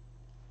was.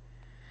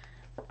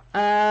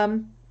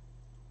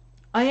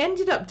 I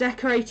ended up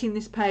decorating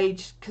this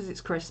page because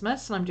it's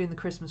Christmas and I'm doing the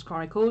Christmas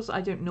Chronicles.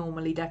 I don't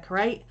normally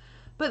decorate,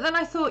 but then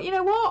I thought, you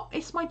know what,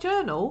 it's my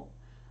journal,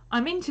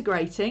 I'm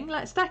integrating,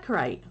 let's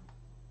decorate.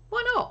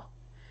 Why not?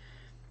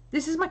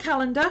 This is my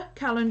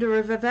calendar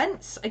of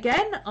events.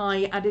 Again,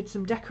 I added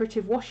some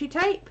decorative washi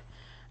tape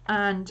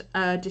and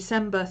a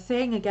December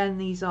thing. Again,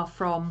 these are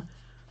from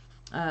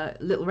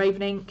Little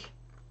Raven Ink.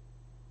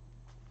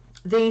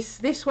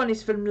 This one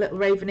is from Little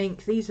Raven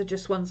Ink. These are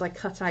just ones I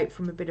cut out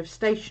from a bit of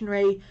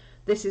stationery.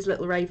 This is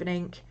Little Raven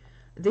Ink.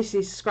 This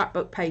is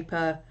scrapbook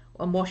paper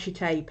and washi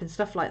tape and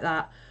stuff like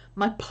that.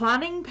 My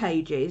planning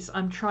pages,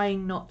 I'm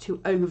trying not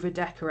to over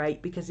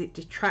decorate because it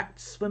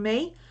detracts for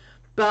me.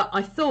 But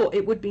I thought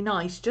it would be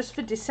nice just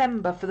for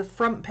December, for the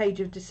front page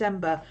of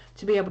December,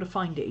 to be able to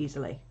find it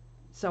easily.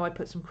 So I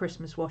put some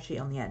Christmas washi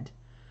on the end.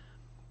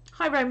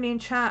 Hi Romney in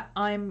chat.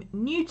 I'm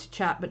new to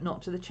chat but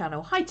not to the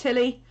channel. Hi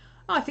Tilly.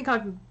 Oh, I think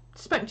I've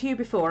spoken to you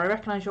before. I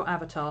recognise your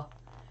avatar.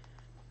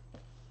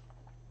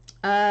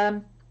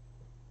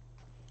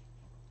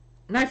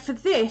 Now for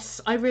this,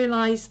 I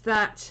realised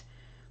that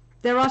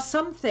there are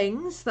some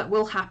things that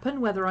will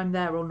happen whether I'm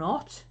there or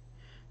not.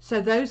 So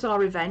those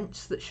are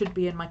events that should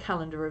be in my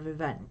calendar of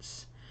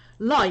events.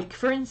 Like,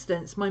 for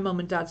instance, my mum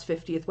and dad's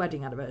 50th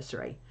wedding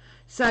anniversary.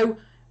 So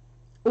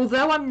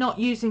although I'm not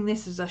using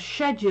this as a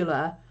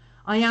scheduler,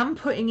 I am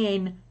putting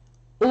in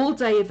all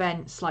day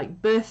events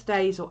like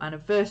birthdays or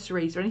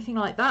anniversaries or anything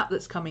like that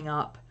that's coming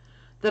up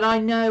that I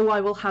know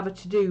I will have a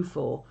to-do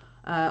for,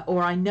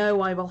 or I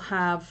know I will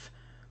have,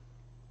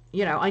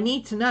 you know, I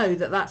need to know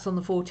that that's on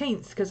the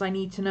 14th because I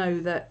need to know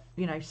that,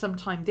 you know,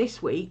 sometime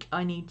this week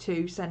I need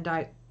to send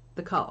out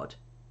the card,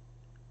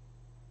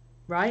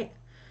 right?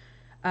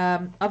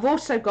 I've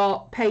also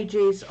got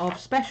pages of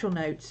special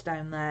notes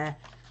down there,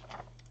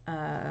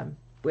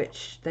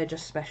 which they're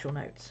just special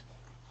notes.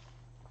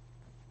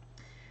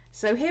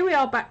 So here we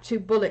are back to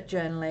bullet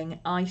journaling.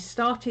 I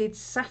started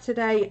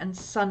Saturday and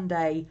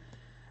Sunday,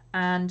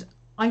 and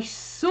I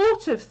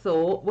sort of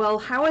thought, well,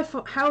 how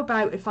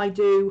about if I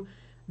do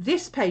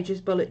this page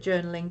is bullet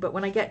journaling, but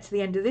when I get to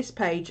the end of this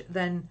page,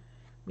 then,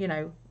 you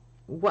know,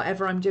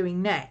 whatever I'm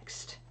doing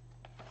next.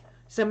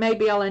 So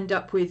maybe I'll end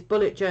up with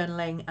bullet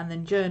journaling and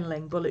then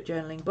journaling, bullet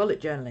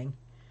journaling,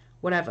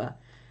 whatever.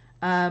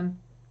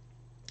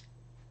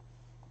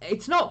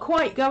 It's not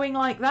quite going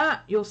like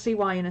that. You'll see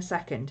why in a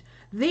second.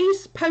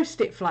 These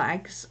post-it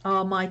flags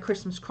are my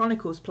Christmas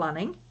Chronicles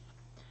planning.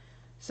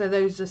 So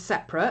those are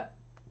separate.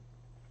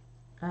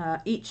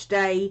 Each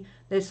day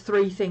there's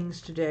 3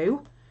 things to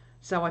do.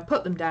 So I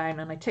put them down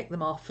and I tick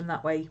them off, and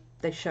that way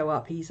they show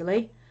up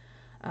easily.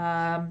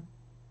 Fairly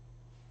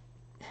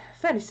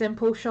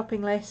simple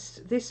shopping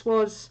list. This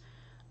was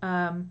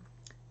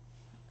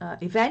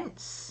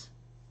events,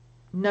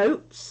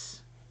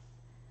 notes.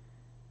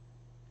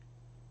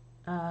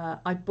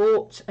 I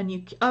bought a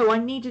new, I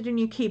needed a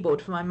new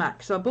keyboard for my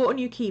Mac. So I bought a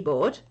new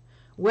keyboard,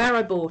 where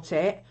I bought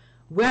it,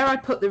 where I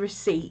put the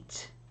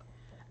receipt,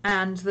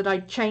 and that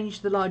I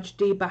changed the large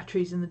D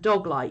batteries in the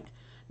dog light.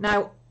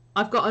 Now,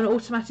 I've got an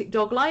automatic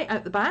dog light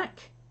out the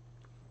back,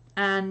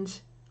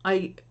 and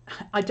I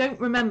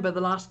don't remember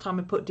the last time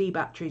I put D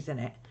batteries in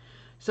it.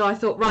 So I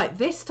thought, right,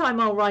 this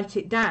time I'll write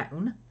it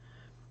down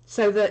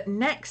so that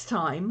next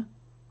time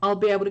I'll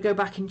be able to go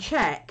back and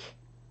check,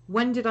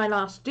 when did I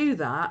last do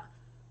that?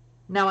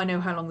 Now I know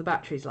how long the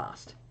batteries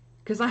last.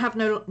 Because I have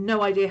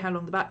no idea how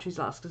long the batteries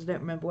last, because I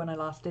don't remember when I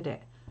last did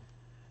it.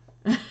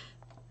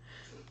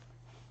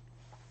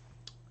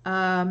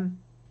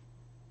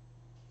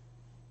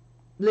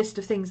 List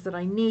of things that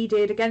I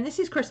needed. Again, this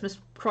is Christmas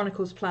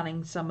Chronicles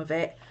planning, some of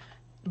it,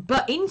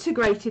 but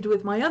integrated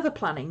with my other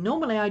planning.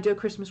 Normally I do a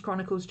Christmas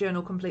Chronicles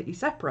journal completely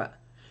separate.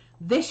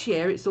 This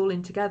year it's all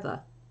in together.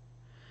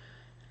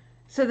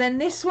 So then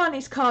this one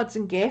is cards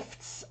and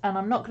gifts, and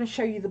I'm not going to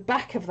show you the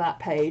back of that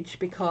page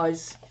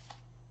because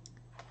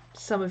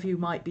some of you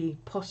might be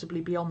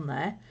possibly be on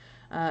there.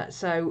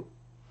 So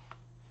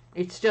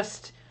it's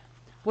just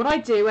what I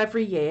do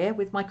every year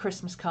with my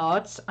Christmas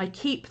cards. I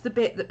keep the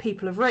bit that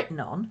people have written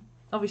on.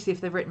 Obviously,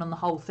 if they've written on the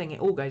whole thing, it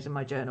all goes in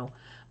my journal.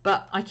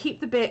 But I keep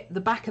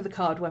the back of the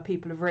card where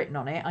people have written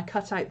on it. I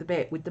cut out the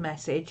bit with the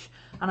message,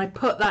 and I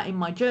put that in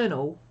my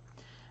journal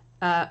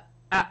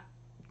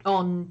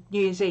on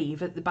New Year's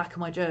Eve at the back of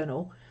my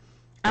journal.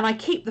 And I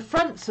keep the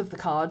fronts of the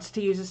cards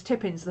to use as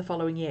tip-ins the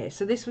following year.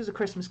 So this was a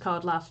Christmas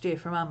card last year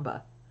from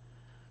Amber.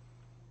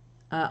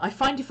 I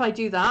find if I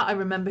do that, I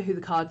remember who the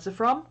cards are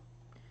from,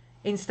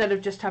 instead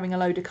of just having a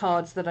load of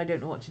cards that I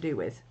don't know what to do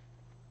with.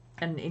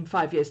 And in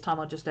 5 years' time,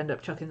 I'll just end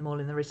up chucking them all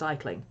in the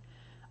recycling.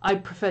 I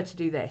prefer to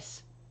do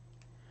this.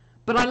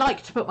 But I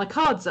like to put my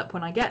cards up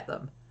when I get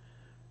them.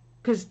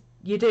 Because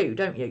you do,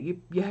 don't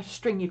you? You have to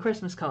string your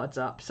Christmas cards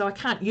up. So I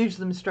can't use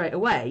them straight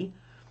away.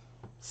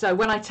 So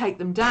when I take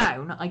them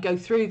down, I go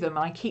through them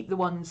and I keep the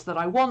ones that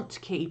I want to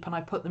keep, and I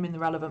put them in the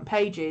relevant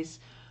pages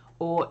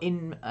or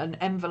in an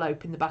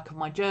envelope in the back of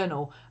my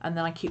journal. And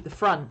then I keep the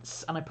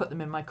fronts and I put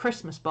them in my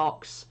Christmas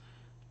box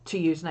to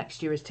use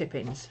next year as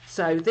tip-ins.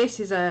 So this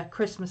is a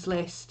Christmas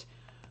list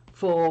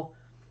for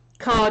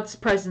cards,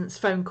 presents,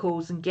 phone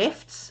calls and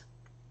gifts.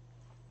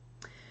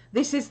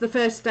 This is the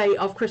first day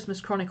of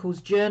Christmas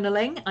Chronicles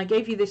journaling. I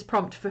gave you this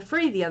prompt for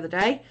free the other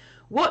day.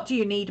 What do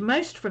you need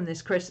most from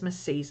this Christmas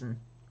season?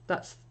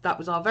 That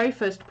was our very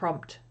first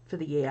prompt for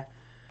the year.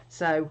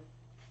 So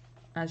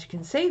as you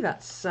can see,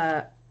 that's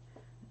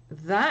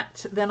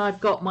that. Then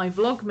I've got my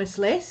Vlogmas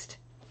list.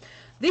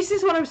 This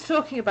is what I was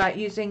talking about,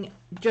 using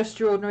just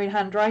your ordinary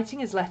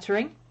handwriting as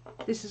lettering.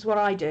 This is what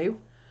I do.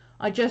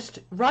 I just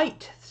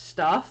write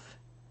stuff.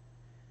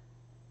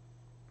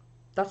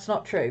 That's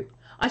not true.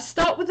 I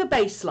start with a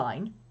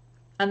baseline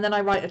and then I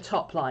write a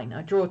top line.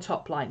 I draw a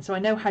top line so I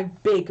know how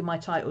big my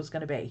title is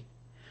going to be.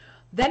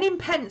 Then in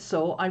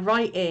pencil I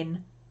write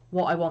in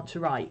what I want to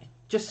write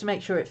just to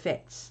make sure it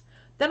fits.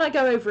 Then I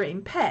go over it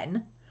in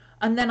pen,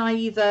 and then I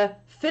either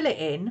fill it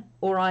in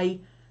or I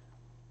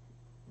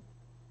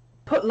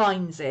put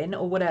lines in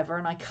or whatever,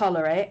 and I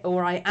colour it,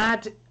 or I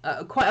add,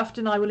 quite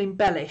often I will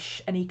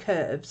embellish any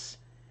curves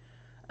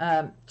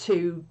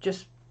to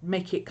just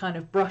make it kind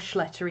of brush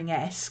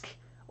lettering-esque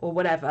or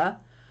whatever.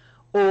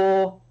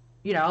 or,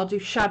 you know, I'll do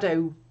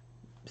shadow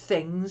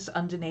things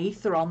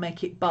underneath, or I'll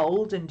make it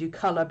bold and do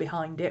colour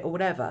behind it or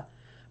whatever.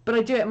 But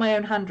I do it in my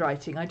own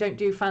handwriting. I don't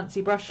do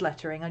fancy brush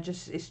lettering.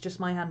 It's just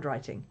my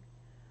handwriting.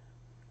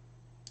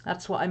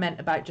 That's what I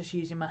meant about just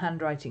using my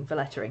handwriting for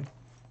lettering.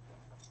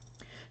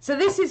 So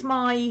this is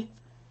my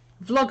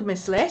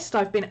Vlogmas list.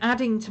 I've been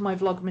adding to my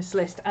Vlogmas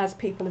list as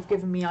people have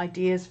given me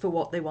ideas for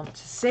what they want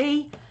to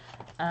see.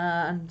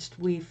 And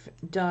we've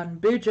done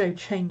BuJo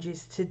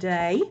changes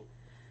today.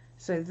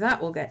 So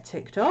that will get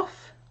ticked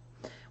off.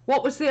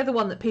 What was the other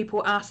one that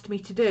people asked me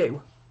to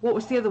do? What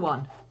was the other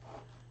one?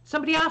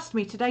 Somebody asked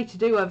me today to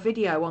do a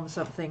video on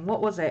something.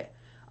 What was it?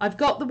 I've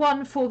got the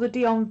one for the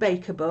Dion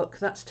Baker book.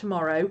 That's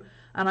tomorrow.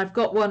 And I've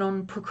got one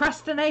on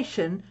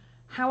procrastination,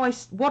 why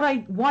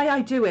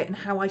I do it and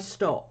how I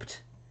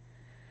stopped.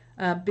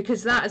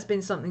 Because that has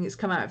been something that's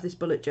come out of this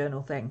bullet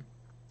journal thing.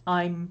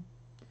 I'm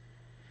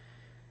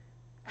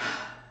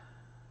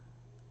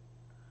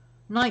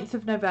 9th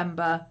of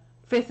November,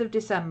 5th of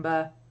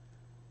December,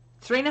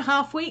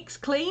 3.5 weeks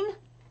clean.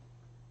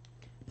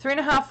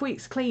 3.5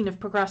 weeks clean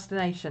of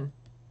procrastination.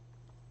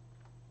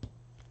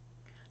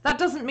 That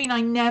doesn't mean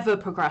I never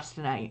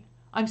procrastinate.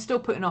 I'm still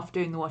putting off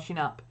doing the washing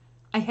up.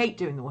 I hate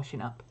doing the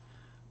washing up,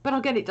 but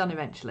I'll get it done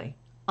eventually.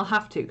 I'll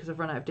have to because I've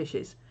run out of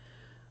dishes.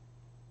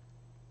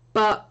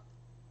 But,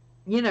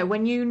 you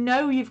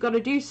know you've got to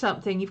do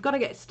something, you've got to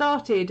get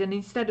started, and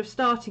instead of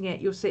starting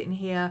it, you're sitting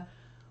here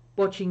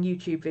watching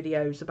YouTube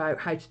videos about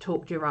how to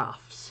talk to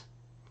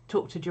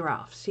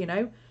giraffes, you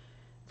know?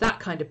 That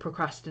kind of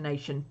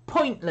procrastination,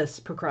 pointless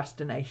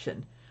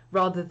procrastination,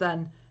 rather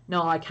than,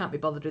 no, I can't be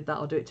bothered with that,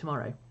 I'll do it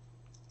tomorrow.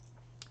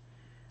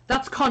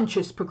 That's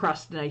conscious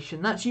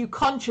procrastination. That's you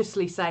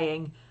consciously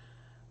saying,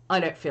 I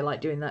don't feel like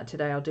doing that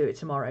today, I'll do it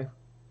tomorrow.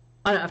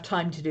 I don't have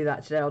time to do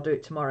that today, I'll do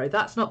it tomorrow.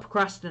 That's not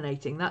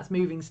procrastinating, that's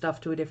moving stuff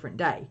to a different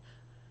day.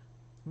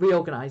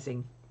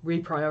 Reorganizing,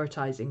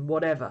 reprioritizing,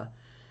 whatever.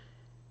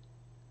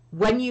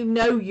 When you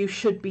know you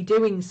should be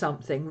doing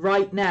something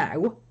right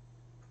now,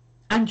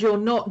 and you're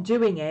not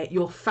doing it,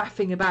 you're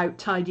faffing about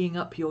tidying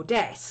up your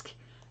desk,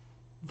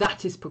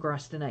 that is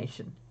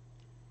procrastination.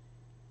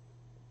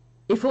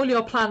 If all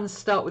your plans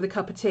start with a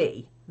cup of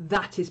tea,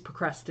 that is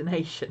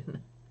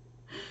procrastination.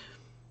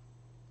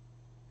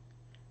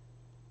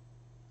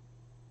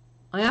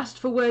 I asked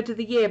for word of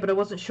the year, but I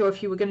wasn't sure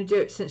if you were going to do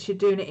it since you're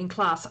doing it in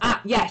class.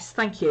 Ah, yes,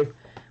 thank you.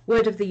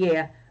 Word of the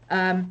year.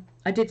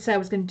 I did say I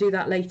was going to do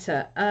that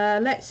later.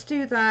 Let's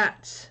do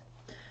that.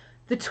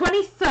 The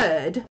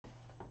 23rd,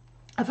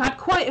 I've had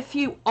quite a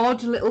few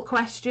odd little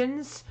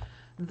questions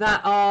that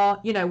are,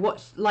 you know,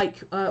 what's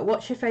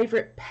your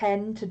favourite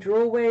pen to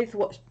draw with?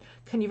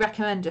 Can you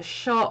recommend a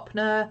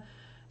sharpener?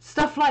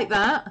 Stuff like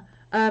that.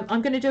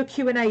 I'm going to do a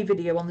Q&A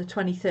video on the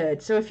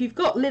 23rd. So if you've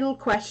got little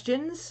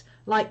questions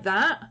like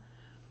that,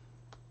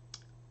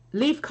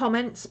 leave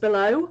comments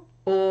below,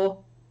 or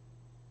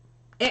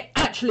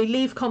actually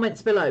leave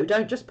comments below.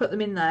 Don't just put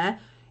them in there.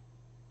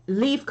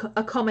 Leave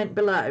a comment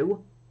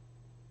below.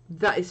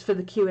 That is for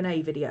the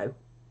Q&A video.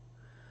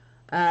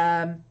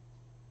 And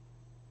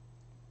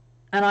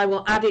I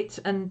will add it,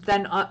 and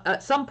then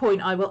at some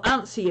point I will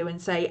answer you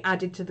and say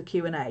added to the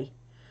Q&A.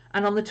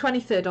 And on the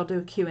 23rd I'll do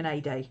a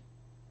Q&A day.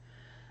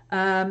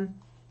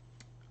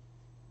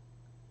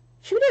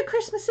 Should we do it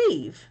Christmas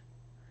Eve?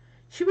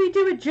 Should we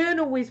do a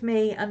journal with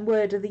me and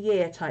word of the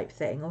year type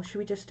thing, or should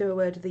we just do a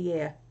word of the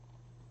year?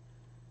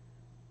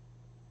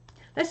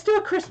 Let's do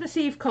a Christmas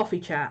Eve coffee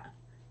chat.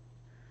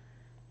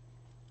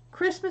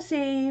 Christmas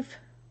Eve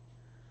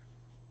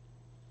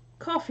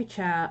coffee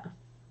chat,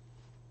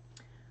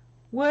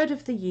 word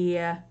of the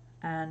year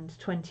and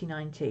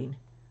 2019.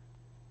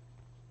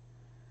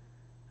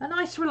 A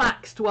nice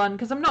relaxed one,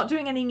 because I'm not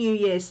doing any New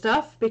Year's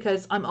stuff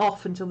because I'm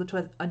off until the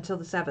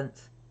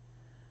 7th.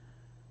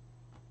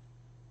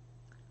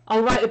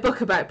 I'll write a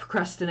book about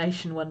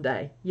procrastination one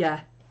day.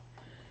 Yeah.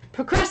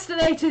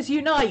 Procrastinators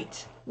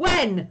unite.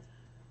 When?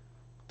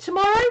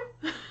 Tomorrow?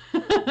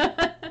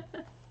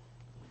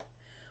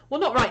 Well,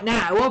 not right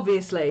now,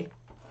 obviously.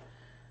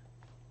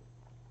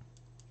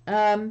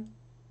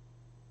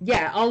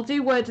 Yeah, I'll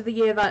do word of the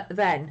year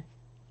then,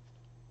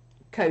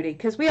 Cody,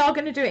 because we are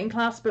going to do it in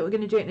class, but we're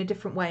going to do it in a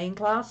different way in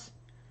class.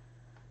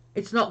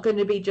 It's not going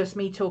to be just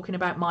me talking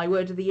about my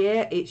word of the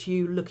year. It's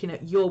you looking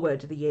at your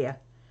word of the year.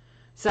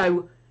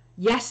 So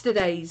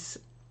yesterday's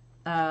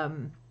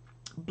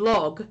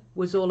blog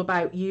was all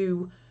about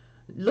you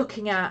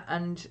looking at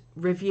and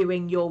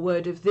reviewing your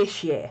word of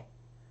this year,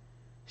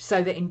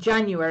 so that in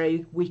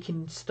January we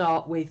can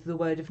start with the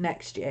word of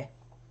next year.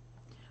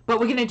 But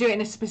we're going to do it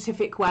in a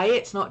specific way.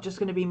 It's not just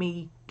going to be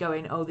me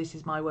going, oh, this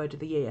is my word of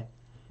the year.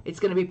 It's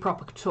going to be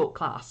proper talk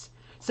class.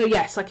 So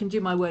yes, I can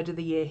do my word of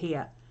the year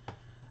here.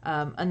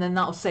 And then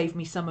that'll save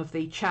me some of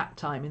the chat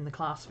time in the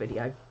class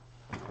video.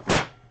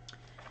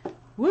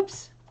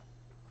 Whoops.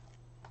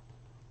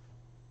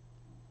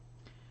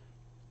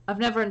 I've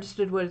never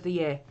understood word of the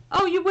year.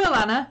 Oh, you will,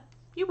 Anna.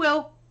 You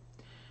will.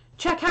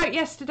 Check out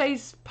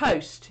yesterday's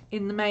post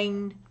in the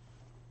main,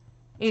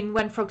 in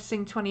When Frogs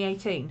Sing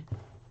 2018.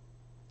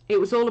 It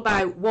was all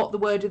about what the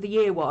word of the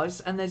year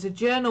was, and there's a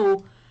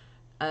journal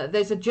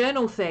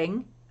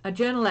thing, a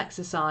journal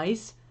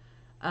exercise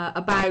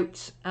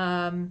about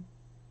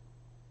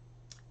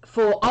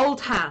for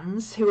old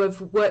hands who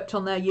have worked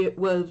on their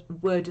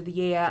word of the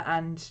year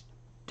and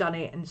done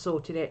it and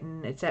sorted it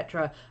and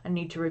etc. and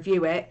need to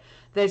review it.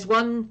 There's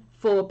one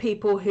for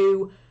people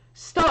who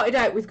started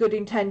out with good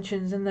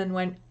intentions and then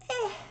went,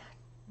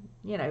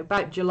 you know,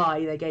 about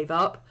July they gave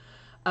up.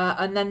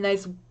 And then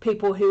there's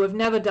people who have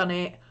never done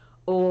it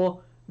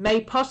or may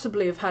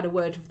possibly have had a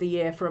word of the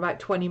year for about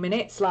 20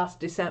 minutes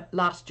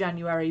last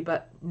January,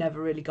 but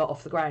never really got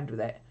off the ground with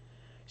it.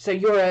 So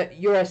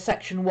you're a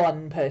section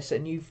 1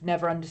 person. You've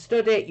never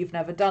understood it. You've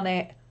never done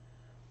it.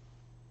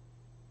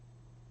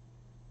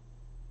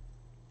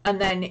 And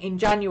then in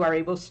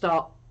January we'll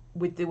start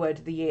with the word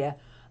of the year.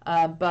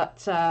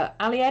 But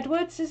Ali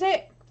Edwards, is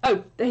it?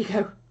 Oh, there you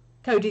go.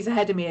 Cody's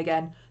ahead of me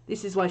again.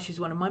 This is why she's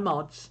one of my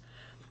mods.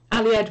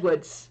 Ali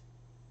Edwards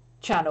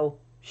channel.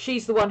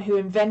 She's the one who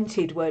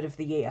invented word of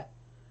the year.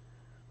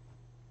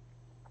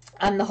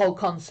 And the whole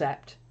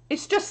concept.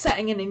 It's just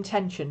setting an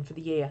intention for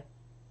the year.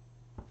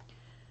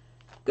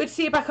 Good to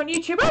see you back on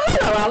YouTube. Oh,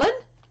 hello, Alan.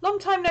 Long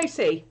time no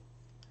see.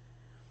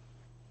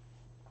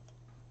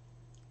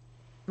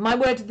 My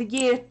word of the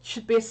year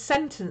should be a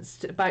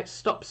sentence about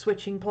stop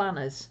switching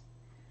planners.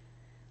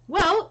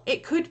 Well,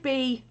 it could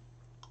be...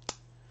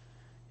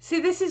 See,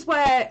 this is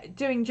where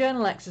doing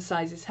journal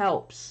exercises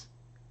helps.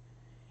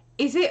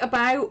 Is it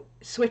about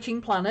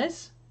switching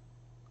planners?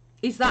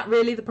 Is that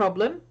really the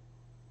problem?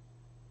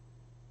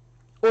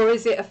 Or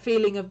is it a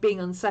feeling of being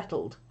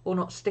unsettled or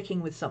not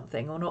sticking with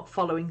something or not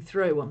following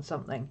through on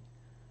something?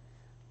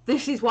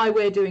 This is why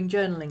we're doing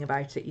journaling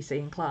about it, you see,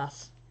 in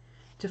class.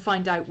 To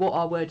find out what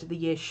our word of the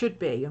year should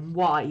be and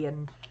why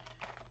and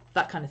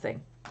that kind of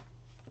thing.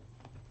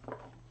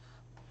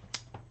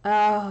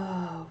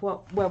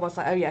 Where was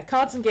I? Oh yeah,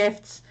 cards and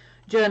gifts,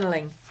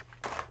 journaling,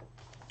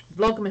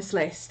 Vlogmas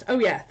list. Oh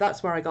yeah,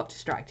 that's where I got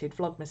distracted.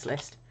 Vlogmas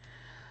list.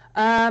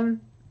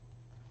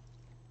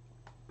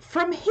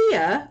 From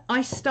here,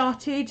 I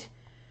started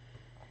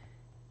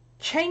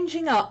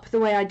changing up the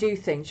way I do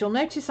things. You'll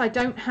notice I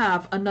don't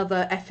have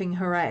another effing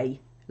hooray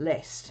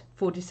list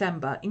for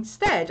December.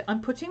 Instead,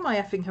 I'm putting my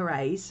effing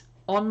hoorays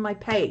on my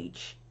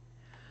page.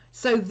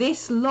 So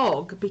this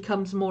log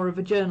becomes more of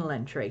a journal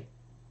entry.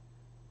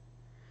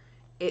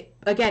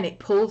 It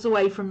pulls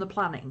away from the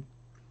planning.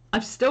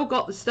 I've still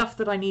got the stuff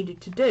that I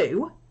needed to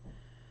do.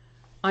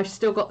 I've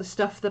still got the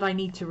stuff that I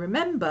need to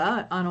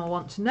remember and I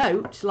want to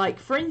note. Like,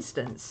 for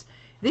instance,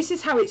 this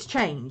is how it's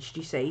changed,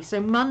 you see.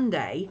 So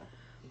Monday,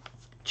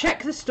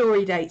 check the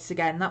story dates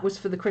again. That was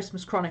for the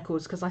Christmas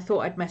Chronicles because I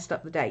thought I'd messed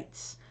up the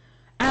dates.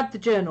 Add the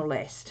journal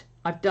list.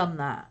 I've done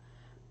that.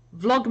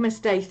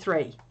 Vlogmas day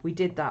 3. We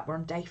did that. We're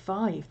on day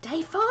 5.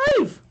 Day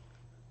 5!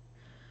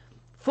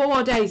 4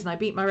 more days and I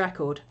beat my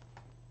record.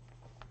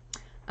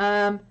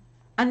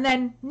 And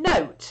then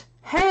note,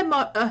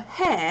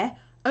 hair,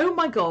 oh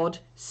my god,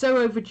 so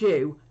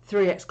overdue,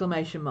 3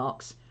 exclamation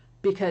marks,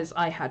 because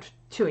I had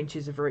 2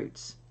 inches of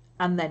roots,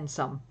 and then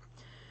some.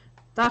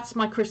 That's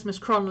my Christmas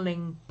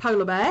Chronicles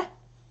polar bear,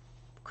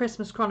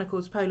 Christmas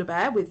Chronicles polar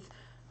bear with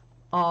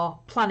our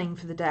planning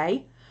for the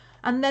day.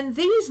 And then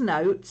these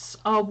notes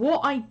are what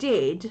I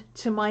did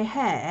to my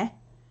hair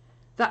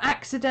that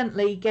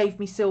accidentally gave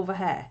me silver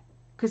hair,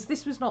 because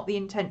this was not the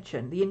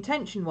intention. The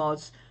intention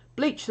was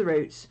bleach the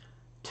roots,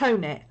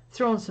 tone it,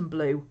 throw on some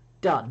blue,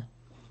 done.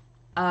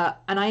 And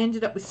I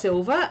ended up with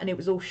silver and it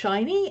was all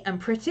shiny and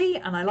pretty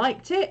and I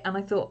liked it and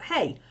I thought,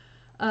 hey,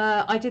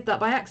 I did that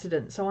by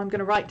accident, so I'm going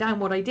to write down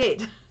what I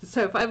did.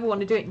 So if I ever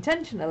want to do it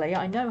intentionally,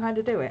 I know how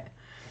to do it.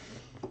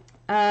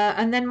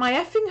 And then my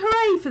effing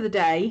hooray for the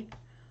day,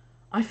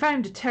 I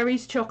found a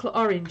Terry's chocolate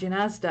orange in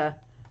Asda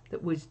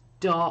that was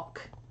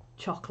dark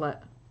chocolate.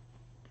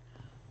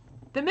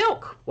 The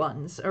milk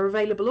ones are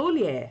available all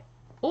year,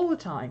 all the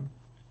time,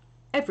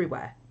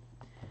 everywhere.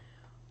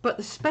 But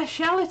the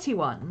speciality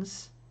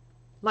ones,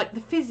 like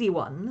the fizzy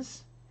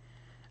ones,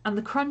 and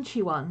the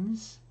crunchy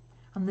ones,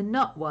 and the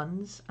nut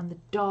ones, and the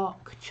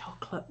dark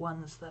chocolate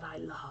ones that I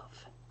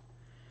love.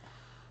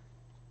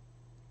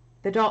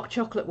 The dark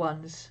chocolate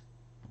ones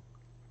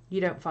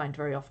you don't find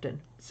very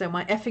often. So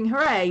my effing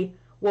hooray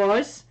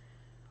was,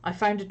 I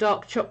found a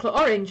dark chocolate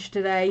orange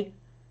today.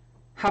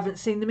 Haven't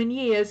seen them in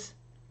years.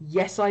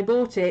 Yes, I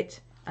bought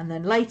it. And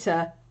then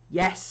later,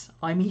 yes,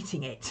 I'm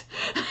eating it.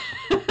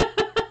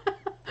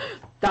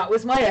 That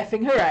was my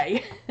effing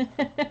hooray.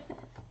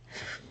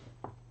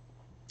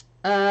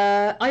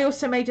 I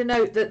also made a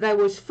note that there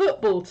was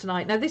football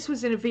tonight. Now, this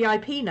was in a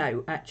VIP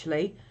note,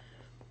 actually.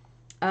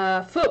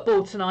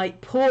 Football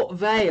tonight, Port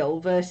Vale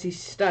versus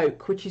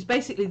Stoke, which is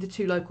basically the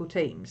 2 local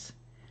teams.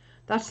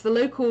 That's the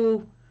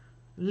local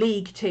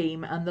league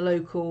team and the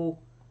local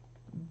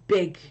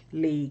big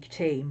league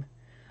team.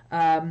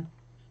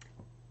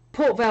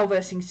 Port Vale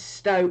versus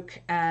Stoke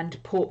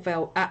and Port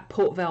Vale at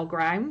Port Vale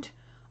Ground.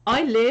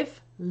 I live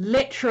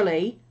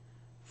literally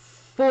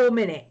 4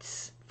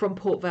 minutes from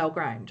Port Vale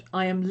Ground.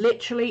 I am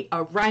literally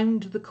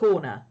around the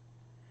corner.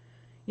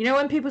 You know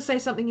when people say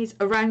something is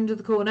around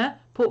the corner?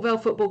 Port Vale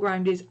Football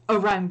Ground is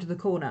around the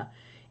corner.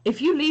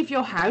 If you leave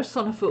your house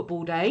on a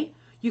football day,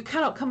 you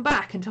cannot come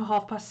back until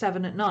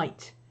 7:30 at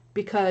night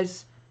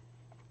because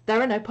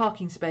there are no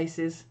parking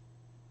spaces.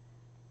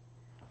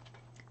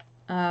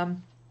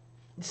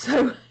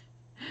 So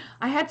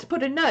I had to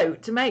put a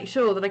note to make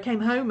sure that I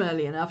came home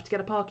early enough to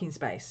get a parking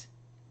space.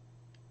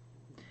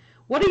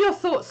 What are your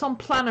thoughts on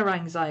planner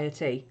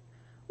anxiety?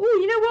 Oh,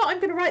 you know what? I'm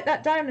going to write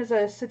that down as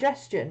a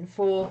suggestion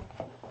for...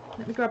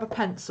 Let me grab a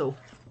pencil.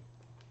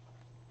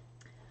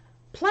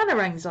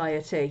 Planner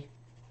anxiety.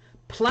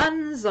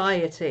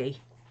 Planxiety.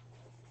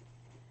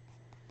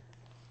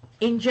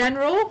 In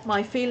general,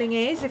 my feeling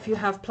is if you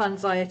have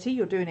planxiety,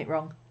 you're doing it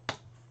wrong.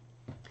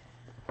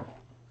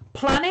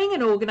 Planning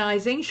and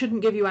organising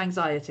shouldn't give you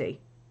anxiety.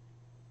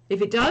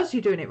 If it does,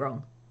 you're doing it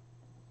wrong.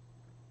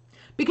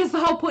 Because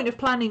the whole point of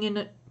planning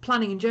and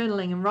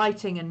journaling and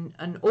writing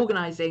and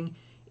organising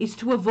is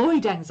to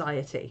avoid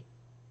anxiety.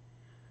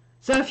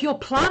 So if your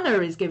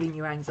planner is giving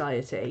you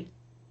anxiety,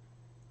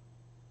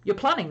 you're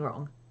planning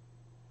wrong.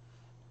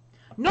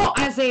 Not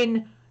as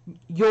in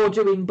you're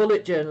doing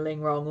bullet journaling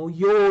wrong or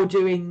you're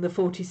doing the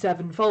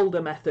 47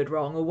 folder method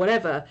wrong or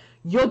whatever.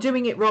 You're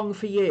doing it wrong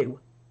for you.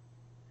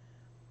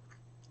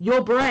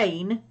 Your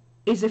brain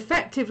is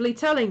effectively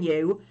telling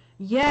you,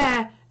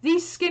 yeah,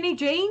 these skinny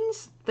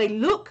jeans, they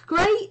look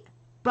great,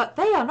 but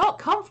they are not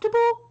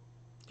comfortable.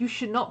 You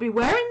should not be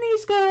wearing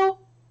these, girl.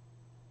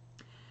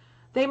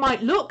 They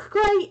might look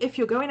great if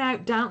you're going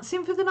out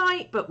dancing for the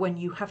night, but when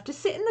you have to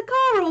sit in the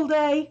car all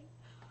day,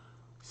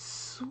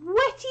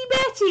 sweaty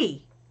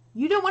Betty,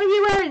 you don't want to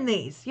be wearing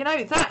these. You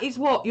know, that is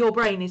what your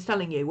brain is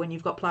telling you when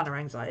you've got planner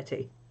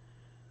anxiety.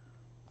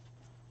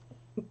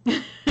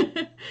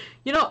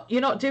 You're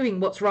not doing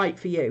what's right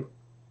for you.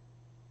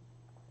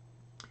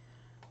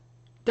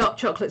 Dark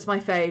chocolate's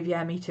my fave.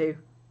 Yeah, me too.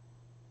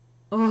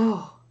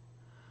 Oh,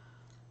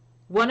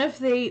 one of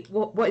the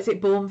what is it?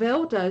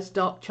 Bourneville does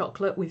dark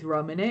chocolate with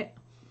rum in it.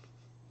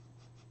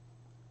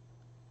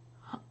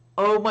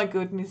 Oh my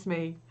goodness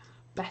me,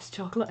 best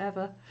chocolate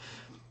ever.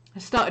 I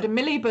started a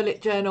Millie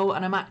bullet journal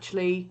and I'm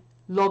actually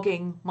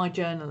logging my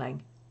journaling.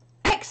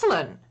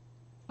 Excellent.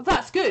 Well,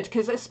 that's good,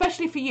 because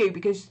especially for you,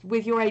 because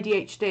with your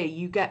ADHD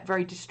you get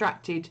very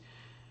distracted.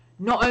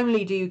 Not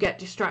only do you get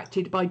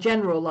distracted by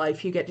general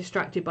life, you get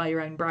distracted by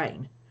your own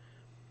brain.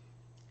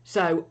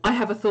 So I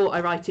have a thought,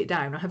 I write it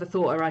down. I have a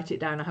thought, I write it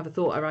down. I have a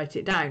thought, I write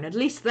it down. At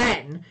least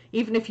then,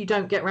 even if you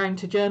don't get round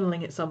to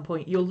journaling at some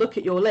point, you'll look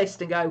at your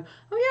list and go,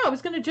 oh yeah, I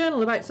was going to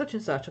journal about such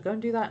and such. I'll go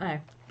and do that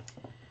now.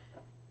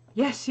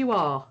 Yes, you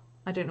are.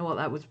 I don't know what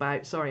that was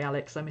about. Sorry,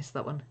 Alex, I missed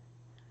that one.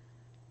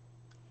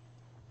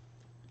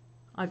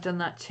 I've done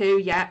that too,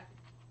 yeah.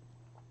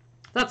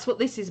 That's what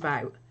this is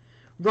about.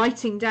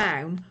 Writing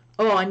down,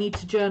 oh, I need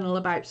to journal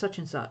about such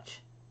and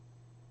such.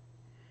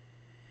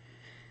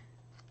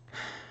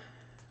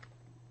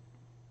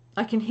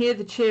 I can hear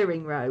the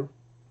cheering, Ro.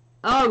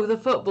 Oh, the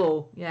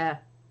football, yeah.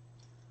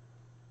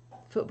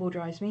 Football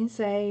drives me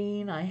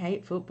insane. I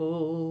hate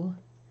football.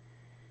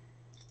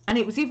 And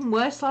it was even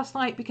worse last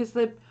night because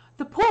the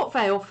Port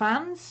Vale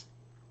fans,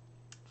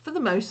 for the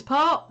most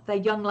part, they're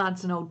young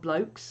lads and old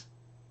blokes.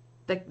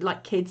 They're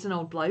like kids and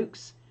old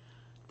blokes.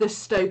 The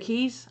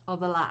Stokies are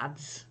the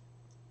lads.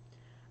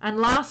 And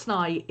last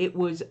night it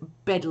was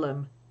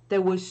bedlam.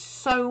 There was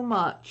so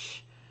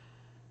much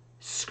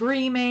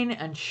screaming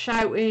and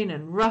shouting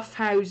and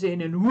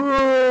roughhousing and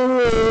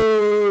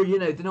whoa, you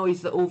know, the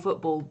noise that all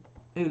football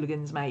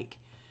hooligans make.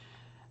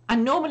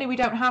 And normally we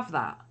don't have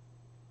that.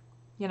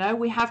 You know,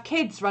 we have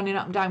kids running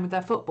up and down with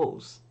their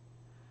footballs.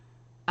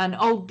 And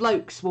old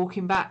blokes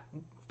walking back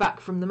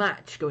from the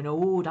match going,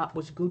 oh, that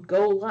was a good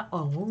goal. That,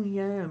 oh,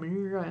 yeah.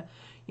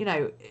 You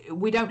know,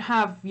 we don't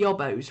have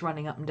yobbos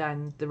running up and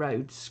down the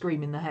road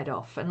screaming their head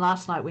off. And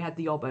last night we had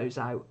the yobbos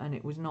out and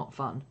it was not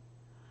fun.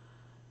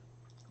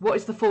 What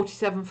is the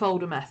 47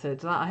 folder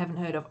method? That I haven't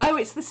heard of. Oh,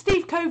 it's the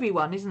Steve Covey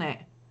one, isn't it?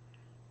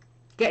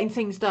 Getting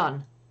things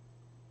done.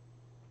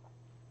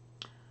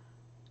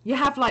 You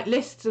have like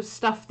lists of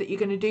stuff that you're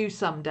going to do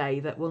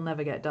someday that will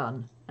never get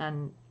done.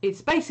 And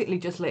it's basically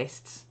just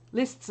lists.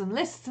 Lists and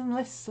lists and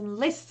lists and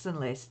lists and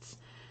lists.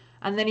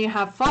 And then you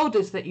have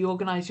folders that you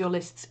organise your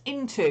lists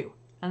into.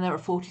 And there are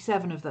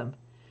 47 of them.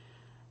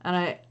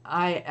 And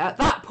I at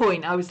that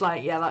point, I was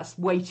like, yeah, that's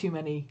way too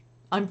many.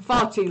 I'm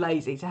far too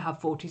lazy to have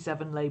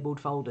 47 labelled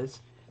folders.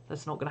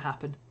 That's not going to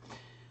happen.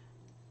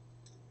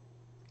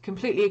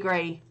 Completely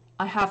agree.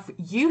 I have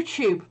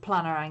YouTube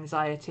planner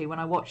anxiety when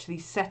I watch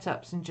these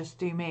setups and just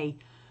do me.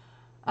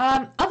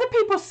 Other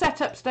people's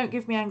setups don't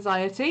give me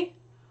anxiety.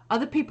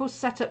 Other people's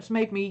setups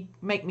make me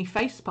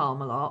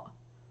facepalm a lot.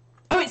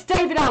 Oh, it's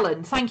David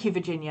Allen. Thank you,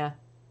 Virginia.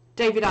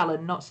 David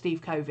Allen, not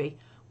Steve Covey.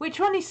 Which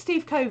one is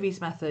Steve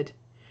Covey's method?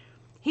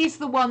 He's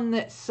the one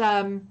that's...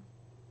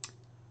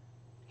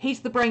 he's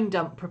the brain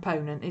dump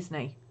proponent, isn't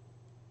he?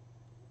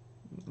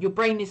 Your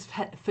brain is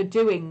for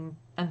doing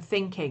and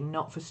thinking,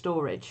 not for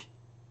storage.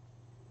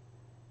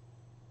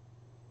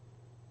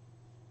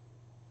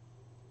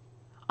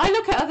 I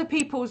look at other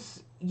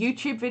people's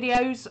YouTube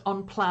videos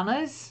on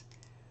planners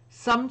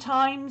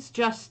sometimes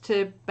just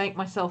to make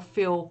myself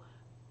feel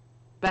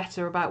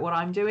better about what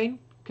I'm doing,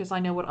 because I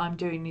know what I'm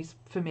doing is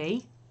for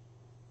me.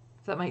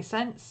 Does that make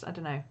sense? I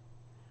don't know.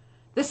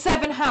 The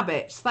 7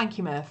 Habits. Thank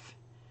you, Murph.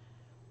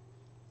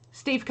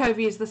 Steve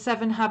Covey is the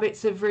 7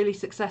 Habits of Really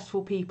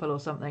Successful People or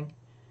something.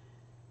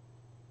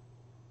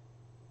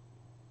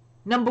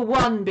 Number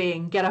 1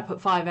 being get up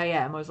at 5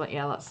 a.m. I was like,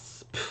 yeah,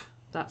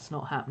 that's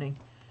not happening.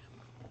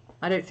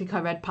 I don't think I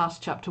read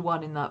past chapter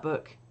 1 in that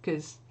book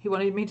because he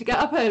wanted me to get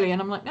up early,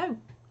 and I'm like, no,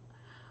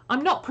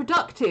 I'm not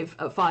productive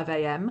at 5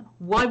 a.m.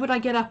 Why would I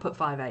get up at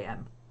 5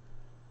 a.m.?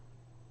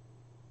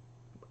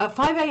 At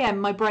 5 a.m.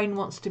 my brain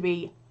wants to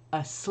be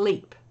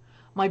asleep.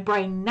 My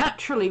brain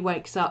naturally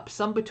wakes up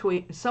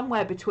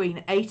somewhere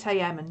between 8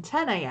 a.m. and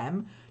 10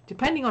 a.m.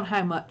 depending on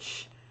how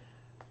much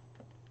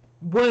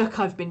work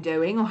I've been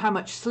doing or how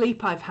much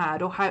sleep I've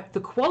had or how the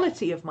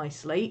quality of my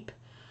sleep.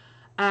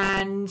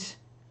 And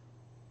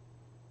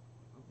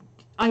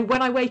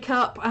when I wake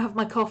up, I have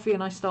my coffee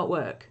and I start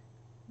work.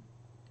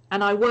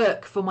 And I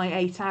work for my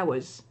 8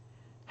 hours,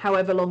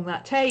 however long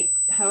that takes,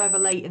 however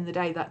late in the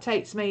day that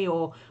takes me,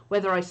 or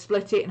whether I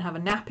split it and have a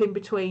nap in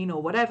between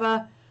or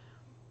whatever.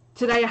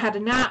 Today I had a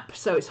nap,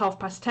 so it's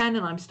 10:30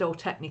 and I'm still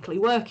technically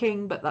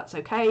working, but that's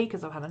okay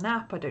because I've had a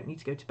nap. I don't need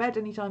to go to bed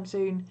anytime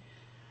soon.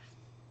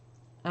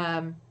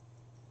 Yeah,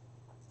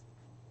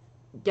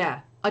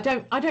 I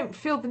don't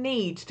feel the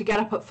need to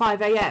get up at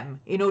 5 a.m.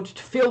 in order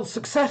to feel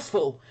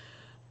successful.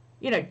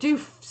 You know, do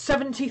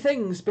 70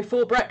 things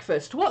before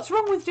breakfast. What's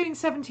wrong with doing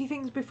 70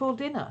 things before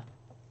dinner?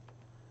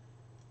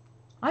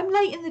 I'm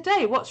late in the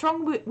day. What's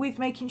wrong with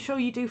making sure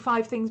you do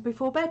 5 things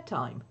before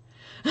bedtime?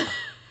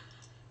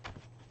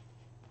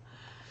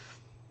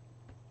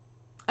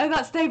 Oh,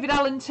 that's David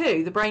Allen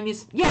too. The brain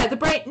is... Yeah, the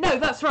brain... No,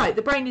 that's right.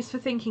 The brain is for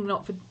thinking,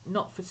 not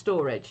for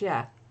storage.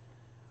 Yeah.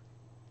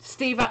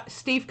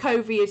 Steve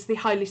Covey is the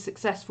highly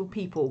successful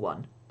people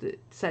one that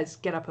says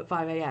get up at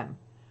 5 a.m.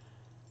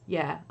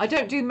 Yeah, I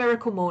don't do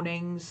miracle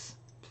mornings.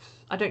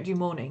 I don't do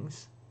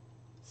mornings.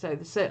 So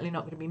there's certainly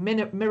not going to be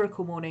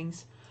miracle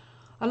mornings.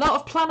 A lot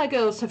of planner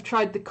girls have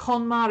tried the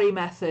KonMari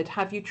method.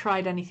 Have you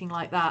tried anything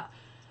like that?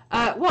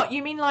 What,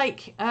 you mean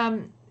like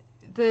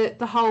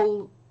the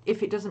whole,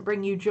 if it doesn't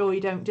bring you joy,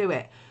 don't do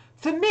it?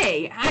 For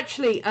me,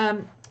 actually,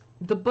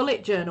 the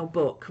bullet journal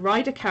book,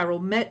 Ryder Carroll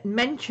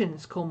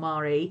mentions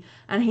KonMari,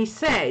 and he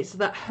says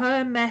that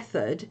her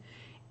method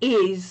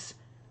is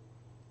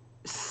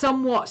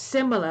somewhat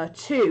similar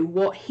to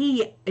what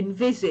he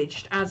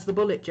envisaged as the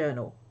bullet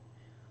journal.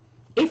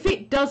 If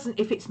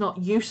it's not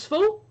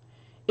useful,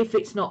 if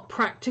it's not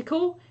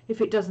practical,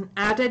 if it doesn't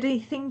add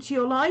anything to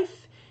your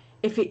life,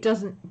 if it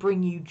doesn't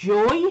bring you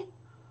joy,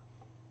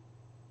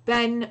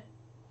 then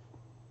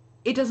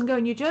it doesn't go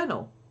in your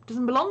journal. It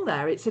doesn't belong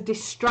there. It's a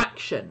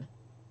distraction.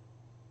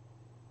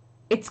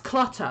 It's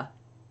clutter.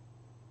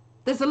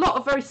 There's a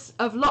lot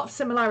of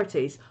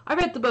similarities. I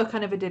read the book, I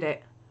never did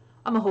it.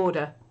 I'm a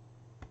hoarder.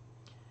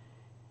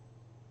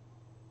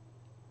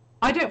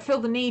 I don't feel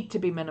the need to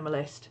be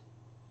minimalist.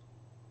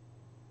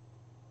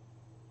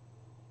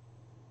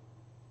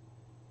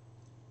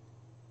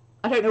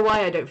 I don't know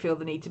why I don't feel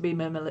the need to be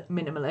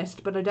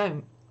minimalist, but I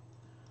don't.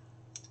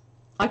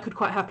 I could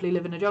quite happily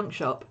live in a junk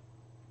shop.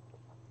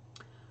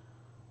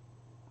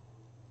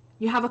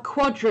 You have a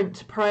quadrant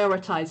to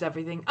prioritise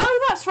everything.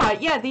 Oh, that's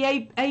right. Yeah,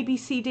 the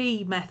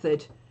ABCD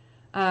method.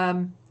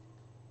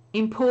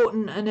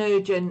 Important and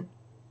urgent,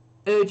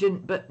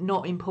 urgent but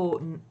not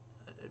important.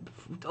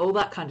 All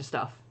that kind of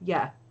stuff.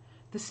 Yeah.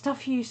 The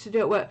stuff you used to do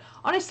at work.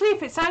 Honestly,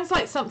 if it sounds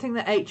like something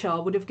that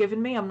HR would have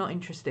given me, I'm not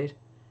interested.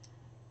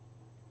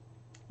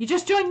 You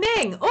just joined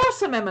Ning.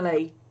 Awesome,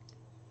 Emily.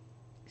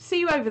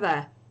 See you over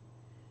there.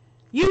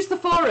 Use the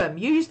forum.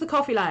 Use the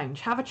coffee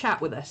lounge. Have a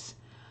chat with us.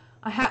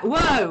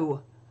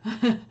 Whoa!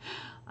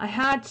 I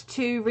had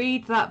to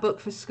read that book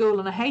for school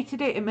and I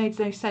hated it. It made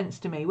no sense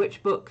to me.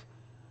 Which book?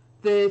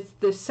 The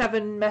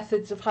 7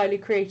 Methods of Highly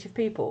Creative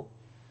People.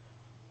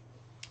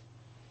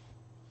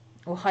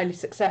 Or highly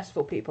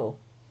successful people.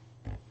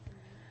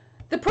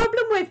 The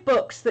problem with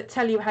books that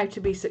tell you how to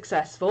be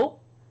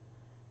successful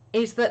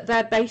is that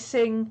they're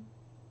basing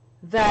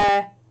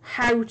their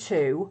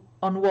how-to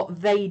on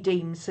what they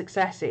deem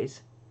success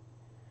is.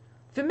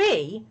 For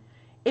me,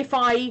 if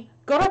I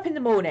got up in the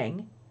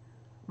morning,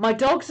 my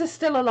dogs are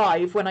still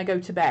alive when I go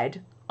to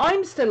bed,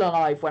 I'm still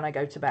alive when I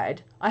go to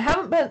bed, I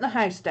haven't burnt the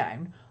house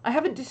down, I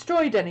haven't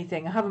destroyed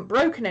anything, I haven't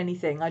broken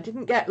anything, I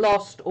didn't get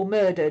lost or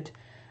murdered,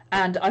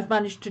 and I've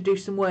managed to do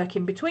some work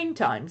in between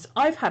times,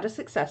 I've had a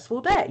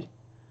successful day.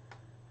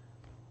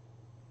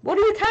 What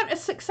do you count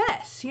as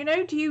success? You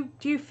know, do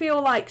you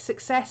feel like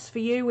success for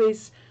you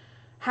is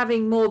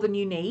having more than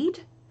you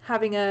need,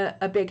 having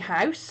a big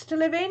house to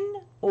live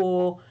in,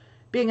 or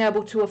being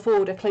able to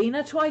afford a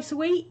cleaner twice a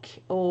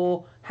week,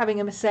 or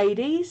having a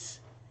Mercedes,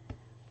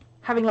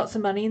 having lots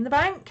of money in the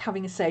bank,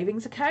 having a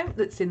savings account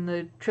that's in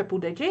the triple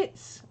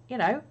digits? You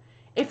know,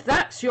 if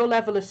that's your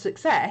level of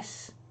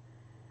success,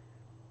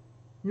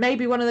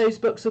 maybe one of those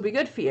books will be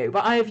good for you.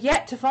 But I have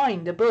yet to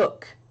find a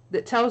book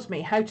that tells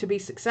me how to be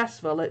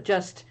successful at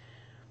just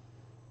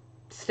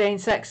Staying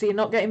sexy and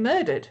not getting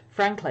murdered,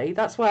 frankly.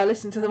 That's why I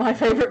listen to My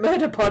Favourite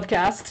Murder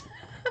podcast.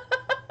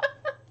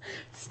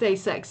 Stay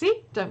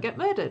sexy, don't get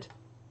murdered.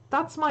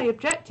 That's my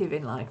objective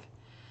in life.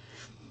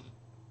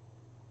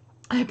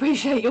 I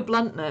appreciate your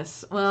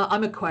bluntness. Well,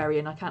 I'm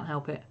Aquarian, I can't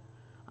help it.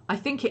 I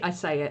think it, I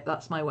say it,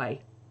 that's my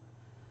way.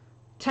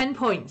 10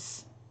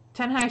 points.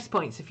 10 house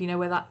points if you know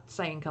where that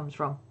saying comes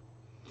from.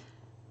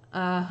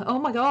 Oh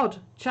my god,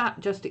 chat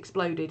just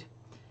exploded.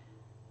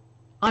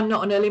 I'm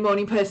not an early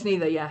morning person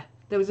either, yeah.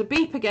 There was a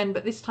beep again,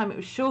 but this time it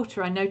was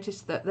shorter. I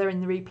noticed that they're in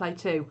the replay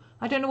too.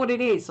 I don't know what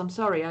it is, I'm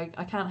sorry,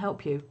 I can't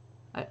help you.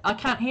 I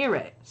can't hear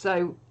it,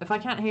 so if I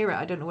can't hear it,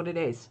 I don't know what it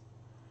is.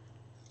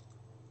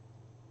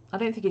 I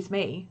don't think it's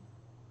me.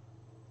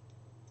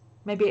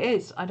 Maybe it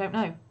is, I don't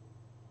know.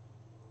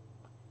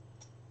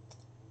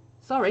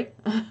 Sorry.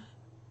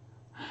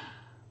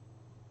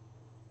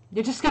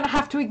 You're just going to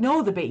have to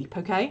ignore the beep,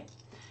 okay?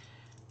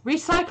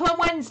 Recycle on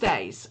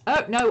Wednesdays.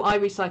 Oh, no, I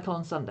recycle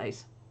on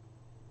Sundays.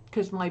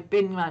 Because my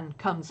bin man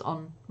comes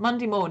on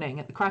Monday morning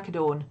at the crack of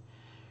dawn.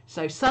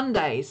 So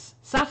Sundays.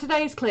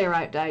 Saturday is clear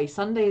out day.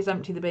 Sunday is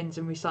empty the bins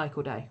and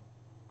recycle day.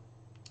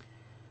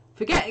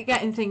 Forget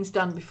getting things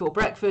done before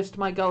breakfast.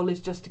 My goal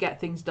is just to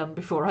get things done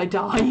before I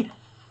die.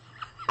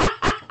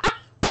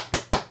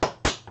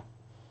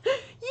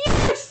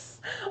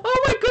 Yes!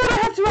 Oh my god, I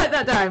have to write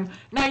that down.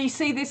 Now you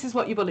see, this is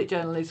what your bullet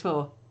journal is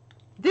for.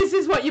 This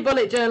is what your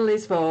bullet journal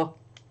is for.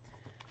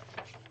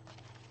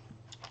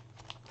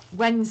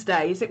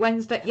 Wednesday. Is it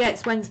Wednesday? Yeah,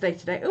 it's Wednesday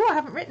today. Oh, I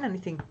haven't written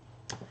anything.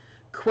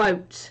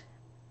 Quote.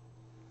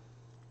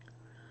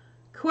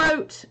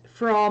 Quote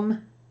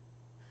from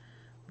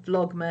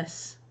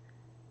Vlogmas.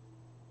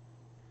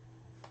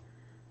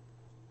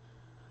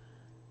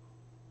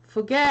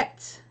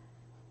 Forget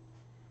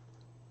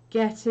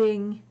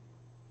getting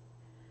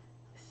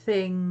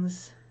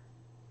things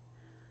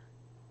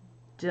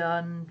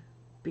done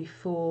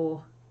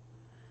before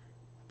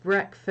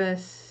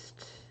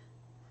breakfast.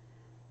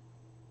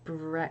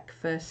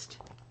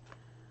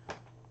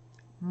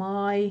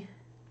 My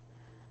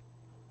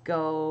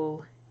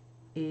goal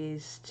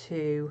is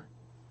to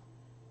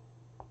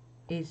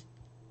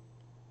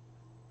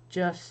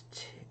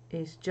just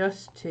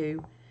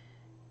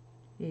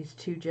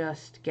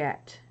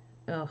get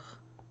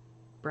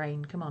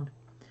brain, come on,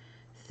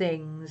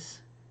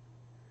 things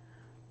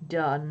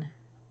done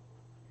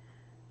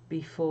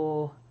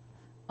before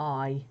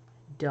I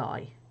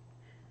die.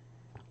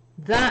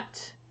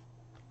 That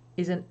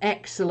is an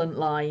excellent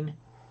line.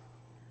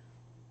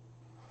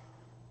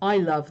 I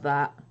love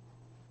that.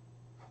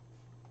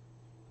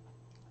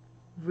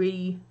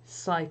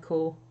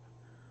 Recycle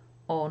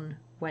on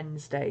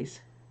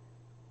Wednesdays.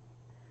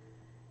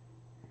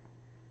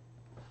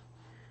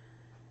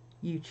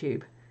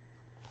 YouTube.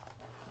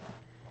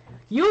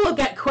 You will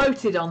get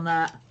quoted on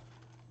that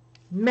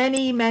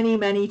many, many,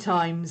 many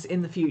times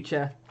in the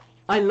future.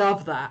 I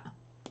love that.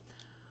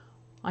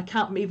 I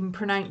can't even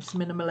pronounce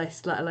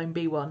minimalist, let alone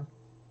be one.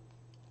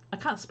 I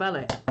can't spell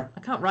it. I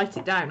can't write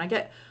it down. I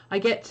get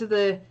to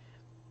the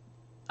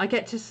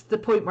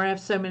point where I have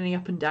so many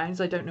up and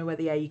downs I don't know where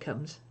the A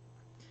comes.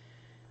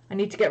 I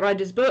need to get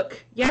Ryder's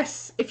book.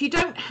 Yes, if you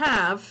don't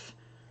have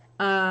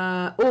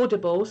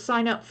Audible,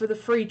 sign up for the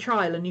free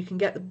trial and you can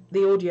get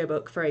the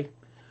audiobook free.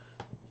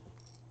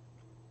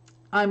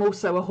 I'm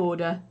also a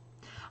hoarder.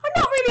 I'm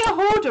not really a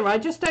hoarder, I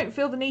just don't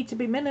feel the need to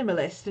be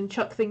minimalist and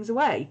chuck things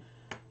away,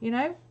 you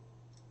know?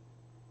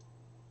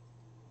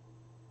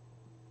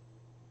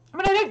 I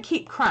mean, I don't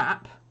keep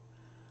crap,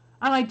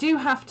 and I do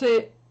have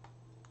to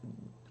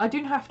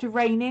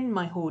rein in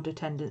my hoarder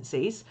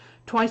tendencies.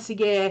 Twice a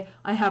year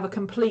I have a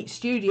complete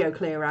studio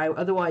clear out,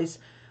 otherwise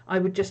I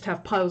would just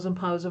have piles and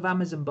piles of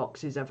Amazon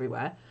boxes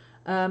everywhere,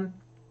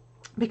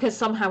 because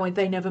somehow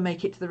they never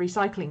make it to the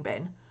recycling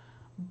bin.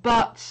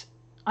 But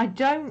I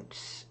don't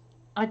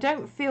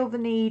feel the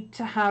need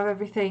to have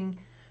everything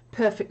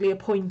perfectly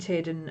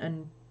appointed,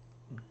 and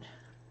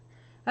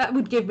that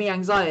would give me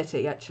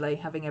anxiety, actually,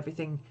 having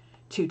everything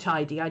too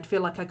tidy. I'd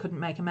feel like I couldn't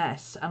make a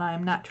mess, and I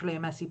am naturally a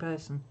messy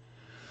person.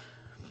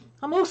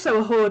 I'm also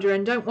a hoarder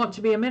and don't want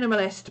to be a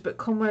minimalist, but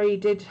KonMari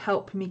did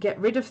help me get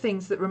rid of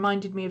things that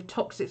reminded me of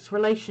toxic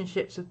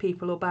relationships with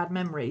people or bad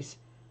memories.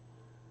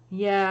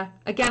 Yeah,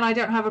 again, I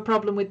don't have a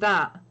problem with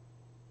that.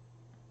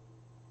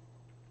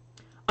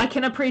 I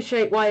can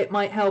appreciate why it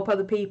might help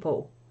other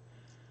people,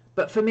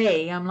 but for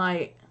me, I'm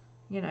like,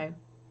 you know,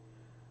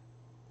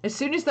 as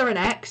soon as they're an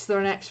ex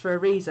for a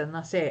reason.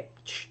 That's it.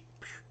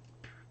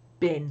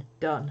 Bin,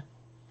 done.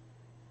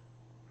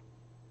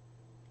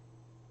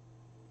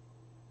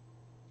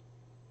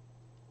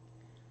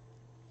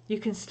 You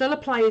can still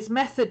apply his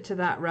method to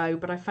that row,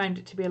 but I found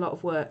it to be a lot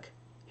of work.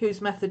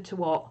 Whose method to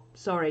what?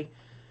 Sorry.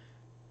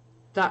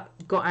 That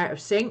got out of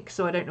sync,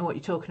 so I don't know what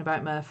you're talking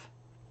about, Murph.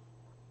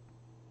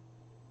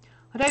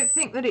 I don't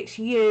think that it's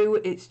you,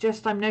 it's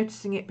just I'm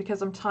noticing it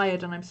because I'm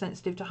tired and I'm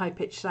sensitive to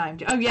high-pitched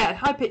sound. Oh yeah,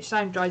 high-pitched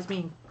sound drives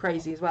me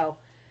crazy as well.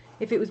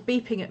 If it was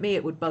beeping at me,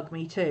 it would bug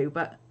me too,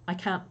 but I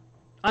can't.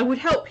 I would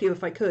help you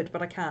if I could,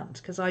 but I can't,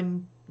 because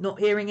I'm not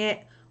hearing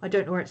it. I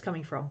don't know where it's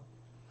coming from.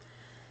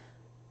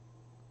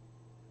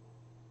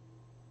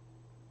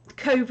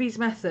 Covey's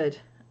method.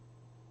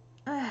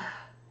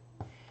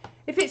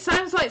 If it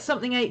sounds like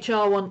something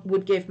HR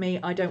would give me,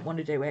 I don't want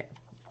to do it.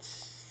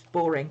 It's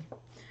boring.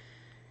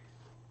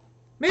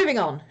 Moving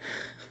on.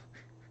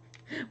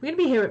 We're going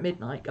to be here at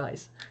midnight,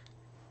 guys.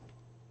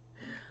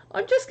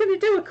 I'm just going to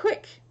do a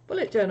quick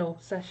bullet journal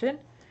session.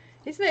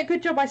 Isn't it a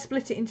good job I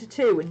split it into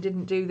two and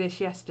didn't do this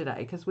yesterday?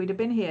 Because we'd have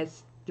been here,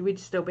 we'd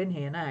still been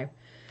here now.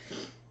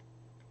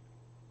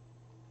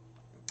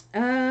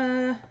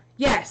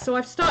 Yeah, so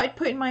I've started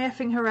putting my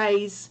effing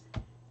hoorays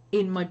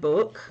in my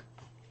book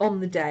on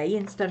the day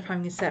instead of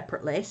having a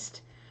separate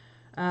list.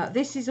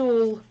 This is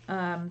all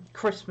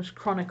Christmas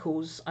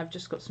Chronicles. I've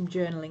just got some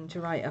journaling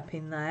to write up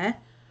in there.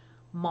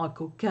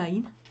 Michael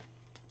Caine.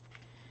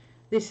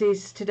 This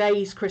is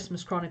today's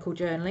Christmas Chronicle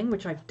journaling,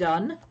 which I've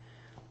done.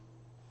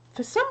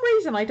 For some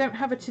reason, I don't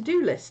have a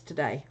to-do list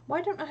today.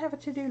 Why don't I have a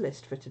to-do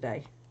list for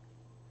today?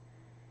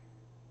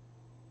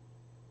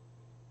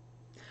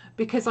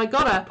 Because I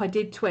got up, I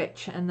did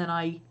Twitch, and then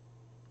I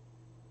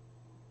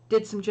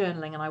did some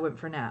journaling and I went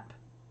for a nap.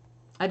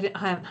 I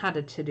haven't had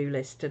a to-do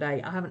list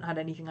today. I haven't had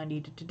anything I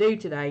needed to do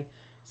today,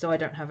 so I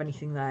don't have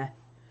anything there.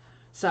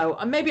 So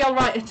maybe I'll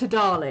write a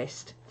to-do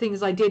list.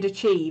 Things I did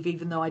achieve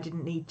even though I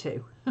didn't need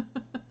to.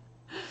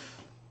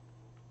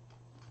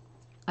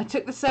 I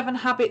took the 7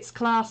 Habits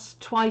class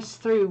twice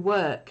through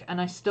work and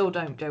I still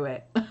don't do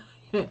it.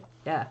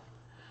 Yeah.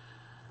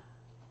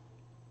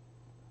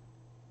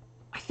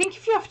 I think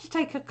if you have to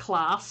take a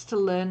class to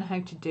learn how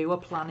to do a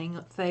planning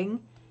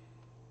thing,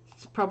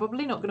 it's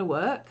probably not going to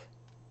work.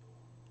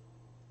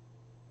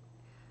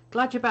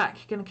 Glad you're back.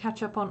 You're going to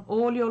catch up on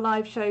all your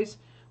live shows.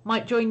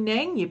 Might join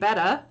Ning. You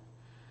better.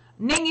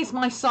 Ning is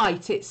my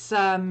site. It's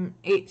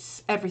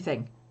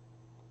everything.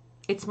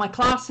 It's my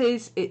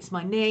classes. It's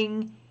my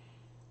Ning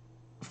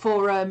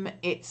forum.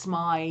 It's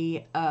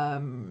my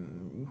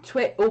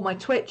all my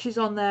Twitch is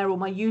on there. All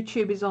my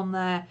YouTube is on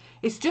there.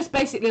 It's just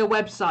basically a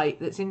website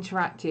that's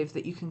interactive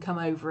that you can come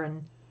over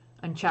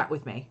and chat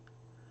with me.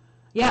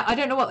 Yeah, I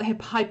don't know what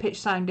the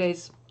high-pitched sound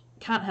is.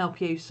 Can't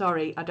help you.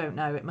 Sorry, I don't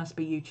know. It must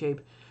be YouTube.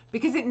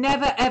 Because it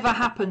never ever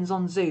happens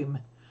on Zoom.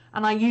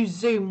 And I use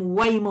Zoom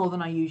way more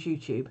than I use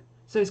YouTube.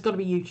 So it's got to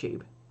be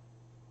YouTube.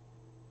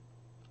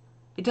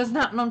 It doesn't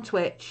happen on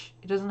Twitch.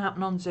 It doesn't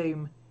happen on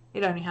Zoom.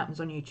 It only happens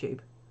on YouTube.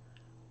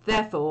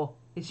 Therefore,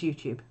 it's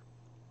YouTube.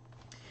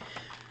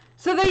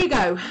 So there you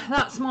go.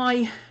 That's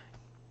I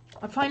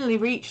finally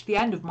reached the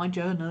end of my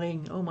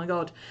journaling. Oh my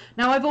God.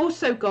 Now I've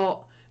also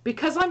got,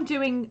 because I'm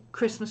doing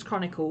Christmas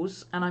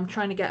Chronicles and I'm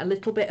trying to get a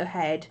little bit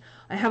ahead,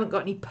 I haven't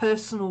got any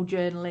personal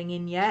journaling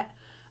in yet.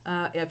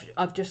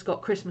 I've just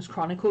got Christmas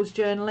Chronicles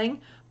journaling,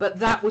 but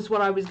that was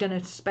what I was going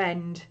to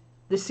spend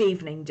this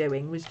evening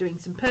doing, was doing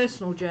some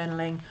personal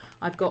journaling.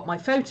 I've got my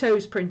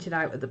photos printed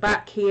out at the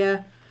back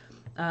here.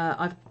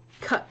 I've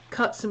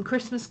cut some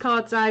Christmas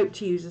cards out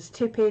to use as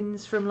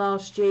tip-ins from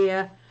last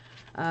year.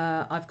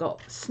 I've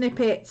got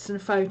snippets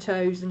and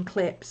photos and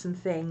clips and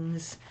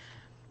things.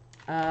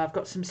 I've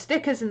got some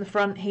stickers in the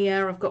front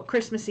here. I've got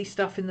Christmassy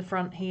stuff in the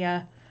front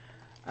here.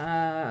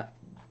 Yeah.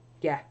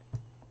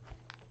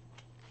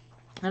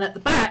 And at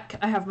the back,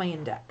 I have my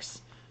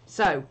index.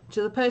 So,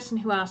 to the person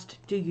who asked,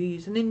 do you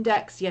use an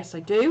index? Yes, I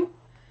do.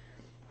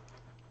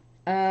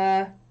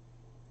 As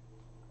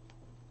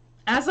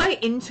I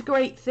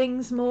integrate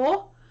things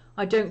more,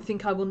 I don't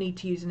think I will need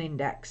to use an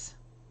index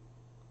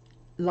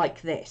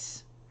like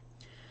this.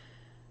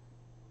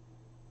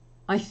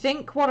 I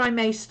think what I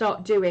may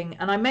start doing,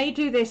 and I may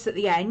do this at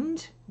the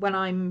end when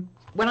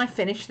I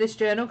finish this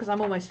journal, because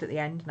I'm almost at the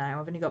end now.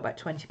 I've only got about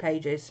 20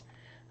 pages.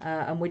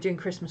 And we're doing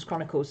Christmas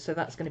Chronicles, so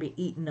that's going to be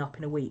eaten up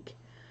in a week.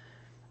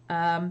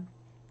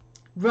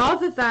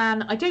 Rather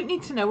than, I don't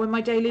need to know when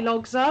my daily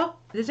logs are.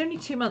 There's only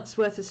 2 months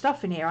worth of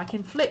stuff in here. I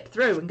can flip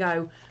through and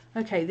go,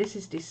 okay, this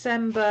is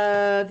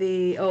December,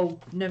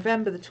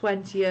 November the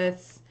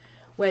 20th.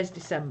 Where's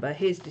December?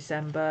 Here's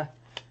December.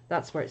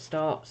 That's where it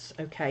starts.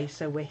 Okay,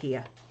 so we're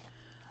here.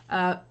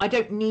 I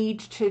don't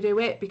need to do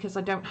it because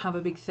I don't have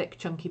a big, thick,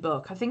 chunky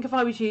book. I think if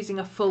I was using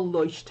a full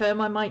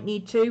Leuchtturm, I might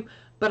need to,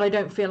 but I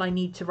don't feel I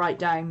need to write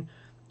down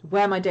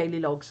where my daily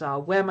logs are,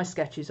 where my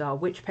sketches are,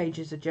 which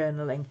pages are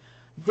journaling.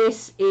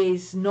 This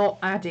is not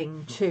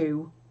adding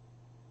to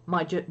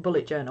my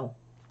bullet journal.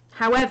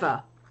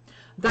 However,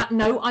 that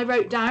note I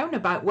wrote down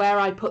about where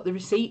I put the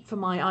receipt for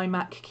my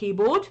iMac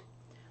keyboard,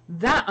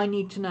 that I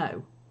need to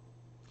know.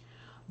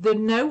 The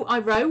note I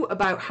wrote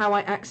about how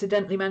I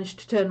accidentally managed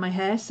to turn my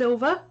hair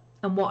silver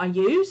and what I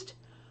used,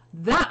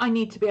 that I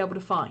need to be able to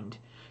find.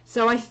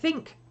 So I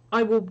think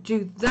I will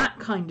do that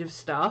kind of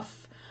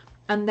stuff,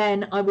 and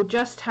then I will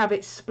just have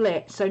it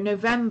split. So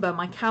November,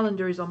 my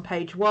calendar is on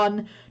page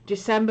 1.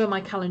 December, my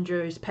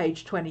calendar is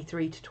page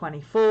 23 to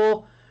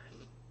 24.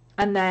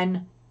 And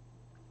then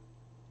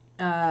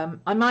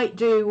I might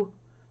do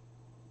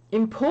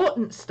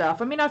important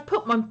stuff. I mean, I've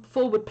put my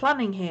forward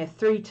planning here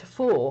 3 to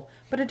 4,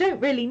 but I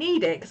don't really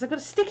need it because I've got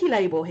a sticky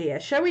label here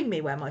showing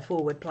me where my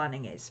forward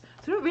planning is.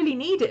 So I don't really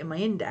need it in my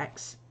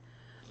index.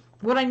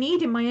 What I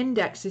need in my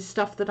index is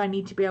stuff that I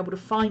need to be able to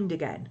find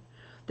again.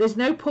 there's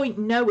no point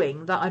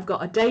knowing that I've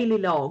got a daily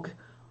log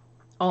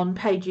on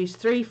pages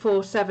 3,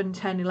 4, 7,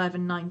 10,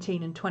 11,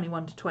 19 and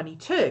 21 to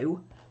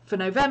 22 for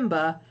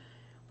November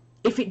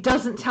if it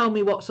doesn't tell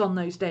me what's on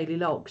those daily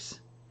logs.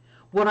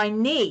 What I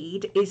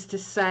need is to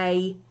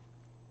say,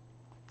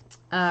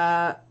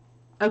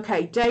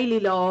 okay,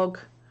 daily log,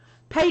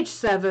 page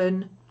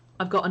 7,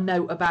 I've got a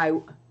note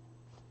about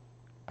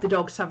the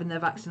dogs having their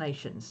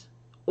vaccinations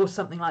or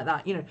something like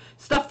that, you know,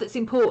 stuff that's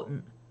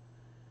important.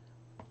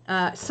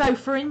 So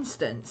for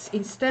instance,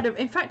 instead of,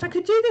 in fact I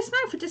could do this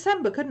now for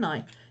December, couldn't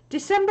I?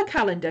 December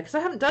calendar, because I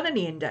haven't done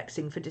any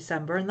indexing for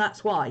December, and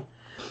that's why.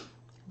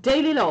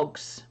 Daily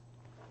logs.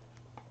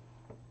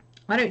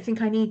 I don't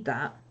think I need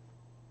that.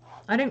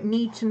 I don't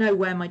need to know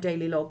where my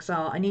daily logs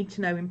are. I need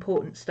to know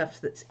important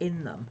stuff that's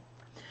in them.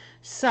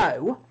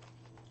 So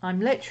I'm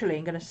literally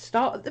going to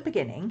start at the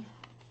beginning.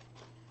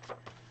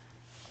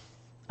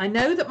 I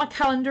know that my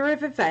calendar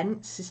of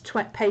events is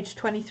page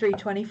 23,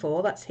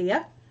 24. That's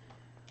here.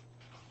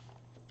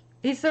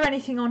 Is there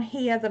anything on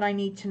here that I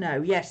need to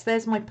know? Yes,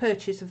 there's my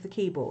purchase of the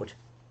keyboard.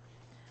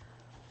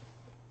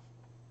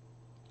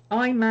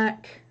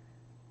 iMac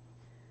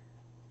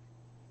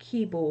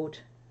keyboard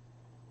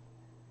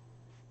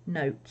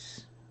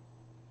notes.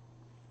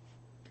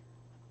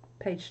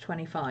 Page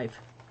 25.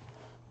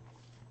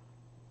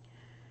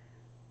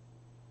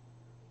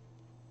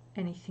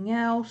 Anything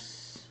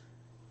else?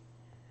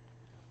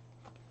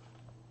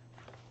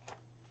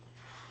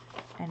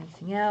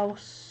 Anything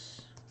else?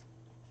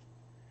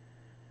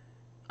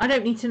 I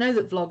don't need to know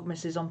that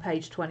Vlogmas is on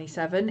page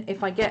 27.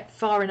 If I get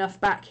far enough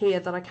back here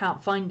that I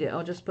can't find it,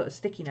 I'll just put a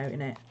sticky note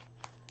in it.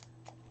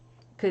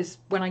 Because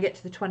when I get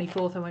to the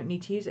 24th, I won't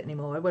need to use it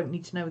anymore. I won't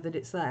need to know that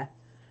it's there.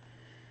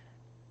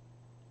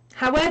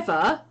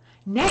 However,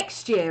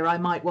 next year I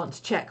might want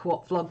to check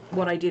what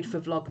I did for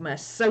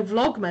Vlogmas. So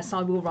Vlogmas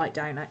I will write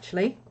down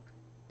actually.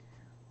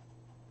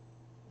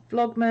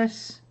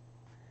 Vlogmas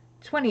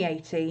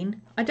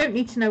 2018. I don't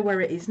need to know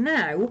where it is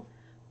now.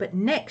 But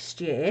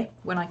next year,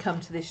 when I come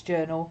to this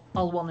journal,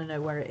 I'll want to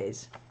know where it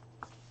is.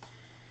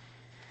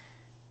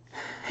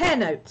 Hair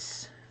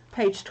notes,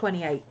 page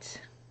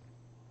 28.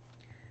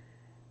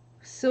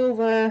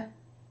 Silver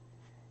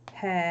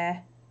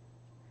hair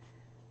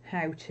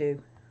how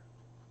to,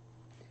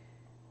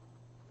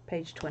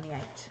 page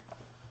 28.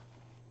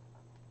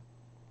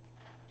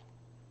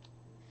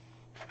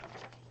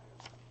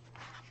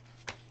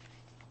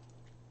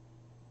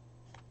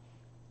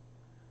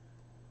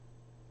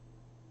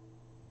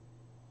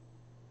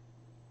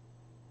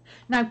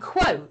 Now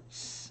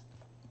quotes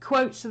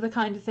are the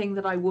kind of thing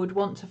that I would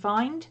want to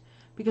find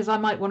because I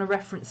might want to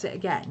reference it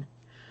again.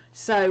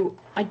 So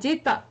I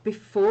did that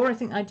before. I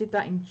think I did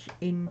that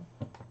in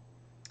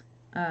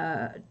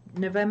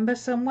November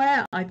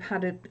somewhere. I've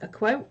had a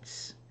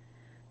quotes.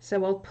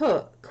 So I'll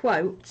put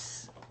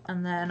quotes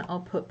and then I'll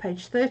put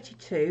page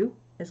 32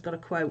 has got a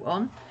quote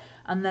on.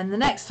 And then the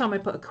next time I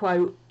put a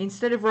quote,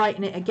 instead of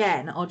writing it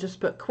again, I'll just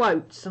put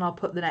quotes and I'll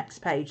put the next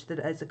page that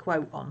has a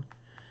quote on.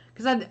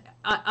 Because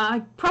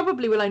I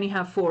probably will only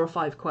have 4 or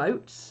 5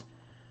 quotes.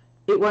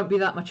 It won't be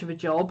that much of a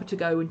job to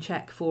go and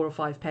check 4 or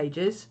 5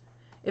 pages.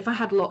 If I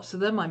had lots of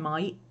them, I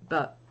might.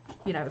 But,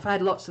 you know, if I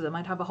had lots of them,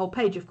 I'd have a whole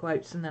page of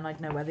quotes and then I'd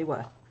know where they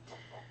were.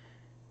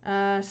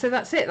 So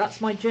that's it.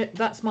 That's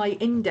my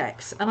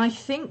index. And I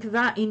think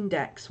that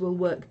index will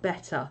work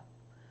better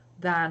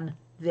than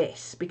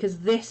this. Because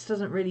this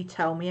doesn't really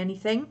tell me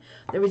anything.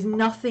 There is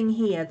nothing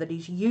here that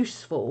is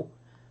useful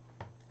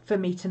for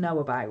me to know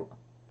about.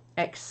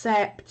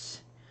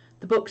 Except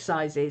the book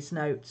sizes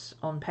notes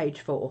on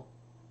page 4.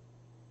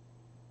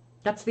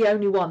 That's the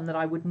only one that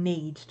I would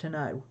need to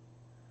know.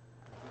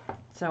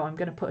 So I'm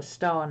going to put a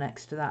star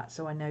next to that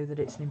so I know that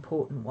it's an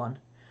important one.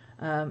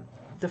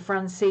 The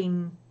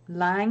Francine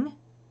Lang,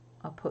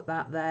 I'll put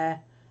that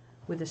there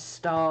with a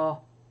star.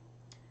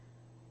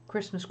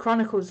 Christmas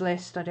Chronicles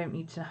list, I don't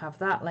need to have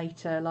that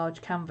later.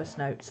 Large canvas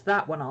notes,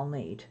 that one I'll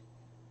need.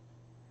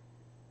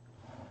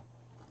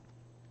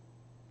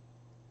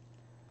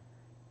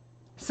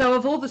 So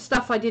of all the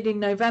stuff I did in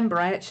November,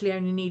 I actually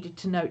only needed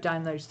to note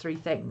down those 3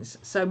 things.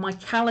 So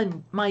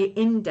my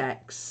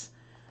index,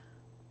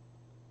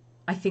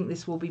 I think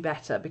this will be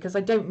better because I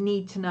don't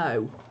need to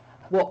know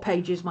what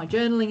pages my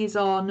journaling is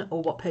on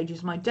or what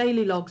pages my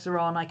daily logs are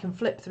on. I can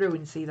flip through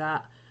and see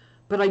that.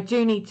 But I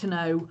do need to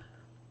know,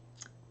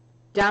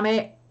 damn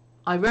it,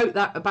 I wrote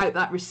that about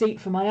that receipt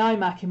for my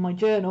iMac in my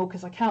journal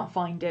because I can't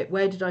find it.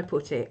 Where did I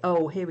put it?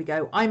 Oh, here we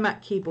go.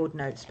 iMac keyboard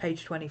notes,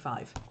 page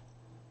 25.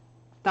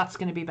 That's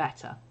going to be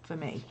better for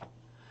me.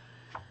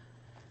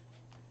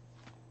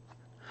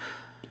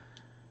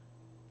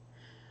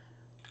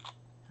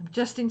 I'm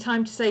just in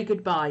time to say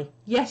goodbye.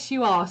 Yes,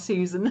 you are,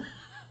 Susan.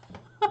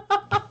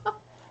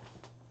 Oh,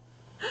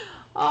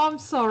 I'm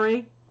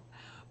sorry.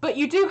 But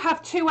you do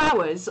have 2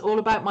 hours all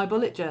about my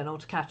bullet journal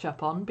to catch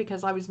up on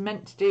because I was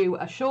meant to do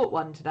a short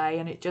one today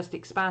and it just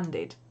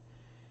expanded.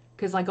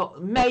 Because I got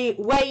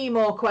way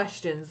more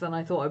questions than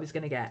I thought I was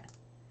going to get.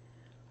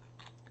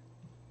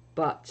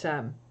 But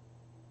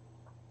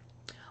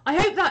I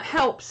hope that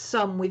helps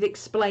some with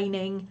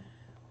explaining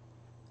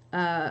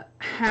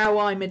how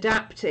I'm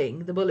adapting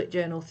the bullet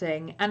journal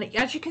thing. And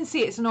as you can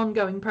see, it's an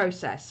ongoing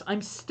process.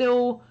 I'm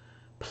still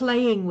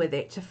playing with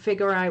it to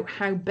figure out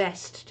how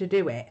best to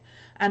do it.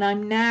 And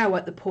I'm now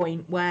at the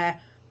point where,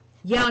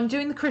 yeah, I'm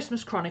doing the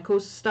Christmas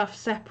Chronicles stuff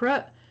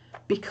separate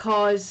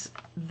because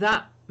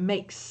that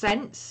makes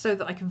sense so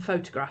that I can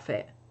photograph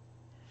it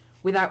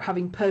without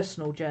having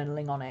personal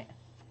journaling on it.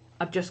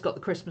 I've just got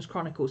the Christmas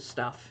Chronicles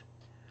stuff.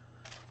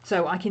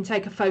 So I can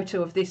take a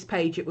photo of this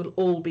page, it will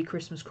all be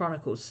Christmas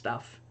Chronicles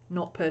stuff,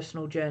 not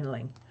personal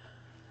journaling.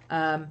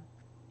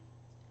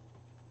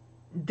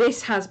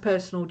 This has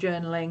personal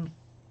journaling,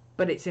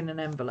 but it's in an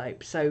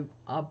envelope, so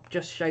I'll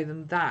just show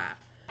them that.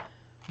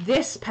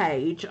 This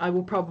page, I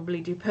will probably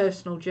do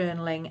personal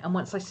journaling, and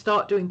once I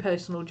start doing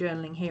personal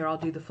journaling here, I'll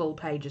do the full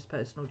page as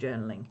personal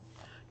journaling.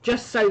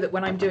 Just so that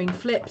when I'm doing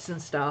flips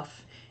and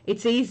stuff,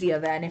 it's easier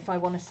then if I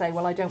want to say,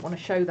 well, I don't want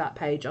to show that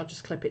page, I'll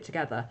just clip it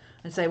together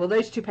and say, well,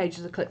 those two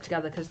pages are clipped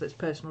together because that's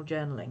personal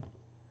journaling.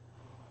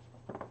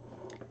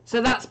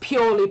 So that's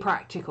purely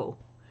practical.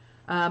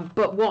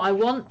 But what I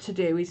want to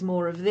do is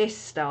more of this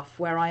stuff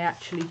where I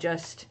actually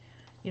just,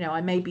 you know,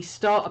 I maybe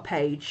start a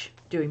page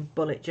doing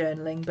bullet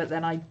journaling, but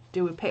then I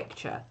do a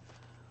picture.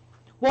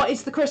 What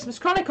is the Christmas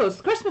Chronicles?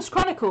 The Christmas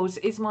Chronicles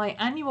is my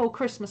annual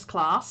Christmas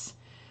class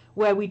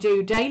where we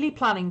do daily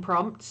planning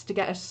prompts to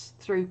get us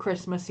through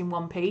Christmas in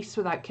one piece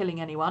without killing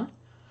anyone,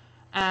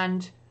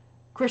 and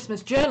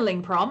Christmas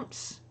journaling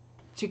prompts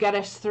to get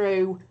us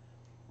through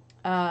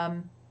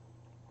all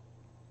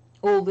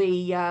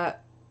the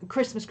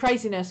Christmas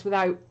craziness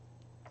without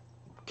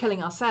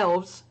killing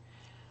ourselves.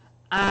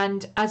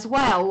 And as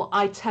well,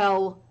 I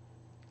tell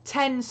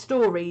 10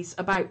 stories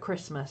about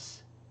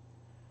Christmas.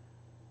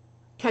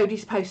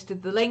 Cody's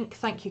posted the link.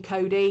 Thank you,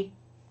 Cody.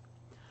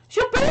 It's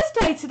your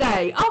birthday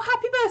today. Oh,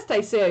 happy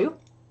birthday, Sue.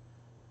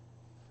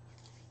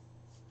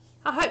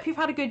 I hope you've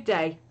had a good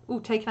day. Oh,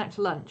 taken out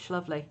to lunch.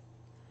 Lovely.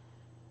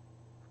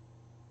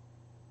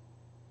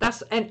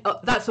 That's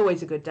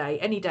always a good day.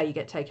 Any day you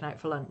get taken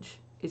out for lunch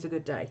is a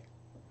good day,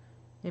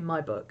 in my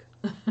book.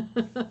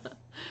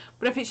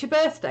 But if it's your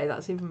birthday,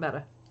 that's even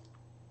better.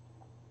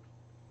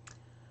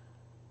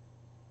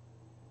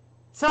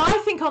 So I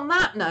think on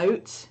that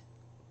note,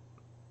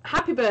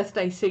 happy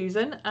birthday,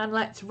 Susan, and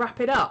let's wrap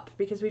it up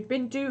because we've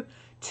been 2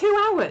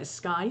 hours,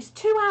 guys,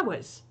 2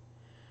 hours.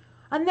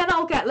 And then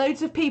I'll get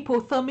loads of people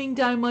thumbing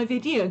down my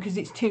video because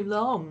it's too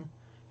long,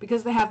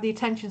 because they have the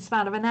attention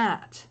span of a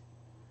gnat.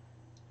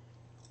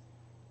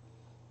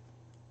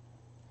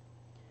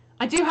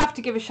 I do have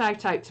to give a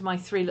shout out to my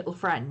 3 little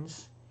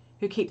friends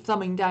who keep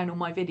thumbing down on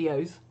my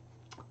videos.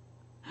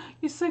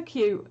 You're so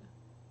cute.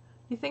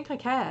 You think I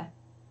care.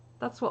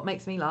 That's what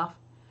makes me laugh.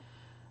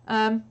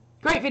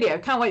 Great video.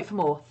 Can't wait for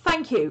more.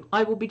 Thank you.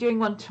 I will be doing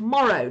one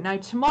tomorrow. Now,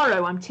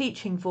 tomorrow I'm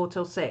teaching 4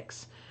 till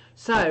 6.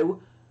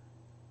 So,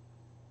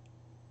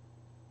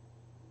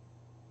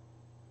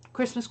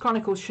 Christmas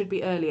Chronicles should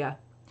be earlier.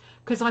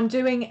 Because I'm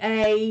doing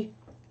a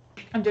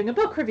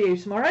book review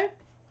tomorrow.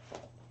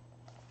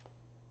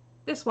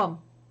 This one.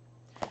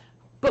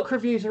 Book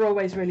reviews are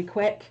always really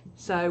quick.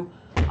 So,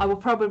 I will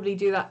probably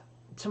do that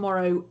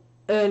tomorrow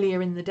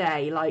earlier in the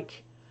day.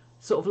 Like,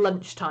 sort of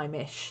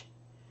lunchtime-ish.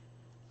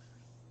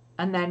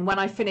 And then when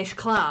I finish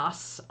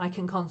class, I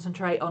can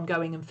concentrate on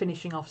going and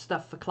finishing off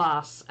stuff for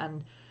class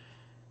and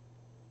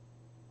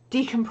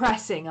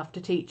decompressing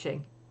after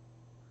teaching.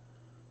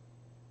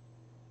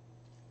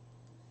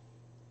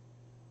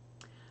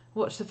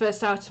 Watch the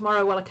first hour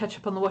tomorrow while I catch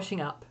up on the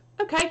washing up.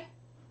 Okay.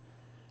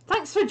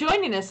 Thanks for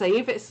joining us,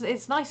 Eve.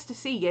 It's nice to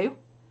see you.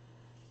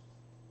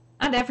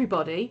 And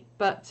everybody.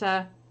 But,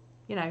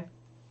 you know,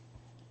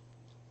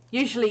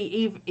 usually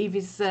Eve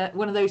is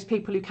one of those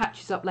people who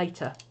catches up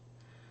later.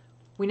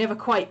 We never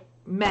quite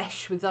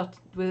mesh with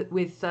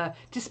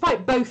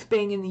despite both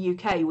being in the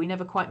UK, we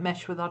never quite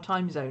mesh with our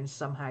time zones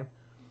somehow.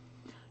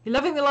 You're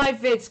loving the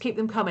live vids, keep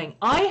them coming.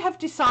 I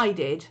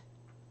decided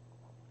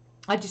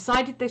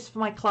this for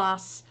my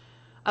class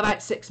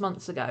about 6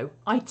 months ago.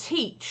 I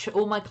teach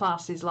all my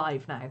classes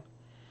live now.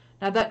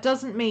 Now that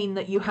doesn't mean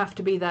that you have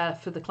to be there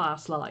for the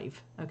class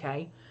live,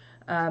 okay?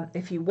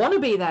 If you want to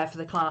be there for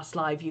the class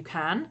live, you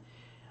can.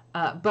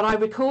 But I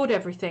record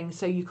everything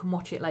so you can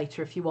watch it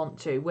later if you want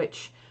to,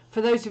 which, for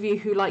those of you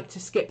who like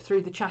to skip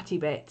through the chatty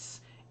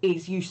bits,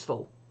 is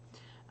useful.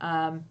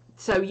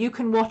 So you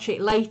can watch it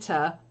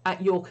later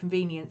at your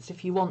convenience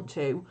if you want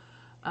to,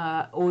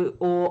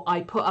 or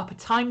I put up a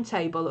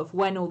timetable of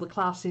when all the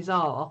classes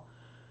are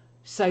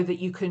so that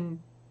you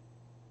can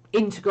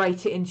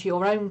integrate it into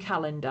your own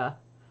calendar.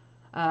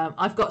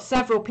 I've got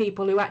several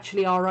people who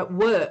actually are at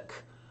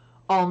work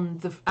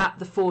at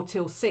the 4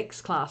 till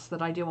 6 class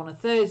that I do on a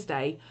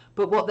Thursday,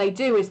 but what they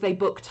do is they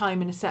book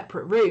time in a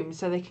separate room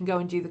so they can go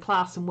and do the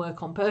class and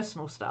work on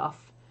personal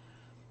stuff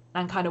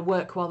and kind of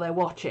work while they're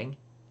watching.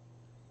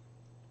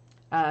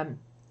 I've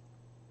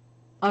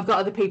got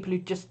other people who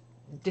just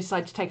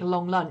decide to take a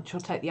long lunch or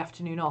take the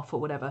afternoon off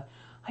or whatever.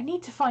 I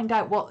need to find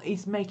out what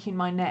is making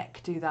my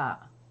neck do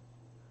that.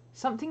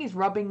 Something is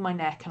rubbing my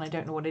neck and I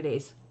don't know what it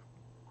is,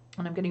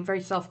 and I'm getting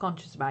very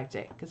self-conscious about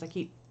it because I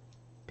keep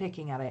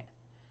picking at it.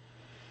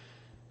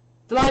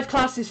 The live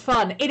class is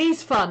fun. It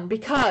is fun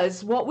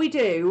because what we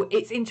do,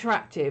 it's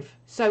interactive.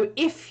 So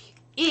if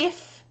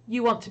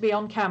you want to be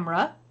on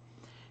camera,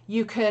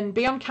 you can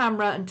be on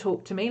camera and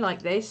talk to me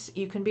like this.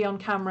 You can be on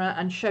camera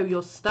and show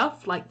your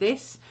stuff like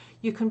this.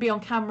 You can be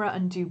on camera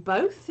and do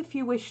both if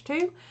you wish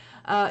to.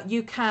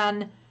 You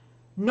can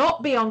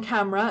not be on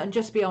camera and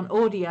just be on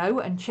audio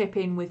and chip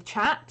in with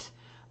chat.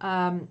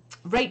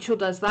 Rachel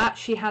does that.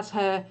 She has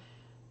her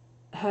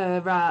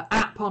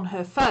app on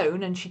her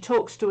phone and she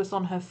talks to us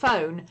on her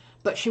phone,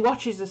 but she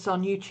watches us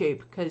on YouTube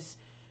because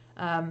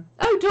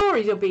oh,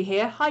 Dory will be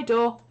here. Hi,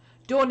 Dor.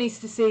 Dor needs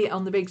to see it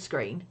on the big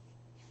screen.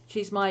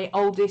 She's my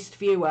oldest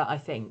viewer, I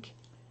think.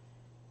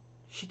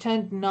 She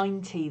turned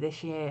 90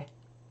 this year.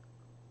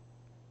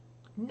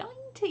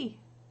 90.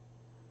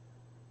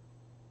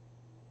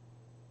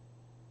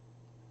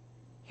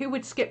 Who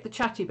would skip the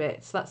chatty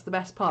bits? That's the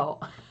best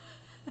part.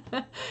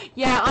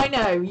 Yeah, I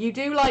know. You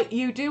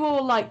do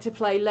all like to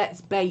play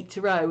Let's Bait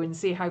Row and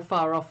see how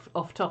far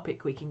off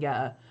topic we can get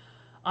her.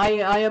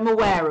 I am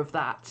aware of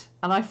that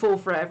and I fall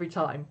for it every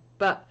time.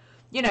 But,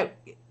 you know,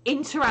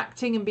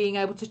 interacting and being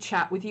able to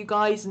chat with you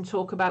guys and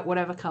talk about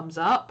whatever comes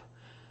up,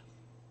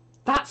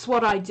 that's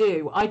what I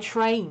do. I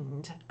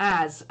trained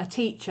as a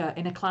teacher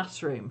in a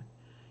classroom,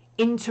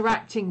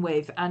 interacting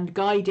with and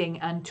guiding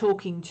and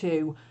talking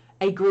to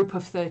a group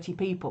of 30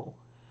 people.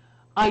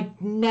 I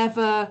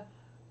never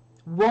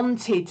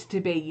wanted to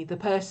be the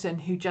person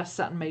who just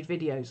sat and made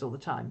videos all the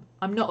time.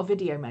 I'm not a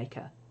video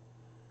maker.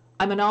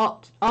 I'm an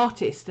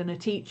artist and a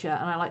teacher,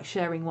 and I like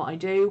sharing what I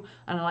do,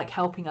 and I like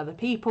helping other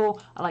people.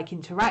 I like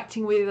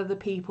interacting with other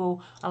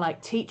people. I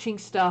like teaching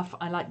stuff.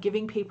 I like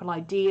giving people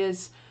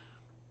ideas.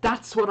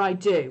 That's what I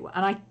do,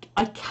 and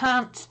I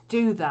can't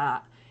do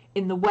that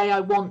in the way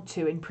I want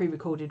to in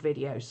pre-recorded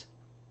videos.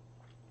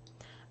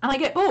 And I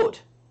get bored.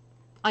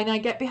 And I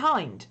get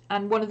behind.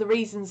 And one of the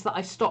reasons that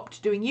I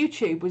stopped doing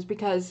YouTube was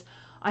because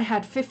I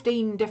had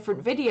 15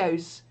 different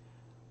videos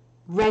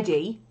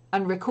ready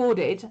and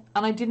recorded,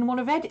 and I didn't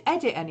want to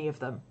edit any of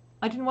them.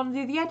 I didn't want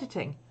to do the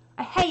editing.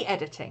 I hate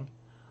editing.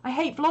 I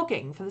hate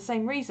vlogging for the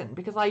same reason,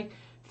 because I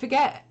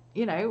forget,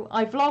 you know,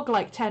 I vlog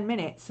like 10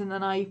 minutes and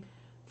then I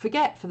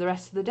forget for the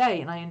rest of the day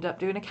and I end up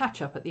doing a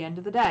catch-up at the end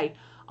of the day.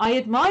 I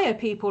admire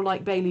people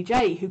like Bailey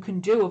J who can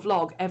do a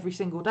vlog every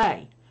single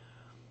day.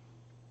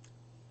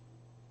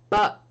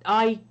 But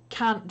I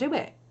can't do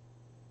it.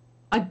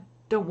 I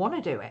don't want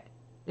to do it,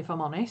 if I'm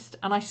honest.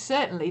 And I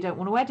certainly don't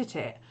want to edit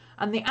it.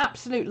 And the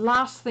absolute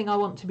last thing I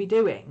want to be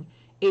doing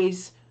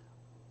is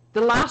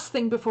the last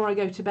thing before I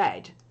go to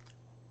bed.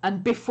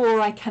 And before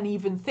I can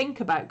even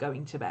think about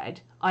going to bed,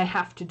 I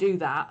have to do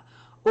that.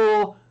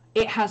 Or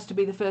it has to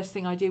be the first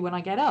thing I do when I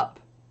get up.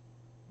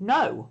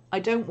 No, I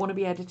don't want to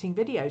be editing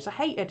videos. I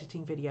hate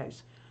editing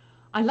videos.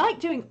 I like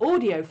doing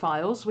audio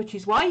files, which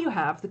is why you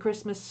have the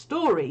Christmas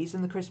stories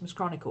and the Christmas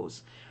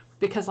Chronicles,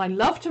 because I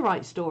love to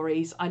write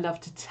stories, I love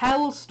to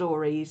tell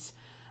stories,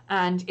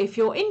 and if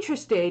you're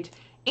interested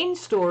in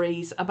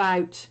stories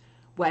about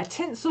where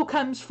tinsel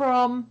comes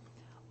from,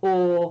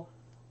 or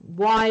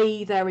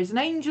why there is an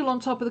angel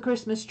on top of the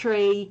Christmas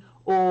tree,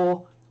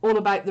 or all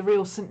about the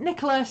real St.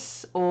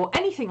 Nicholas, or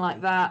anything like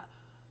that,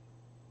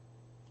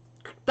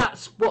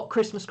 that's what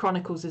Christmas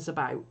Chronicles is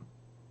about.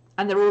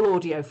 And they're all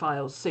audio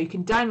files, so you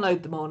can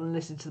download them all and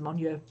listen to them on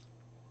your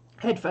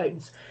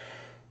headphones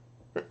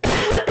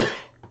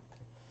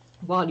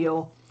while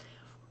you're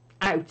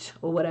out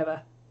or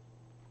whatever.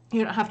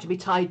 You don't have to be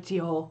tied to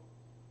your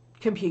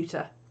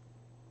computer.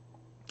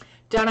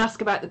 Don't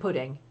ask about the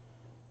pudding.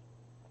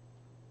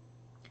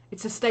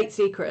 It's a state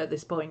secret at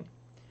this point.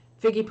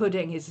 Figgy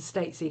pudding is a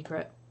state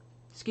secret.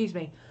 Excuse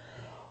me.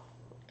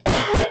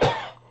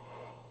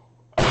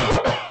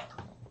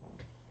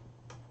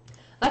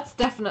 That's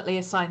definitely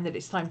a sign that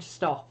it's time to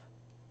stop.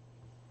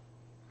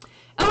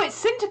 Oh,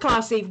 it's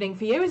Sinterklaas evening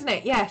for you, isn't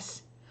it?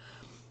 Yes.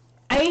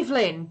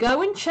 Evelyn,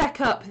 go and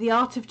check up The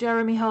Art of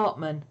Jeremy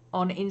Hartman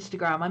on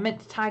Instagram. I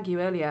meant to tag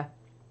you earlier.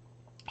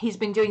 He's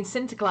been doing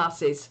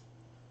Sinterklaases.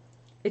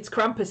 It's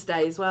Krampus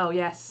Day as well,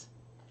 yes.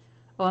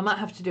 Oh, I might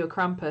have to do a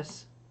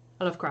Krampus.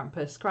 I love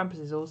Krampus. Krampus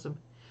is awesome.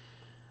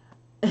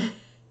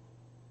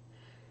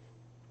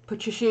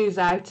 Put your shoes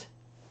out.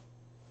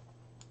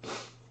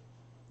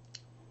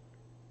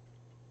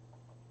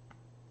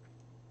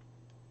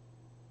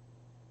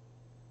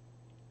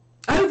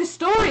 Oh, the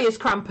story is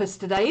Krampus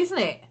today, isn't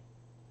it?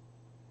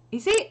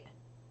 Is it?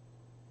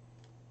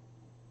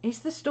 Is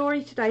the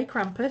story today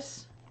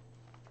Krampus?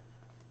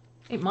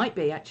 It might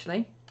be,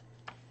 actually.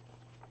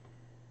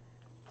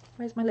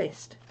 Where's my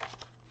list?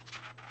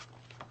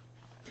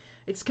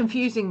 It's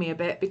confusing me a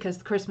bit because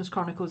the Christmas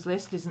Chronicles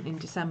list isn't in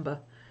December.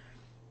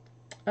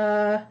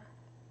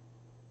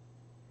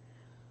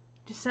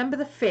 December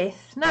the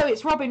 5th. No,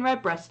 it's Robin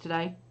Redbreast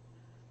today.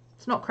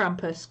 It's not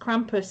Krampus.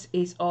 Krampus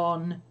is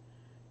on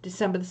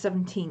December the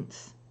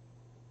 17th.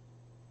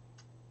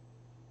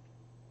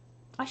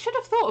 I should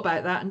have thought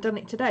about that and done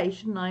it today,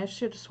 shouldn't I? I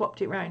should have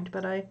swapped it round,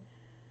 but it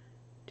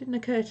didn't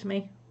occur to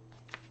me.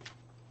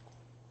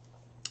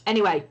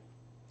 Anyway,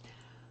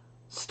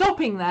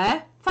 stopping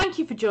there thank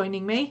you for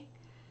joining me.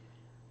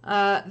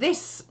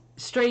 This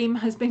stream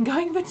has been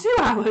going for 2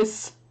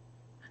 hours.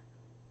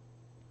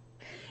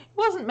 It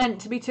wasn't meant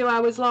to be 2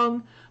 hours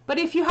long, but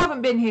if you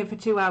haven't been here for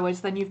 2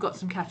 hours, then you've got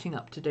some catching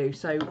up to do,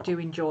 so do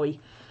enjoy.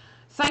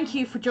 Thank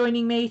you for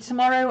joining me.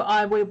 Tomorrow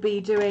I will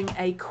be doing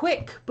a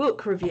quick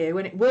book review,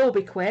 and it will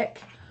be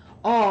quick,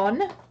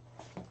 on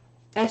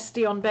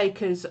Dion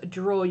Baker's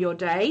Draw Your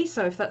Day.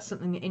 So if that's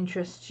something that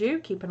interests you,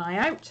 keep an eye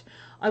out.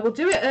 I will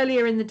do it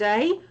earlier in the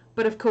day,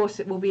 but of course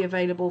it will be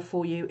available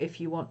for you if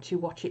you want to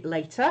watch it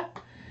later.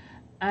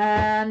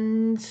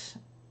 And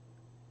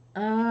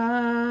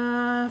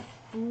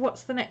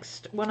what's the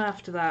next one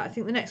after that? I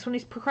think the next one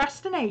is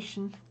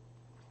procrastination.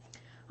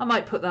 I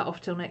might put that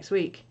off till next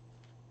week.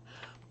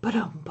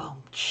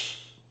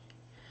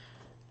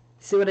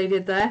 See what I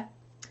did there?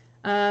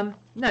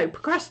 No,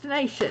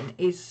 procrastination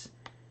is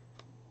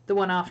the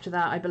one after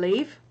that, I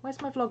believe.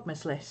 Where's my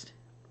Vlogmas list?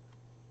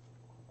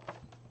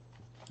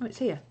 Oh, it's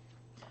here.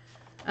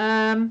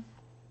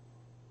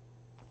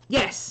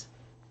 Yes,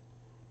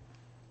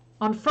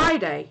 on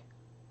Friday.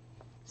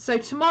 So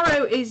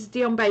tomorrow is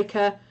Dion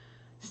Baker.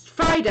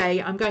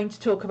 Friday I'm going to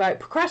talk about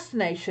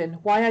procrastination,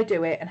 why I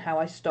do it and how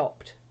I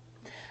stopped.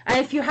 And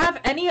if you have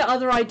any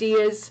other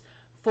ideas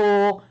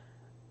for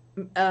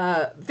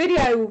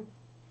videos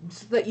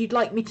that you'd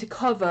like me to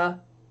cover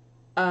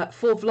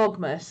for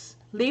Vlogmas,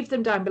 leave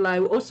them down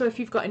below. Also, if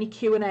you've got any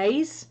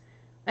Q&As,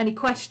 any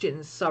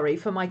questions, sorry,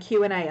 for my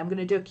Q&A, I'm going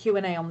to do a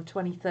Q&A on the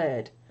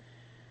 23rd.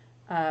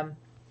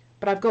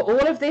 But I've got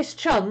all of this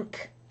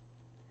chunk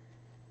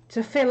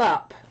to fill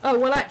up. Oh,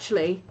 well,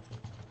 actually,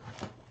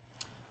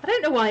 I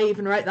don't know why I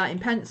even wrote that in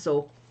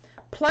pencil.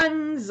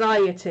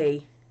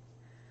 Planxiety.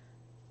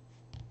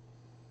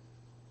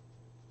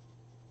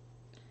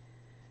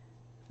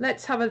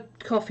 Let's have a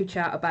coffee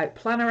chat about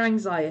planner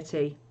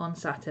anxiety on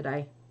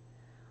Saturday.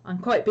 I'm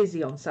quite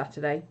busy on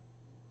Saturday.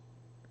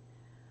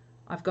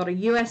 I've got a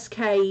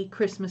USK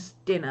Christmas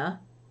dinner,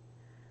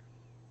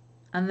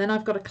 and then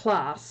I've got a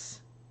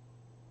class,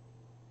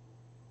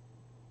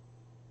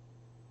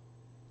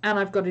 and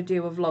I've got to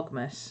do a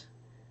Vlogmas.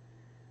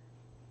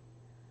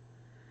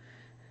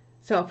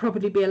 So it'll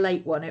probably be a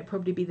late one. It'll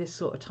probably be this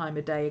sort of time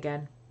of day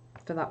again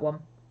for that one.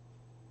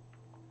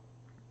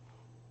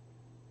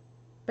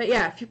 But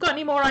yeah, if you've got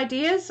any more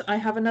ideas, I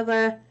have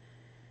another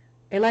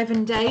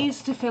 11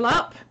 days to fill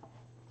up.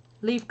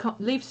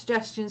 Leave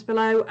suggestions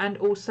below, and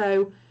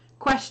also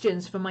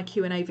questions for my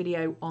Q&A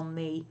video on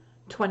the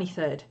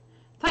 23rd.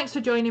 Thanks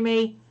for joining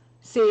me.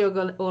 See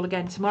you all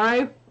again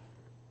tomorrow.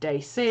 Day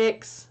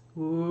 6.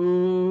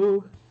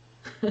 Woo.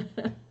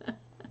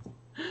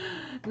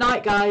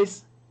 Night,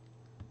 guys.